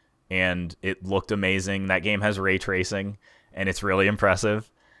 and it looked amazing. That game has ray tracing, and it's really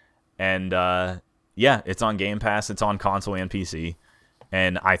impressive. And it's on Game Pass. It's on console and PC,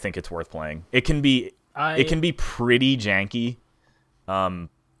 and I think it's worth playing. It can be pretty janky.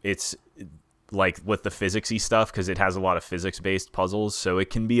 It's like with the physicsy stuff because it has a lot of physics-based puzzles, so it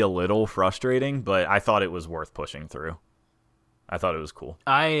can be a little frustrating. But I thought it was worth pushing through. I thought it was cool.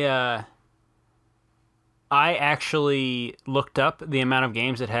 I actually looked up the amount of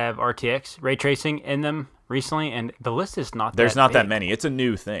games that have RTX ray tracing in them recently, and the list is not. There's not big. that many. It's a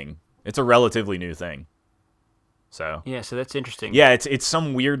new thing. It's a relatively new thing. So yeah, so that's interesting. Yeah, it's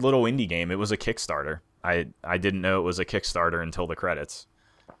some weird little indie game. It was a Kickstarter. I didn't know it was a Kickstarter until the credits.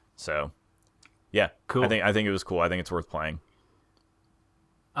 So yeah, cool. I think it was cool. I think it's worth playing.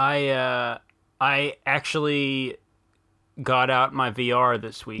 I actually got out my VR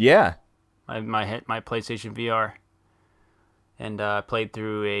this week. Yeah. My PlayStation VR, and played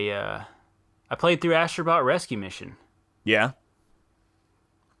through Astrobot Rescue Mission. Yeah.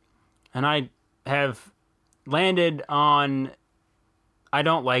 And I have landed on. I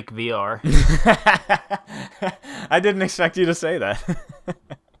don't like VR. I didn't expect you to say that.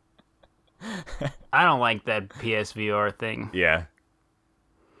 I don't like that PSVR thing. Yeah.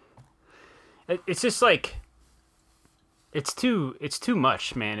 It's just like. It's too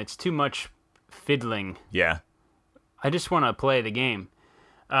much, man. It's too much fiddling. Yeah. I just want to play the game.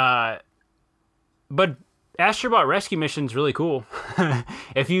 But Astrobot Rescue Mission's really cool.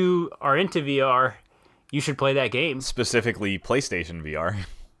 If you are into VR, you should play that game. Specifically PlayStation VR.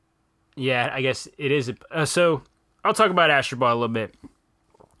 Yeah, I guess it is. So I'll talk about Astrobot a little bit.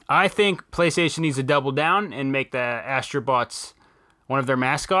 I think PlayStation needs to double down and make the Astrobots one of their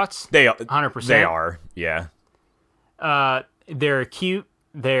mascots. They 100%. They are, yeah. They're cute.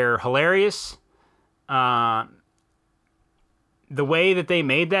 They're hilarious. The way that they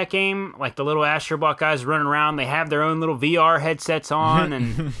made that game, like the little Astrobot guys running around, they have their own little VR headsets on,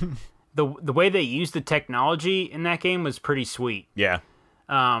 and the way they used the technology in that game was pretty sweet. Yeah.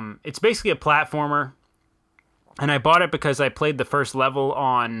 It's basically a platformer, and I bought it because I played the first level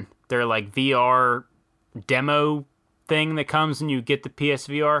on their like VR demo thing that comes and you get the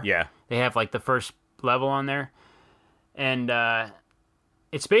PSVR. Yeah. They have like the first level on there. And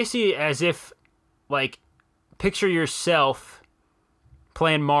it's basically as if, like, picture yourself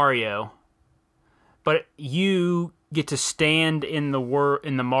playing Mario, but you get to stand in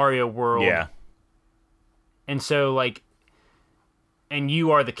the Mario world. Yeah. And so, like, and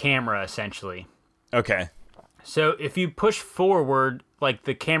you are the camera, essentially. Okay. So if you push forward, like,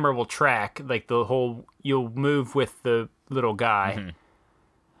 the camera will track, like, you'll move with the little guy. Mm-hmm.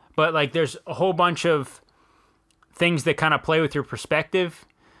 But, like, there's a whole bunch of things that kind of play with your perspective.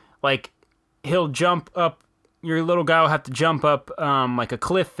 Like, he'll jump up, your little guy will have to jump up like a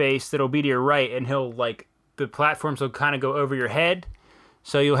cliff face that'll be to your right, and he'll, like, the platforms will kind of go over your head.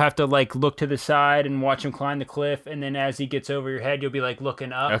 So you'll have to, like, look to the side and watch him climb the cliff, and then as he gets over your head, you'll be, like,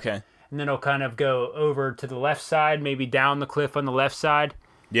 looking up. Okay. And then he'll kind of go over to the left side, maybe down the cliff on the left side.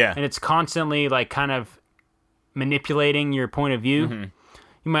 Yeah. And it's constantly, like, kind of manipulating your point of view. Mm-hmm.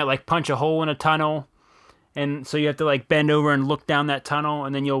 You might, like, punch a hole in a tunnel, and so you have to, like, bend over and look down that tunnel,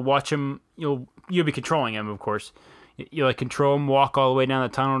 and then you'll watch him. You'll be controlling him, of course. You'll, like, control him, walk all the way down the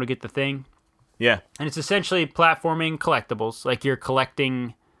tunnel to get the thing. Yeah. And it's essentially platforming collectibles. Like, you're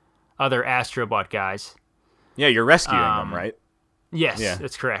collecting other Astrobot guys. Yeah, you're rescuing them, right? Yes, yeah.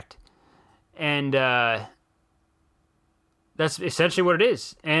 That's correct. And that's essentially what it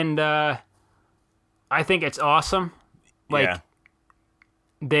is. And I think it's awesome. Like, yeah.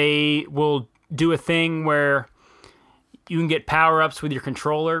 They will do a thing where you can get power-ups with your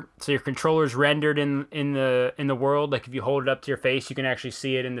controller. So your controller's rendered in the world. Like, if you hold it up to your face, you can actually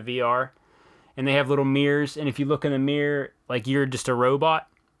see it in the VR. And they have little mirrors, and if you look in the mirror, like, you're just a robot.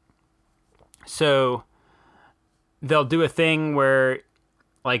 So they'll do a thing where,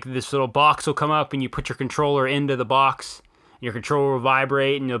 like, this little box will come up, and you put your controller into the box. Your controller will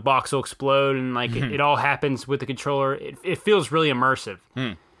vibrate, and the box will explode, and, like, it all happens with the controller. It feels really immersive.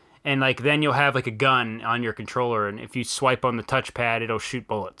 And, like, then you'll have, like, a gun on your controller, and if you swipe on the touchpad, it'll shoot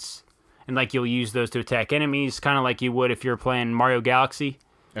bullets. And, like, you'll use those to attack enemies, kind of like you would if you're playing Mario Galaxy.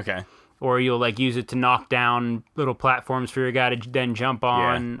 Okay. Or you'll, like, use it to knock down little platforms for your guy to then jump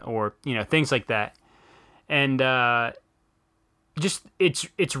on, or, you know, things like that. And just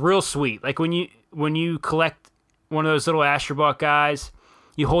it's real sweet. Like, when you collect one of those little Astrobot guys,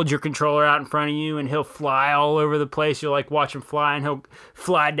 you hold your controller out in front of you, and he'll fly all over the place. You'll, like, watch him fly, and he'll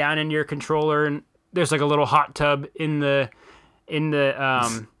fly down into your controller, and there's, like, a little hot tub in the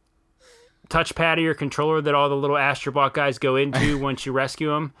touchpad of your controller that all the little Astrobot guys go into once you rescue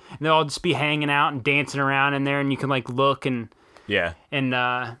them. And they'll all just be hanging out and dancing around in there, and you can, like, look and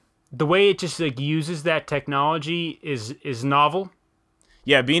the way it just, like, uses that technology is novel.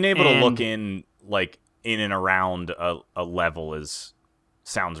 Yeah, being able to look in and around a level is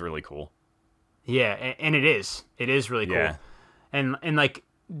sounds really cool. Yeah, and it is. It is really cool. Yeah. And like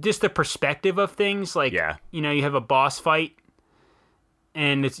just the perspective of things, like you know, you have a boss fight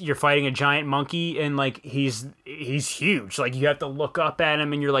and you're fighting a giant monkey, and like he's huge. Like you have to look up at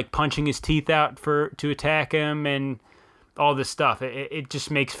him, and you're like punching his teeth out to attack him, and all this stuff. It just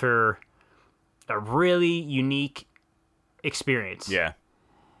makes for a really unique experience. Yeah.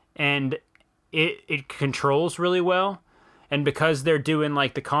 And it controls really well. And because they're doing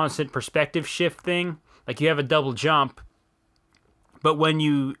like the constant perspective shift thing, like you have a double jump, but when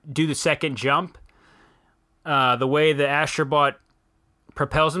you do the second jump, the way the Astrobot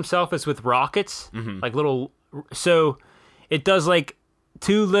propels himself is with rockets, like little. So it does like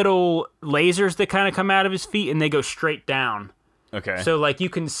 2 little lasers that kind of come out of his feet, and they go straight down. Okay. So like you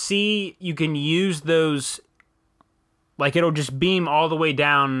can use those, like it'll just beam all the way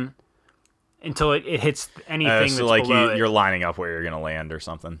down until it hits anything so that's like below it. you're lining up where you're gonna land or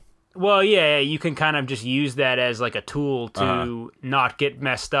something. Well, yeah, you can kind of just use that as like a tool to not get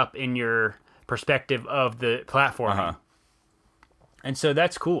messed up in your perspective of the platforming. And so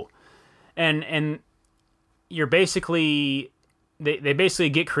that's cool. And you're basically they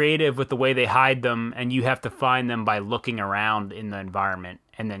basically get creative with the way they hide them, and you have to find them by looking around in the environment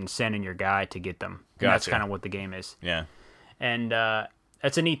and then sending your guy to get them. And that's kind of what the game is. Yeah. And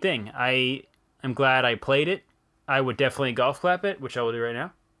that's a neat thing. I am glad I played it. I would definitely golf clap it, which I will do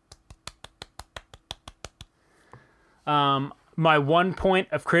right now. My one point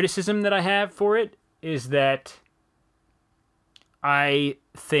of criticism that I have for it is that I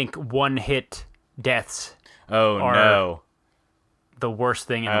think one-hit deaths are the worst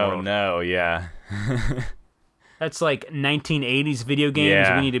thing in the world. Oh, no, yeah. That's like 1980s video games.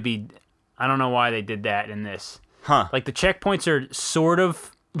 Yeah. We need to be... I don't know why they did that in this. Huh. Like, the checkpoints are sort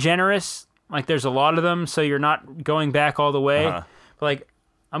of generous. Like, there's a lot of them, so you're not going back all the way. But, like,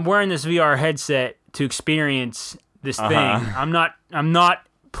 I'm wearing this VR headset to experience this thing. I'm not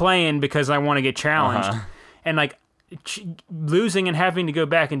playing because I want to get challenged. And, like, losing and having to go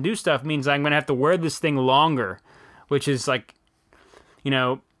back and do stuff means I'm going to have to wear this thing longer, which is, like, you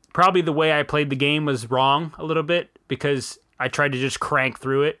know, probably the way I played the game was wrong a little bit because I tried to just crank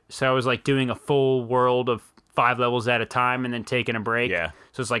through it. So I was, like, doing a full world of 5 levels at a time and then taking a break. Yeah.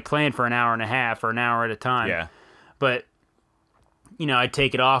 So it's like playing for an hour and a half or an hour at a time. Yeah. But, you know, I'd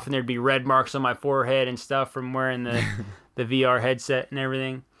take it off and there'd be red marks on my forehead and stuff from wearing the VR headset and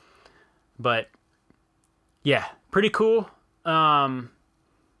everything. But, yeah, pretty cool.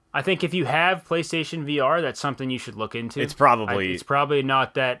 I think if you have PlayStation VR, that's something you should look into. It's probably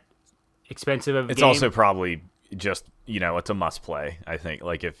not that expensive of a game. It's also probably just, you know, it's a must play, I think.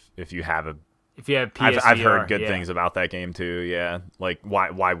 Like if you have PSVR, I've heard good things about that game too, yeah. Like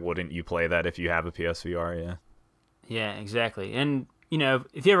why wouldn't you play that if you have a PSVR, yeah. Yeah, exactly. And, you know,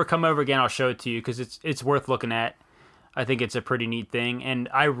 if you ever come over again, I'll show it to you because it's worth looking at. I think it's a pretty neat thing. And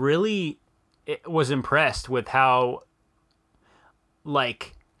I really was impressed with how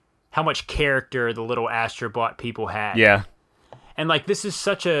much character the little Astrobot people had. Yeah. And, like, this is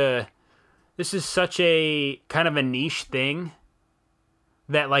such a kind of a niche thing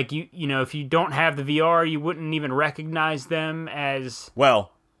that, like, you know, if you don't have the VR, you wouldn't even recognize them as...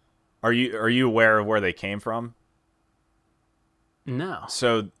 Well, are you aware of where they came from? No.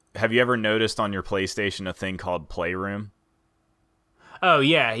 So, have you ever noticed on your PlayStation a thing called Playroom? Oh,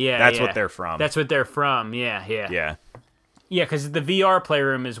 yeah. That's what they're from. That's what they're from, yeah. Yeah, because the VR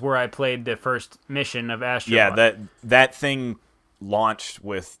Playroom is where I played the first mission of Astrobot. Yeah, that thing launched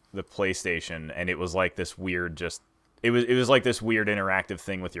with the PlayStation, and it was like this weird it was like this weird interactive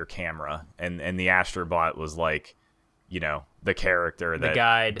thing with your camera, and the Astrobot was like, you know, the character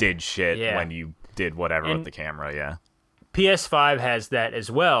that did shit when you did whatever with the camera, yeah. PS5 has that as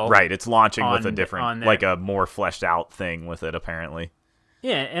well. Right, it's launching with a different, like a more fleshed out thing with it, apparently.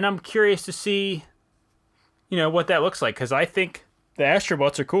 Yeah, and I'm curious to see, you know, what that looks like, because I think the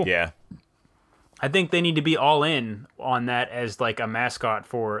Astrobots are cool. Yeah. I think they need to be all in on that as, like, a mascot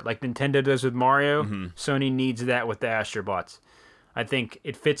for, like Nintendo does with Mario. Sony needs that with the Astrobots. I think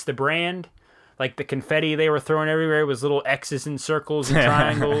it fits the brand. Like, the confetti they were throwing everywhere was little X's and circles and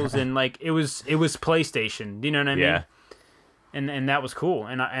triangles, and, like, it was PlayStation. Do you know what I mean? Yeah. And that was cool,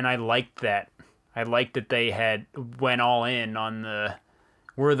 and I liked that. I liked that they had went all in on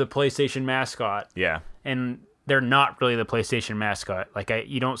we're the PlayStation mascot. Yeah. And they're not really the PlayStation mascot. Like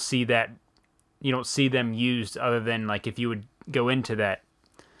you don't see that. You don't see them used other than like if you would go into that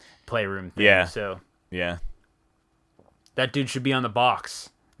Playroom thing. Yeah. So yeah. That dude should be on the box.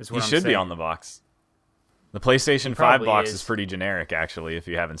 Is what he should be on the box. The PlayStation 5 box is pretty generic, actually. If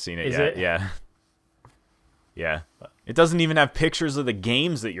you haven't seen it yet, yeah. Yeah, It doesn't even have pictures of the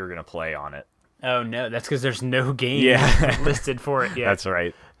games that you're going to play on it. Oh, no. That's because there's no game listed for it yet. That's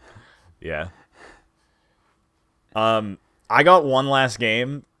right. Yeah. I got one last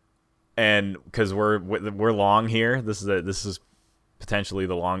game, and because we're long here, this is potentially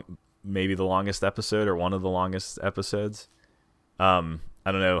maybe the longest episode or one of the longest episodes. I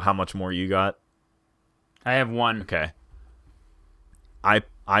don't know how much more you got. I have one. Okay.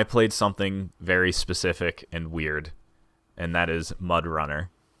 I played something very specific and weird, and that is Mud Runner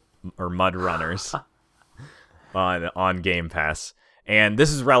or Mud Runners on Game Pass. And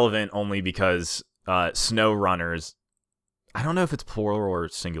this is relevant only because Snow Runners, I don't know if it's plural or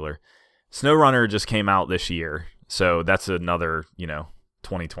singular. Snow Runner just came out this year, so that's another,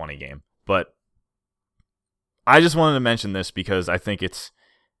 2020 game. But I just wanted to mention this because I think it's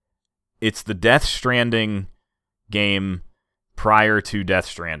the Death Stranding game prior to Death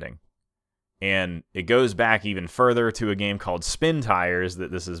Stranding. And it goes back even further to a game called Spin Tires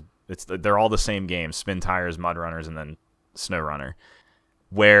they're all the same game, Spin Tires, Mud Runners, and then Snow Runner,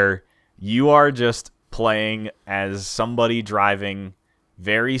 where you are just playing as somebody driving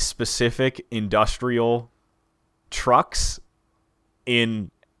very specific industrial trucks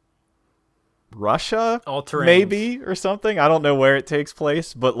in Russia, maybe, or something. I don't know where it takes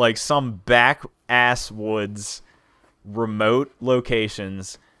place, but like some back ass woods, remote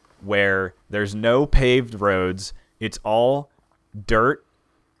locations where there's no paved roads. It's all dirt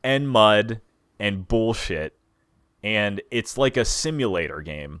and mud and bullshit. And it's like a simulator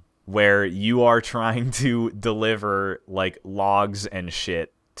game where you are trying to deliver like logs and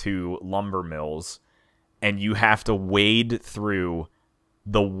shit to lumber mills, and you have to wade through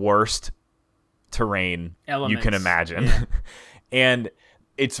the worst terrain you can imagine. Yeah. And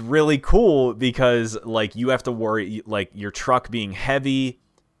it's really cool because like you have to worry like your truck being heavy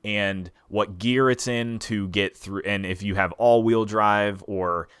and what gear it's in to get through, and if you have all-wheel drive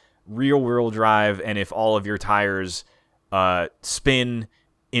or rear-wheel drive, and if all of your tires spin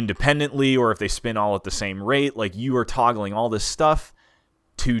independently or if they spin all at the same rate. Like you are toggling all this stuff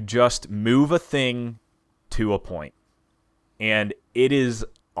to just move a thing to a point. And it is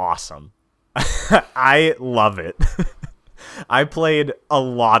awesome. I love it. I played a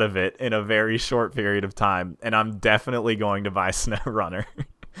lot of it in a very short period of time, and I'm definitely going to buy Snow Runner.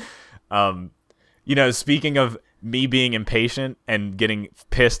 Speaking of me being impatient and getting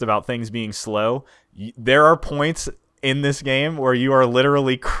pissed about things being slow, there are points in this game where you are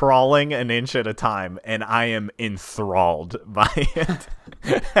literally crawling an inch at a time, and I am enthralled by it.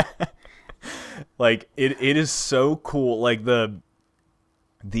 Like it is so cool. Like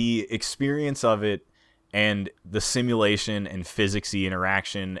the experience of it and the simulation and physicsy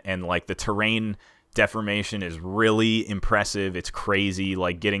interaction and like the terrain deformation is really impressive. It's crazy.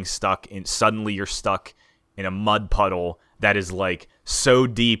 Like getting suddenly you're stuck in a mud puddle that is like so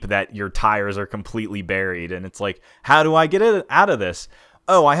deep that your tires are completely buried. And it's like, how do I get it out of this?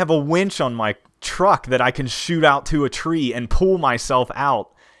 Oh, I have a winch on my truck that I can shoot out to a tree and pull myself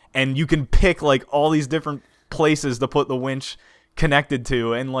out. And you can pick like all these different places to put the winch connected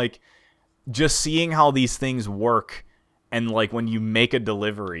to. And like just seeing how these things work. And like when you make a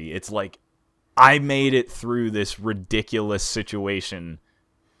delivery, it's like, I made it through this ridiculous situation.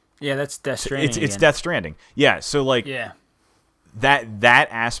 Yeah, that's Death Stranding. It's Death Stranding. Yeah, so like that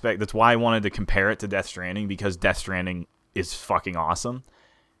aspect, that's why I wanted to compare it to Death Stranding, because Death Stranding is fucking awesome.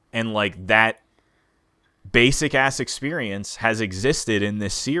 And like that basic ass experience has existed in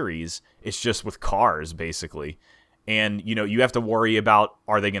this series. It's just with cars basically. And you have to worry about,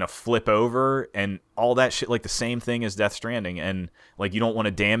 are they going to flip over and all that shit, like the same thing as Death Stranding. And like you don't want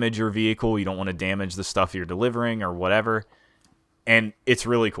to damage your vehicle, you don't want to damage the stuff you're delivering or whatever. And it's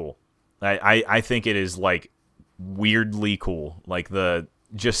really cool. I think it is like weirdly cool. Like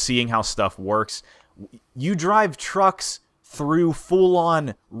just seeing how stuff works. You drive trucks through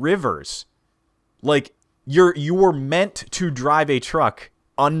full-on rivers. Like you were meant to drive a truck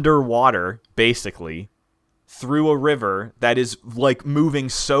underwater, basically, through a river that is like moving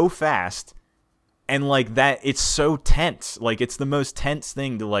so fast, and like that it's so tense. Like it's the most tense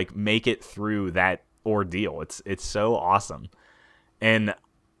thing to like make it through that ordeal. It's so awesome. And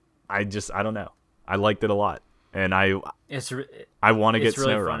I don't know. I liked it a lot. And I want to get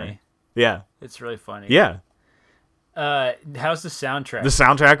Snow Runner. Yeah. It's really funny. Yeah. How's the soundtrack? The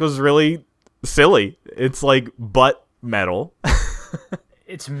soundtrack was really silly. It's like butt metal.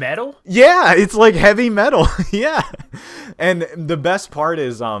 It's metal? Yeah, it's like heavy metal. Yeah. And the best part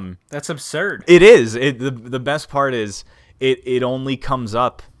is that's absurd. It is. The best part is it only comes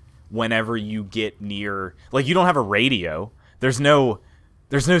up whenever you get near, like you don't have a radio. There's no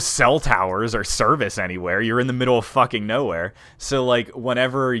there's no cell towers or service anywhere. You're in the middle of fucking nowhere. So, like,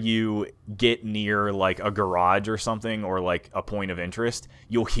 whenever you get near, like, a garage or something or, like, a point of interest,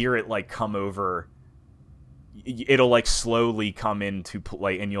 you'll hear it, like, come over. It'll, like, slowly come into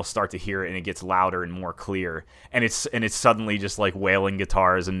play, and you'll start to hear it, and it gets louder and more clear. And it's suddenly just, like, wailing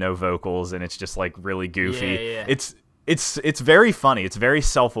guitars and no vocals, and it's just, like, really goofy. Yeah. It's very funny. It's very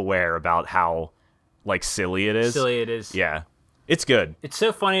self-aware about how, like, silly it is. Yeah. It's good. It's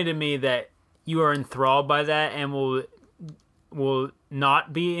so funny to me that you are enthralled by that and will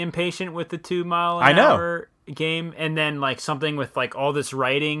not be impatient with the 2 mile an hour game, and then like something with like all this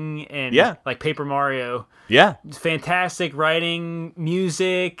writing and like Paper Mario. Yeah. Fantastic writing,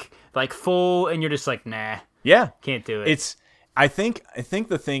 music, like full, and you're just like, nah. Yeah. Can't do it. I think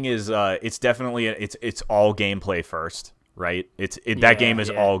the thing is it's definitely it's all gameplay first, right? That game is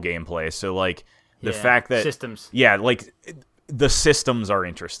all gameplay. So like the fact that systems. Yeah, like the systems are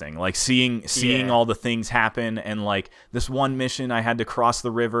interesting. Like seeing all the things happen, and like this one mission I had to cross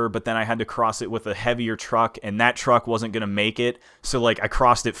the river, but then I had to cross it with a heavier truck, and that truck wasn't going to make it. So like I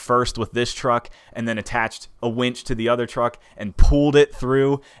crossed it first with this truck and then attached a winch to the other truck and pulled it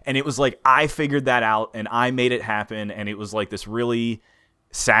through, and it was like I figured that out and I made it happen, and it was like this really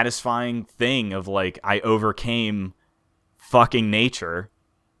satisfying thing of like I overcame fucking nature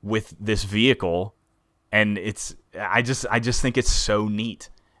with this vehicle. And I just think it's so neat.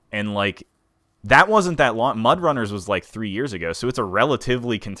 And like that wasn't that long. Mud Runners was like 3 years ago, so it's a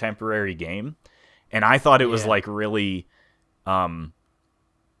relatively contemporary game. And I thought it was like really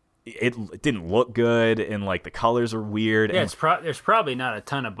it didn't look good, and like the colors are weird. Yeah, there's probably not a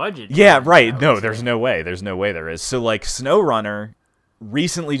ton of budget. Yeah, right. No, there's no way. There's no way there is. So like SnowRunner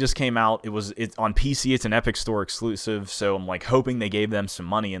recently just came out. It's on PC. It's an Epic Store exclusive. So I'm like hoping they gave them some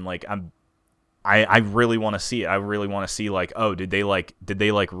money, and like I really want to see it. I really want to see like, oh, did they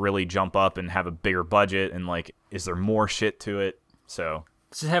really jump up and have a bigger budget, and like is there more shit to it? So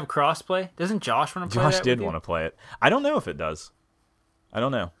does it have crossplay? Doesn't Josh want to play Josh that did want to play it. I don't know if it does. I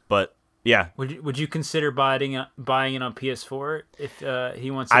don't know. But yeah. Would you consider buying it on PS4 if he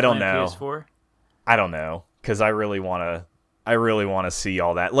wants to play on PS4? I don't know, cuz I really want to see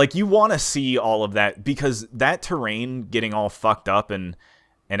all that. Like you want to see all of that, because that terrain getting all fucked up and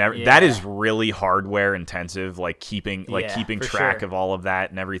that is really hardware intensive, like keeping track of all of that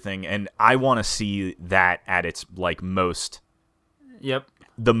and everything. And I want to see that at its like most,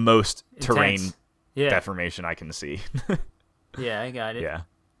 the most terrain deformation I can see. Yeah, I got it. Yeah,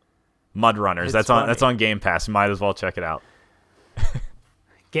 Mud Runners. That's on Game Pass. Might as well check it out.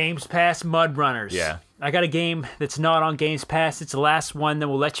 Games Pass, Mud Runners. Yeah. I got a game that's not on Games Pass. It's the last one. Then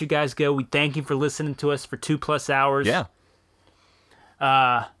we'll let you guys go. We thank you for listening to us for 2+ hours. Yeah.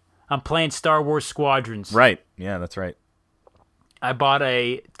 I'm playing Star Wars Squadrons. Right. Yeah, that's right. I bought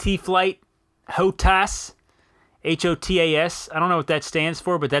a T-Flight HOTAS, HOTAS. I don't know what that stands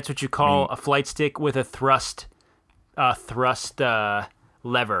for, but that's what you call a flight stick with a thrust lever.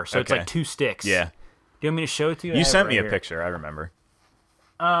 So it's like 2 sticks. Yeah. Do you want me to show it to you? You sent me a picture, I remember.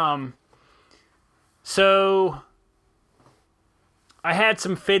 So I had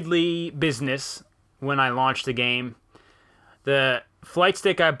some fiddly business when I launched the game. The flight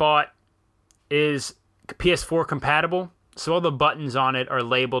stick I bought is PS4 compatible, so all the buttons on it are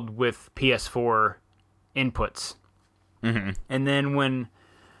labeled with PS4 inputs. Mm-hmm. And then when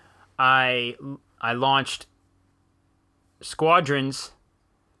I launched Squadrons,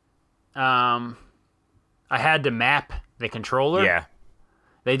 I had to map the controller. Yeah.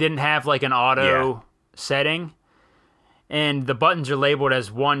 They didn't have like an auto setting, and the buttons are labeled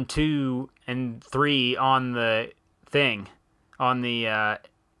as 1, 2, and 3 on the thing. On the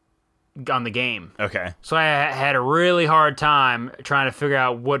game. Okay. So I had a really hard time trying to figure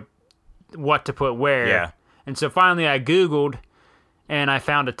out what to put where. Yeah. And so finally I Googled, and I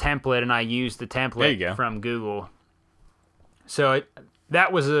found a template, and I used the template from Google. So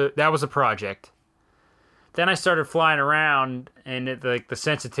that was a project. Then I started flying around, and the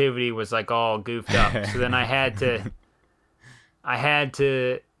sensitivity was like all goofed up. So then I had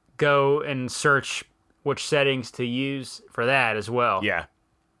to go and search which settings to use for that as well. Yeah.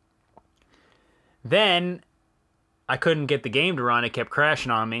 Then I couldn't get the game to run. It kept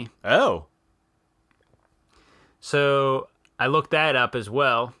crashing on me. Oh. So I looked that up as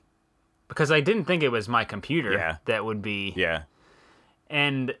well, because I didn't think it was my computer that would be. Yeah.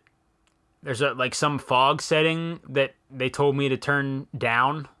 And there's some fog setting that they told me to turn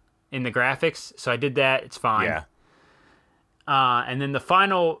down in the graphics. So I did that. It's fine. Yeah. And then the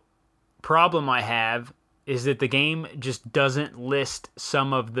final problem I have is that the game just doesn't list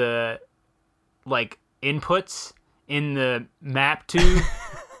some of the inputs in the map to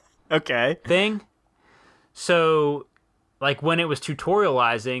Okay. thing. So, like, when it was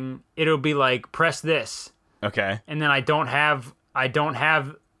tutorializing, it'll be like, press this. Okay. And then I don't have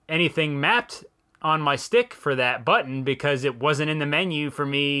anything mapped on my stick for that button because it wasn't in the menu for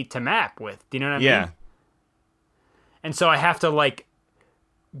me to map with. Do you know what I mean? Yeah. And so I have to, like,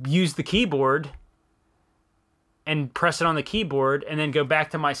 use the keyboard and press it on the keyboard and then go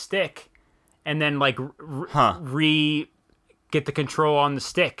back to my stick and then, like, get the control on the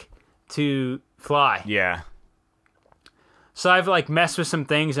stick to fly. Yeah. So I've, like, messed with some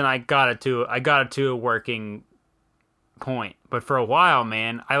things and I got it to a working point. But for a while,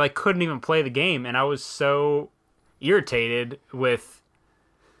 man, I, like, couldn't even play the game, and I was so irritated with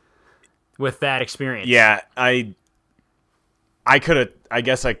that experience. Yeah, I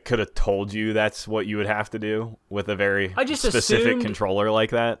guess I could have told you that's what you would have to do with a very specific controller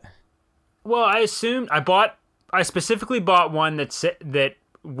like that. Well, I assumed I specifically bought one that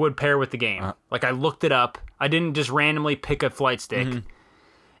would pair with the game. Like, I looked it up. I didn't just randomly pick a flight stick. Mm-hmm.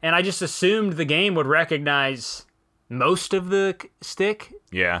 And I just assumed the game would recognize most of the stick.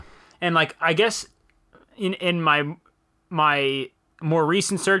 Yeah. And, like, I guess in my more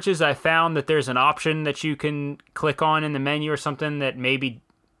recent searches, I found that there's an option that you can click on in the menu or something that maybe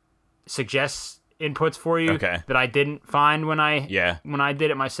suggests inputs for you that I didn't find when I did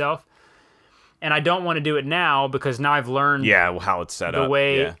it myself. And I don't want to do it now because now I've learned how it's set the up.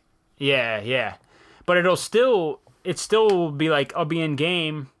 way. Yeah. But it'll still be like, I'll be in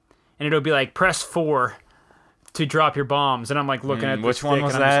game and it'll be like, press 4 to drop your bombs, and I'm like looking at the which stick, one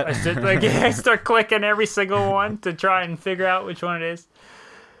was that? I start clicking every single one to try and figure out which one it is.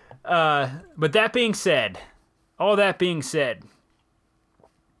 But that being said,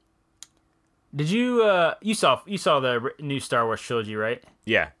 did you you saw the new Star Wars trilogy, right?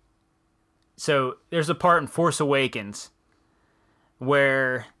 Yeah. So there's a part in Force Awakens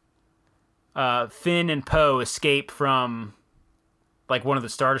where Finn and Poe escape from, like, one of the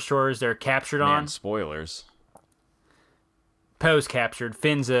Star Destroyers they're captured on. Spoilers. Poe's captured.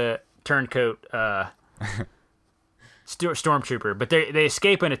 Finn's a turncoat stormtrooper, but they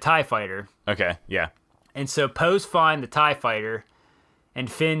escape in a TIE fighter. Okay, yeah. And so Poe's flying the TIE fighter,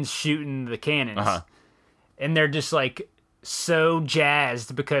 and Finn's shooting the cannons. Uh-huh. And they're just, like, so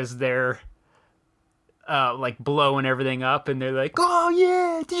jazzed because they're like blowing everything up, and they're like, "Oh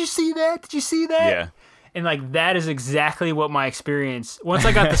yeah, did you see that? Did you see that?" Yeah. And, like, that is exactly what my experience once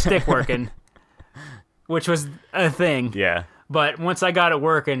I got the stick working, which was a thing. Yeah. But once I got it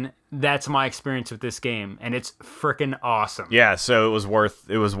working, that's my experience with this game, and it's freaking awesome. Yeah, so it was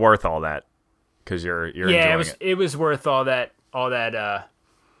worth all that because you're enjoying it. It was worth all that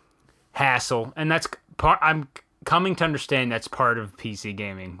hassle, and that's part. I'm coming to understand that's part of PC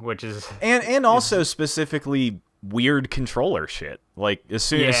gaming, which is and also specifically weird controller shit. Like as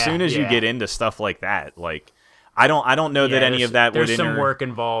soon as you get into stuff like that, like I don't know that any of that would. There's some work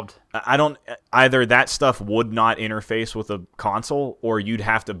involved. I don't either. That stuff would not interface with a console, or you'd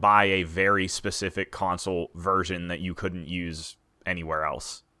have to buy a very specific console version that you couldn't use anywhere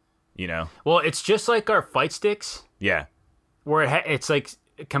else. You know. Well, it's just like our fight sticks. Yeah. Where it's like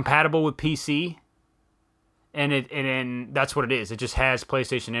compatible with PC, and that's what it is. It just has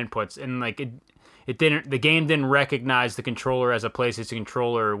PlayStation inputs, and like it didn't. The game didn't recognize the controller as a PlayStation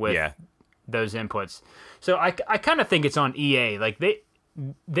controller with those inputs. So I kind of think it's on EA. Like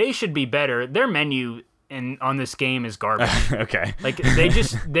they should be better. Their menu on this game is garbage. Okay. Like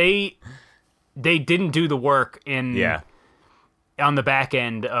they didn't do the work on the back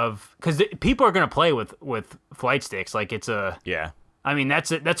end of, because people are going to play with flight sticks. Like it's a I mean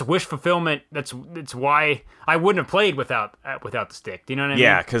that's wish fulfillment. That's why I wouldn't have played without the stick. Do you know what I mean?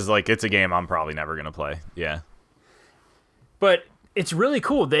 Yeah, because like it's a game I'm probably never going to play. Yeah. But it's really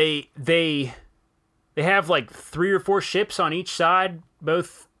cool. They have like 3 or 4 ships on each side,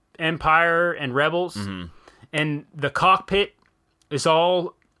 both Empire and Rebels, and the cockpit is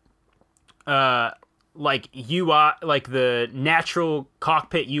all like UI, like the natural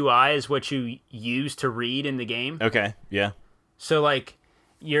cockpit UI is what you use to read in the game. Okay, yeah. So like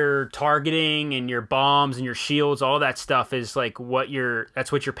your targeting and your bombs and your shields, all that stuff is like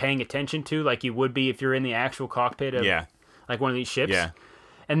that's what you're paying attention to, like you would be if you're in the actual cockpit of like one of these ships. Yeah.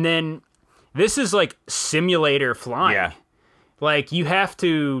 And then this is like simulator flying. Yeah. Like you have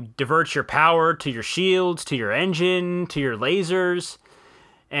to divert your power to your shields, to your engine, to your lasers,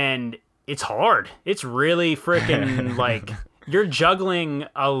 and it's hard. It's really freaking like you're juggling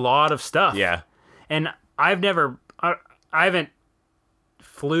a lot of stuff. Yeah. And I haven't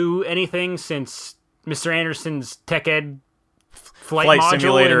flew anything since Mr. Anderson's Tech Ed flight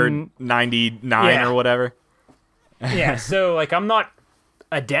Simulator 99 or whatever. Yeah, so like I'm not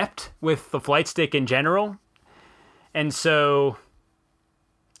adept with the flight stick in general. And so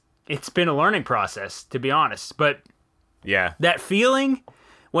it's been a learning process, to be honest. But yeah, that feeling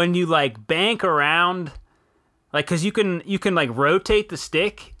when you like bank around, like, cause you can like rotate the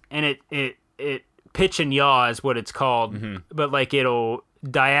stick and it pitch and yaw is what it's called. But like it'll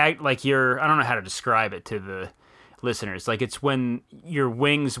I don't know how to describe it to the listeners. Like it's when your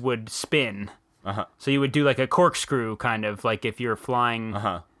wings would spin. So you would do like a corkscrew kind of like if you're flying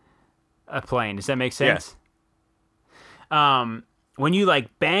a plane. Does that make sense? Yeah. When you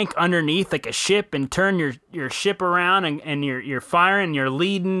like bank underneath like a ship and turn your ship around and you're firing, you're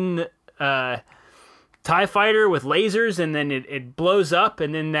leading TIE fighter with lasers, and then it blows up,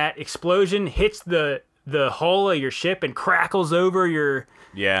 and then that explosion hits the hull of your ship and crackles over your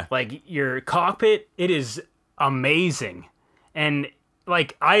cockpit. It is amazing. And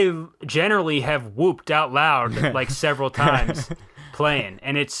like I generally have whooped out loud like several times playing,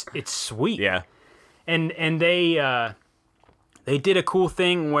 and it's sweet. Yeah. And they did a cool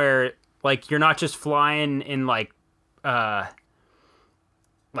thing where like you're not just flying in like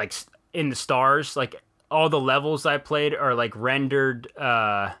in the stars. Like all the levels I played are like rendered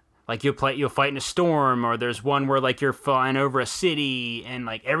like you'll fight in a storm, or there's one where like you're flying over a city and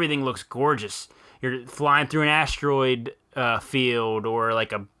like everything looks gorgeous. You're flying through an asteroid field or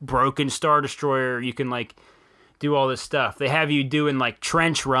like a broken Star Destroyer. You can like do all this stuff. They have you doing like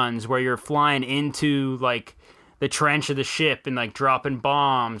trench runs where you're flying into like the trench of the ship and like dropping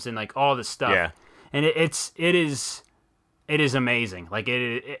bombs and like all this stuff. Yeah. And it is amazing. Like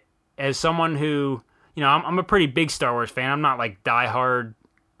it as someone who, you know, I'm a pretty big Star Wars fan. I'm not like diehard.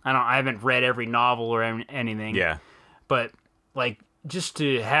 I haven't read every novel or anything. Yeah. But like just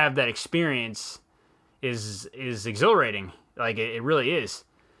to have that experience is exhilarating. Like it really is.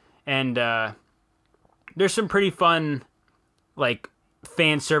 And there's some pretty fun like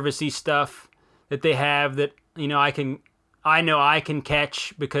fan servicey stuff that they have that, you know, I know I can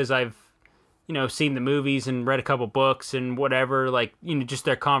catch because I've, you know, seen the movies and read a couple books and whatever, like, you know, just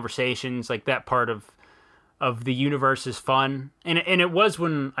their conversations, like that part of the universe is fun. And it was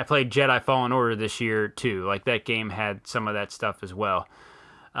when I played Jedi Fallen Order this year too. Like that game had some of that stuff as well.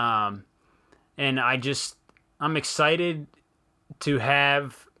 And I'm excited to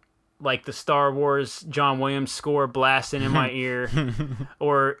have like the Star Wars John Williams score blasting in my ear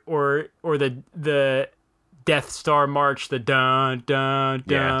or the Death Star March, the dun dun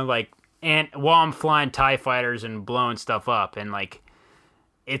dun, like, and while I'm flying TIE fighters and blowing stuff up, and like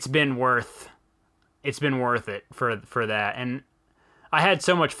it's been worth it for that. And I had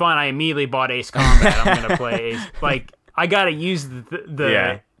so much fun I immediately bought Ace Combat. I'm gonna play Ace. Like I gotta use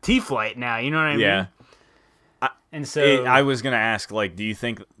the T-Flight now, you know what I mean? And so I was gonna ask, like, do you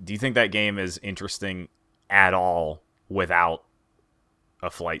think that game is interesting at all without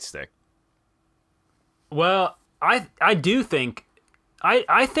a flight stick? Well, I do think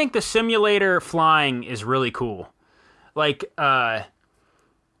I think the simulator flying is really cool. Like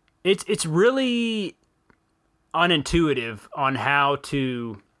it's really unintuitive on how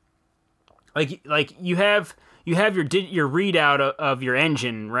to like you have your readout of your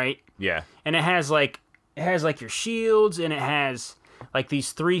engine, right? Yeah. And it has like your shields, and it has like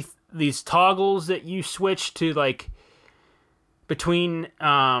these toggles that you switch to like between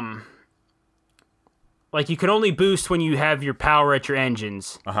like you can only boost when you have your power at your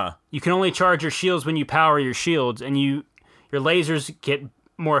engines. You can only charge your shields when you power your shields, and your lasers get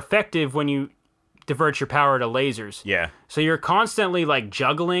more effective when you divert your power to lasers. Yeah. So you're constantly like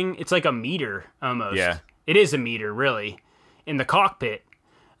juggling. It's like a meter almost. Yeah. It is a meter really in the cockpit.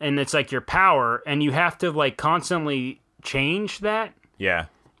 And it's like your power, and you have to like constantly change that. Yeah.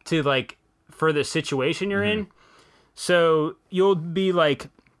 To like for the situation you're in. So you'll be like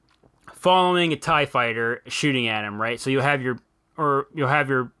following a TIE fighter, shooting at him, right? So you'll have your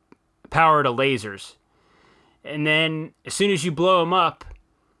power to lasers. And then as soon as you blow him up,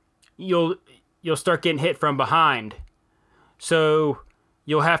 you'll start getting hit from behind. So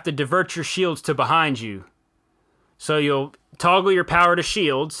you'll have to divert your shields to behind you. So you'll toggle your power to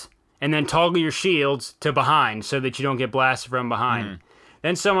shields, and then toggle your shields to behind so that you don't get blasted from behind.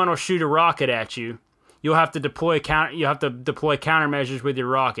 Then someone will shoot a rocket at you. You'll have to deploy countermeasures with your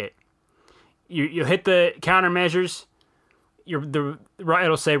rocket. You hit the countermeasures.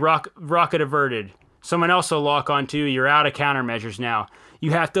 It'll say rocket averted. Someone else will lock onto you. You're out of countermeasures now.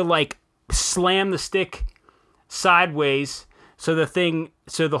 You have to like slam the stick sideways so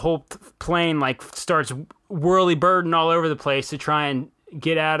the whole plane like starts whirly birding all over the place to try and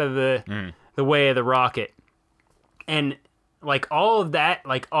get out of the way of the rocket. And like all of that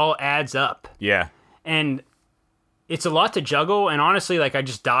like all adds up. Yeah. And it's a lot to juggle, and honestly, like I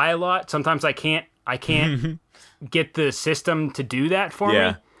just die a lot. Sometimes I can't get the system to do that for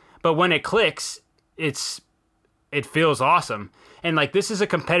me. But when it clicks, it feels awesome. And like this is a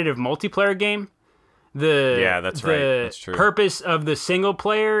competitive multiplayer game. That's right. That's true. Purpose of the single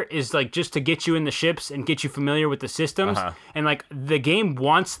player is like just to get you in the ships and get you familiar with the systems. And like the game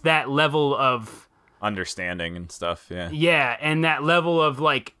wants that level of understanding and stuff. Yeah, and that level of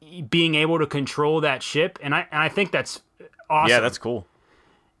like being able to control that ship, and I think that's awesome. Yeah, that's cool.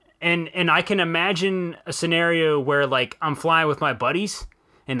 And I can imagine a scenario where like I'm flying with my buddies,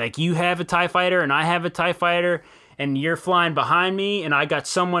 and like you have a TIE fighter and I have a TIE fighter, and you're flying behind me, and I got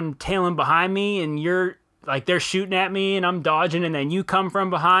someone tailing behind me, and you're like they're shooting at me, and I'm dodging, and then you come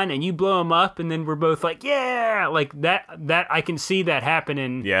from behind and you blow them up, and then we're both like, yeah, like that I can see that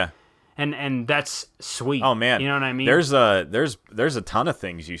happening. Yeah. And that's sweet. Oh man, you know what I mean? There's a ton of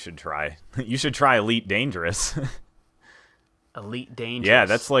things you should try. You should try Elite Dangerous. Elite Dangerous.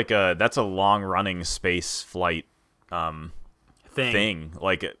 Yeah, that's a long running space flight thing.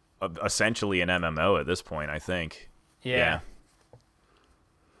 Like essentially an MMO at this point, I think. Yeah.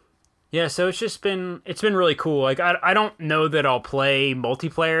 So it's been really cool. Like I don't know that I'll play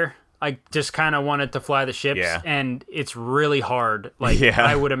multiplayer. I just kind of wanted to fly the ships, and it's really hard. Like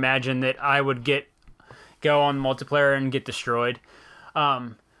I would imagine that I would go on multiplayer and get destroyed. I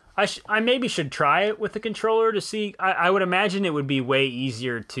maybe should try it with the controller to see. I would imagine it would be way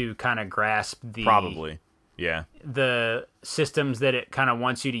easier to kind of grasp the systems that it kind of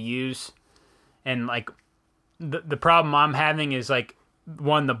wants you to use. And like the problem I'm having is like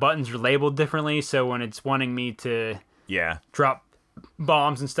the buttons are labeled differently, so when it's wanting me to drop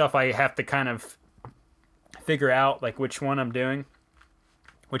bombs and stuff, I have to kind of figure out like which one I'm doing,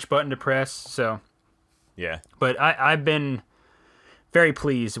 which button to press. So but I've been very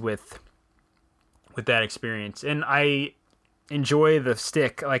pleased with that experience, and I enjoy the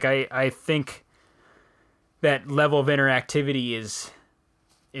stick. Like I think that level of interactivity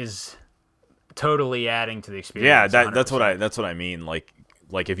is totally adding to the experience. Yeah, that's what I mean. Like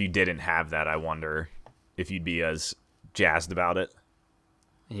if you didn't have that, I wonder if you'd be as jazzed about it.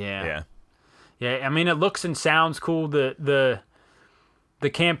 Yeah. I mean, it looks and sounds cool. The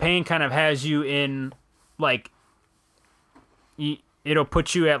campaign kind of has you in like it'll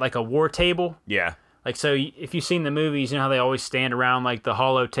put you at like a war table. Yeah. Like so, if you've seen the movies, you know how they always stand around like the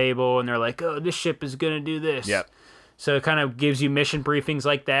hollow table, and they're like, "Oh, this ship is gonna do this." Yep. So it kind of gives you mission briefings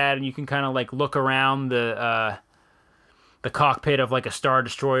like that, and you can kind of like look around the cockpit of like a Star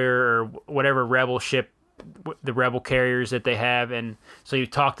Destroyer or whatever rebel ship, the rebel carriers that they have, and so you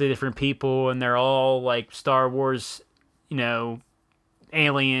talk to different people, and they're all like Star Wars,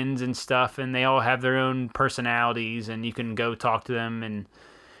 aliens and stuff, and they all have their own personalities, and you can go talk to them, and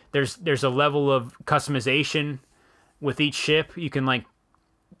there's a level of customization with each ship. You can like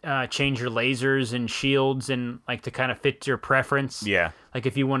change your lasers and shields and like to kind of fit your preference. Yeah. Like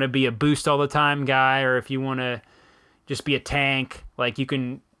if you want to be a boost all the time guy, or if you want to just be a tank, like you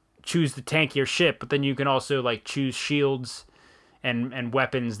can choose the tankier ship, but then you can also like choose shields and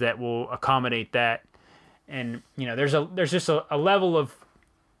weapons that will accommodate that. And there's just a level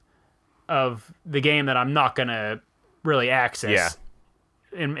of the game that I'm not gonna really access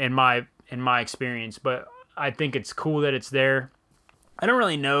in my experience, but I think it's cool that it's there. I don't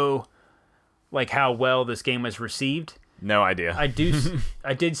really know like how well this game was received. No idea. I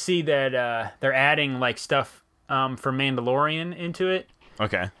did see that they're adding like stuff for Mandalorian into it.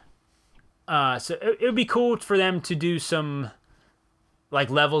 Okay. So it would be cool for them to do some like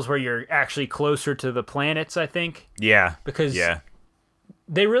levels where you're actually closer to the planets, I think. Yeah. Because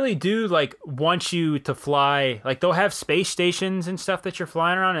they really do like want you to fly. Like they'll have space stations and stuff that you're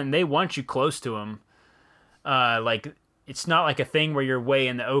flying around, and they want you close to them. Like it's not like a thing where you're way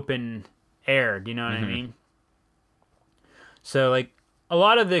in the open air. Do you know what I mean? So like a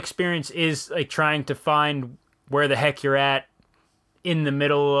lot of the experience is like trying to find where the heck you're at in the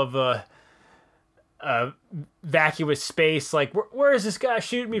middle of a vacuous space. Like where is this guy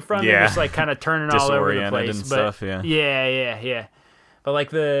shooting me from? Yeah. They're just like kind of turning all over the place and stuff. Yeah. Yeah. But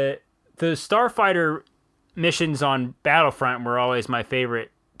like the Starfighter missions on Battlefront were always my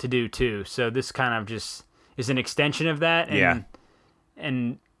favorite to do too. So this kind of just is an extension of that. And,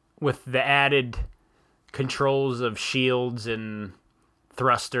 and with the added controls of shields and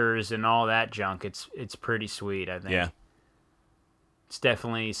thrusters and all that junk, it's pretty sweet, I think. Yeah. It's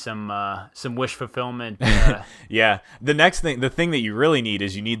definitely some wish fulfillment. Yeah. The thing that you really need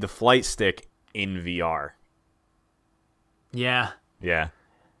is you need the flight stick in VR. Yeah. Yeah.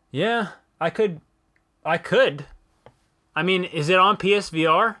 Yeah. I could. I mean, is it on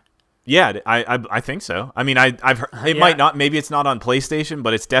PSVR? Yeah, I think so. I mean, I've heard, it might not. Maybe it's not on PlayStation,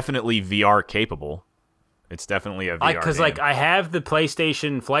 but it's definitely VR capable. It's definitely a VR. Because like I have the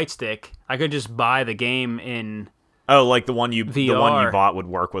PlayStation Flight Stick. I could just buy the game in. Oh, like the one you bought would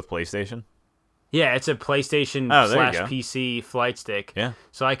work with PlayStation. Yeah, it's a PlayStation / PC Flight Stick. Yeah,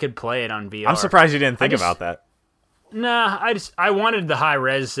 so I could play it on VR. I'm surprised you didn't think about that. Nah, I wanted the high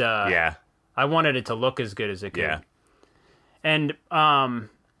res. Yeah, I wanted it to look as good as it could. Yeah, and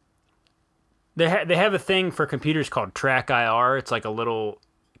they have a thing for computers called Track IR. It's like a little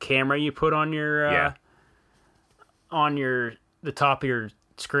camera you put on your the top of your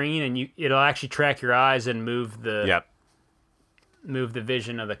screen, and it'll actually track your eyes and move the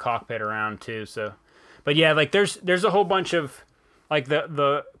vision of the cockpit around too. So, but yeah, like there's a whole bunch of like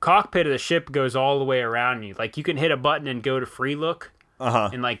the cockpit of the ship goes all the way around you. Like you can hit a button and go to free look.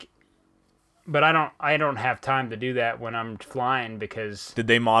 And like, but I don't have time to do that when I'm flying because did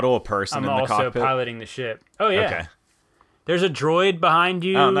they model a person in the cockpit? I'm also piloting the ship. Oh yeah. Okay. There's a droid behind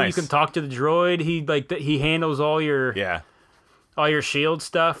you. Oh, nice. You can talk to the droid. He handles all your shield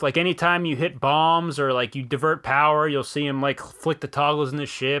stuff. Like anytime you hit bombs or like you divert power, you'll see him like flick the toggles in the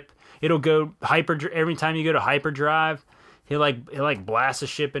ship. It'll go every time you go to hyperdrive. He'll blast the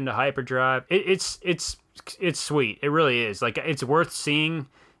ship into hyperdrive. It's sweet. It really is. Like it's worth seeing.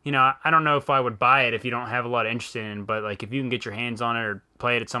 You know, I don't know if I would buy it if you don't have a lot of interest in it, but like if you can get your hands on it or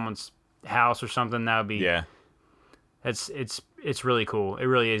play it at someone's house or something, that would be It's really cool. It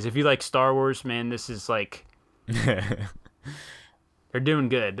really is. If you like Star Wars, man, this is like they're doing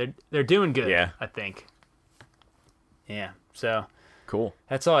good. They're doing good. Yeah, I think. Yeah. So cool.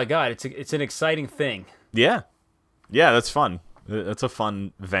 That's all I got. It's an exciting thing. Yeah. Yeah, that's fun. That's a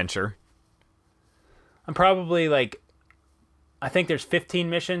fun venture. I'm probably like, I think there's 15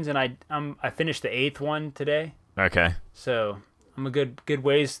 missions, and I finished the 8th one today. Okay. So I'm a good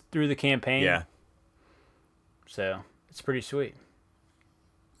ways through the campaign. Yeah. So it's pretty sweet.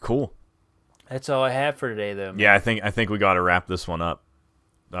 Cool. That's all I have for today, though. Man. Yeah, I think we got to wrap this one up.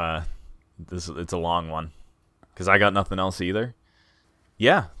 It's a long one because I got nothing else either.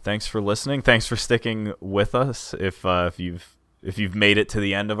 Yeah, thanks for listening. Thanks for sticking with us. If you've made it to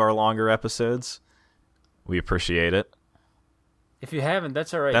the end of our longer episodes, we appreciate it. If you haven't,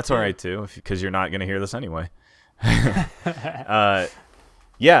 that's all right. That's too. all right too, because you're not going to hear this anyway. Get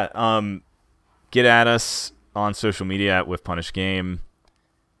at us on social media at Whiff Punish Game.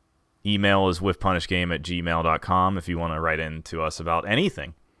 Email is whiffpunishgame@gmail.com if you want to write in to us about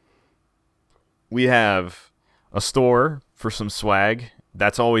anything. We have a store for some swag.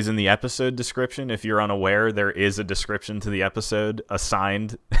 That's always in the episode description. If you're unaware, there is a description to the episode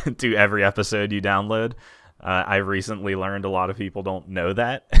assigned to every episode you download. I recently learned a lot of people don't know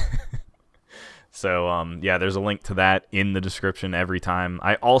that. So, there's a link to that in the description every time.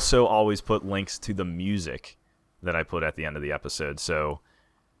 I also always put links to the music that I put at the end of the episode. So,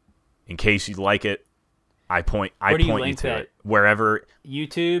 in case you like it, I point you to it. Wherever.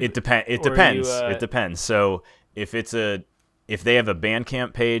 YouTube? It depends. It depends. So, if they have a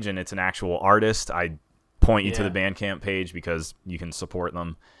Bandcamp page and it's an actual artist, I point you to the Bandcamp page because you can support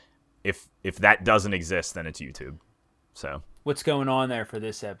them. If that doesn't exist, then it's YouTube. So what's going on there for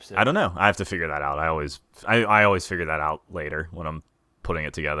this episode? I don't know. I have to figure that out. I always figure that out later when I'm putting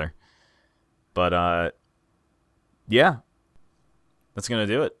it together. But that's gonna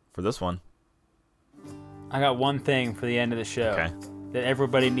do it for this one. I got one thing for the end of the show that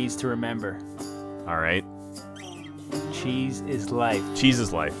everybody needs to remember. All right. Cheese is life. Cheese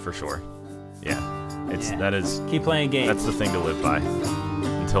is life for sure. Yeah. That is. Keep playing games. That's the thing to live by.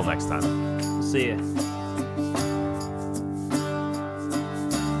 Until next time. See ya.